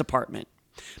Sheriff's Department.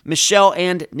 Michelle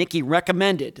and Nikki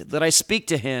recommended that I speak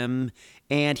to him,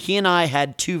 and he and I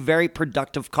had 2 very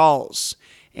productive calls,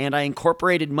 and I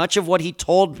incorporated much of what he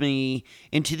told me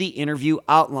into the interview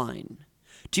outline.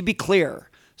 To be clear,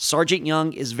 Sergeant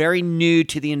Young is very new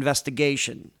to the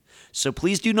investigation, so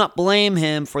please do not blame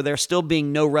him for there still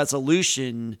being no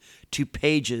resolution to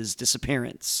Paige's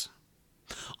disappearance.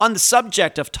 On the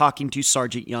subject of talking to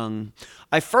Sergeant Young,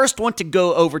 I first want to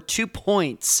go over 2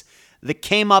 points that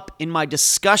came up in my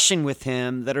discussion with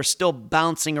him that are still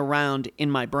bouncing around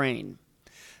in my brain.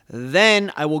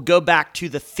 Then I will go back to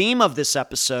the theme of this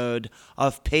episode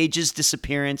of Paige's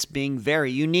disappearance being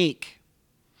very unique.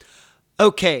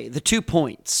 Okay, the 2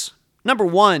 points. Number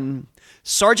 1,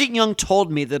 Sergeant Young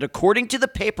told me that according to the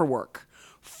paperwork,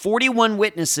 41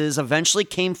 witnesses eventually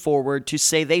came forward to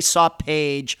say they saw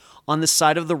Paige on the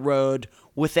side of the road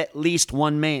with at least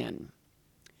 1 man.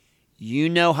 You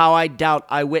know how I doubt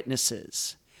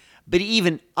eyewitnesses. But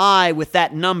even I, with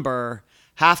that number,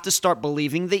 have to start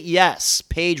believing that yes,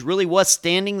 Paige really was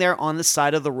standing there on the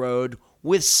side of the road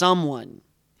with someone.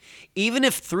 Even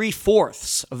if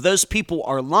 3/4 of those people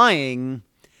are lying,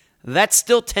 that's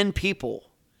still 10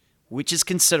 people, which is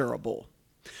considerable.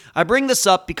 I bring this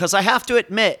up because I have to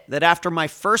admit that after my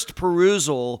first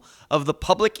perusal of the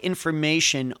public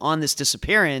information on this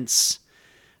disappearance,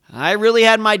 I really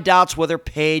had my doubts whether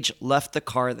Paige left the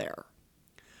car there.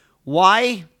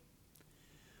 Why?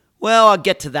 Well, I'll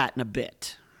get to that in a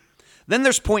bit. Then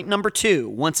there's point number 2,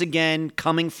 once again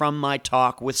coming from my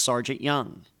talk with Sergeant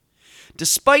Young.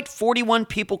 Despite 41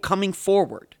 people coming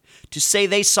forward to say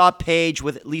they saw Paige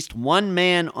with at least 1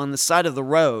 man on the side of the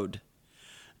road,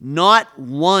 not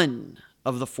one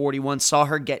of the 41 saw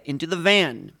her get into the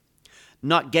van,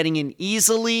 not getting in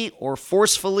easily or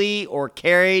forcefully or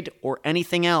carried or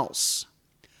anything else.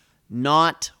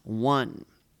 Not one.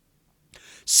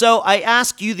 So I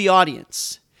ask you, the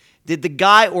audience, did the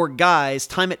guy or guys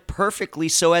time it perfectly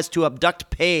so as to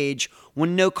abduct Paige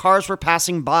when no cars were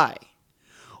passing by?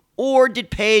 Or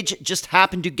did Paige just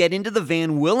happen to get into the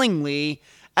van willingly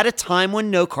at a time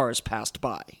when no cars passed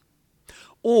by?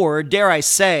 Or, dare I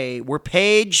say, were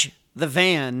Paige, the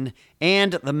van,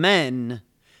 and the men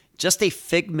just a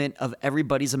figment of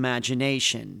everybody's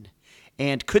imagination?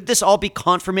 And could this all be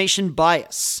confirmation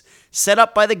bias set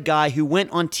up by the guy who went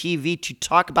on TV to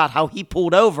talk about how he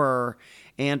pulled over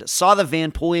and saw the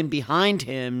van pull in behind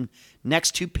him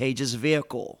next to Paige's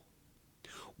vehicle?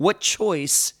 What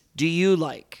choice do you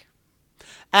like?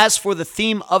 As for the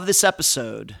theme of this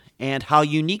episode and how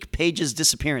unique Paige's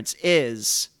disappearance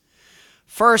is,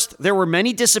 first, there were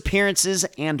many disappearances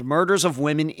and murders of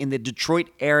women in the Detroit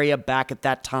area back at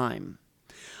that time.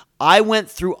 I went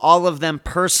through all of them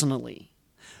personally.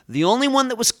 The only one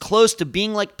that was close to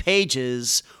being like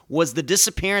Paige's was the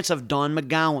disappearance of Dawn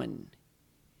McGowan.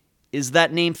 Is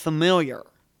that name familiar?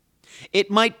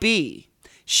 It might be.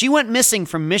 She went missing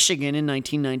from Michigan in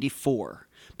 1994,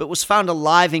 but was found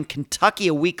alive in Kentucky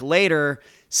a week later,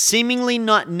 seemingly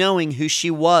not knowing who she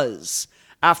was,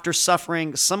 after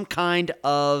suffering some kind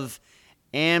of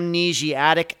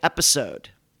amnesiatic episode.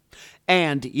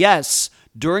 And yes,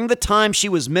 during the time she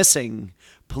was missing,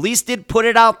 police did put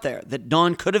it out there that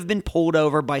Dawn could have been pulled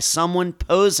over by someone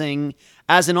posing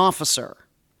as an officer.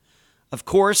 Of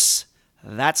course,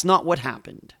 that's not what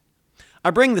happened. I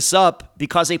bring this up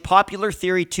because a popular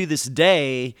theory to this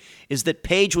day is that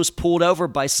Paige was pulled over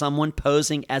by someone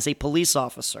posing as a police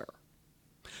officer.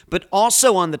 But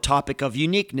also on the topic of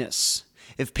uniqueness,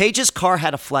 if Paige's car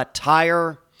had a flat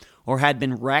tire, or had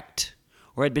been wrecked,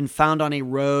 or had been found on a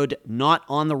road not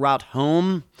on the route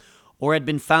home, or had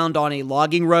been found on a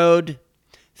logging road,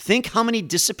 think how many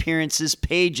disappearances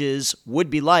Paige's would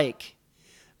be like.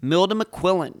 Milda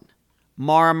McQuillan,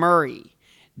 Mara Murray,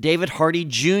 David Hardy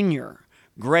Jr.,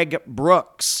 Greg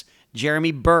Brooks,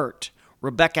 Jeremy Burt,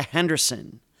 Rebecca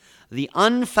Henderson. The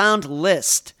unfound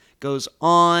list goes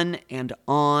on and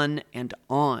on and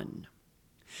on.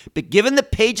 But given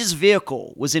that Paige's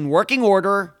vehicle was in working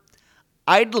order,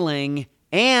 idling,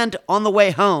 and on the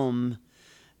way home,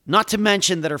 Not to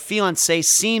mention that her fiancé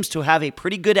seems to have a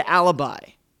pretty good alibi.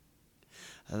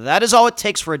 That is all it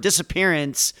takes for a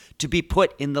disappearance to be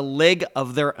put in the league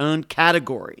of their own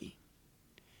category.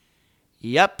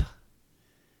 Yep,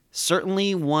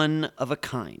 certainly one of a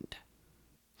kind.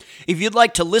 If you'd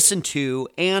like to listen to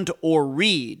and or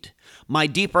read my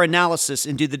deeper analysis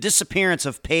into the disappearance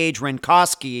of Paige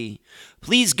Renkoski,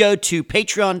 please go to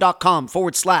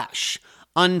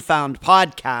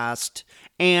patreon.com/unfoundpodcast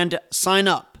and sign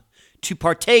up to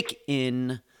partake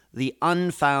in the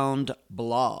Unfound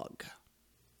blog.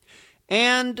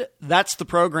 And that's the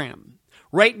program.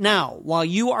 Right now, while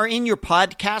you are in your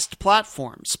podcast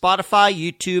platform, Spotify,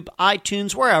 YouTube,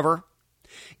 iTunes, wherever,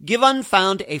 give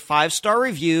Unfound a 5-star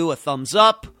review, a thumbs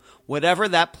up, whatever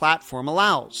that platform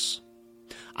allows.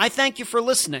 I thank you for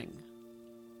listening.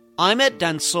 I'm Ed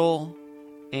Densel,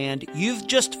 and you've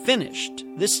just finished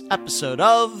this episode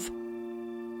of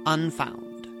Unfound.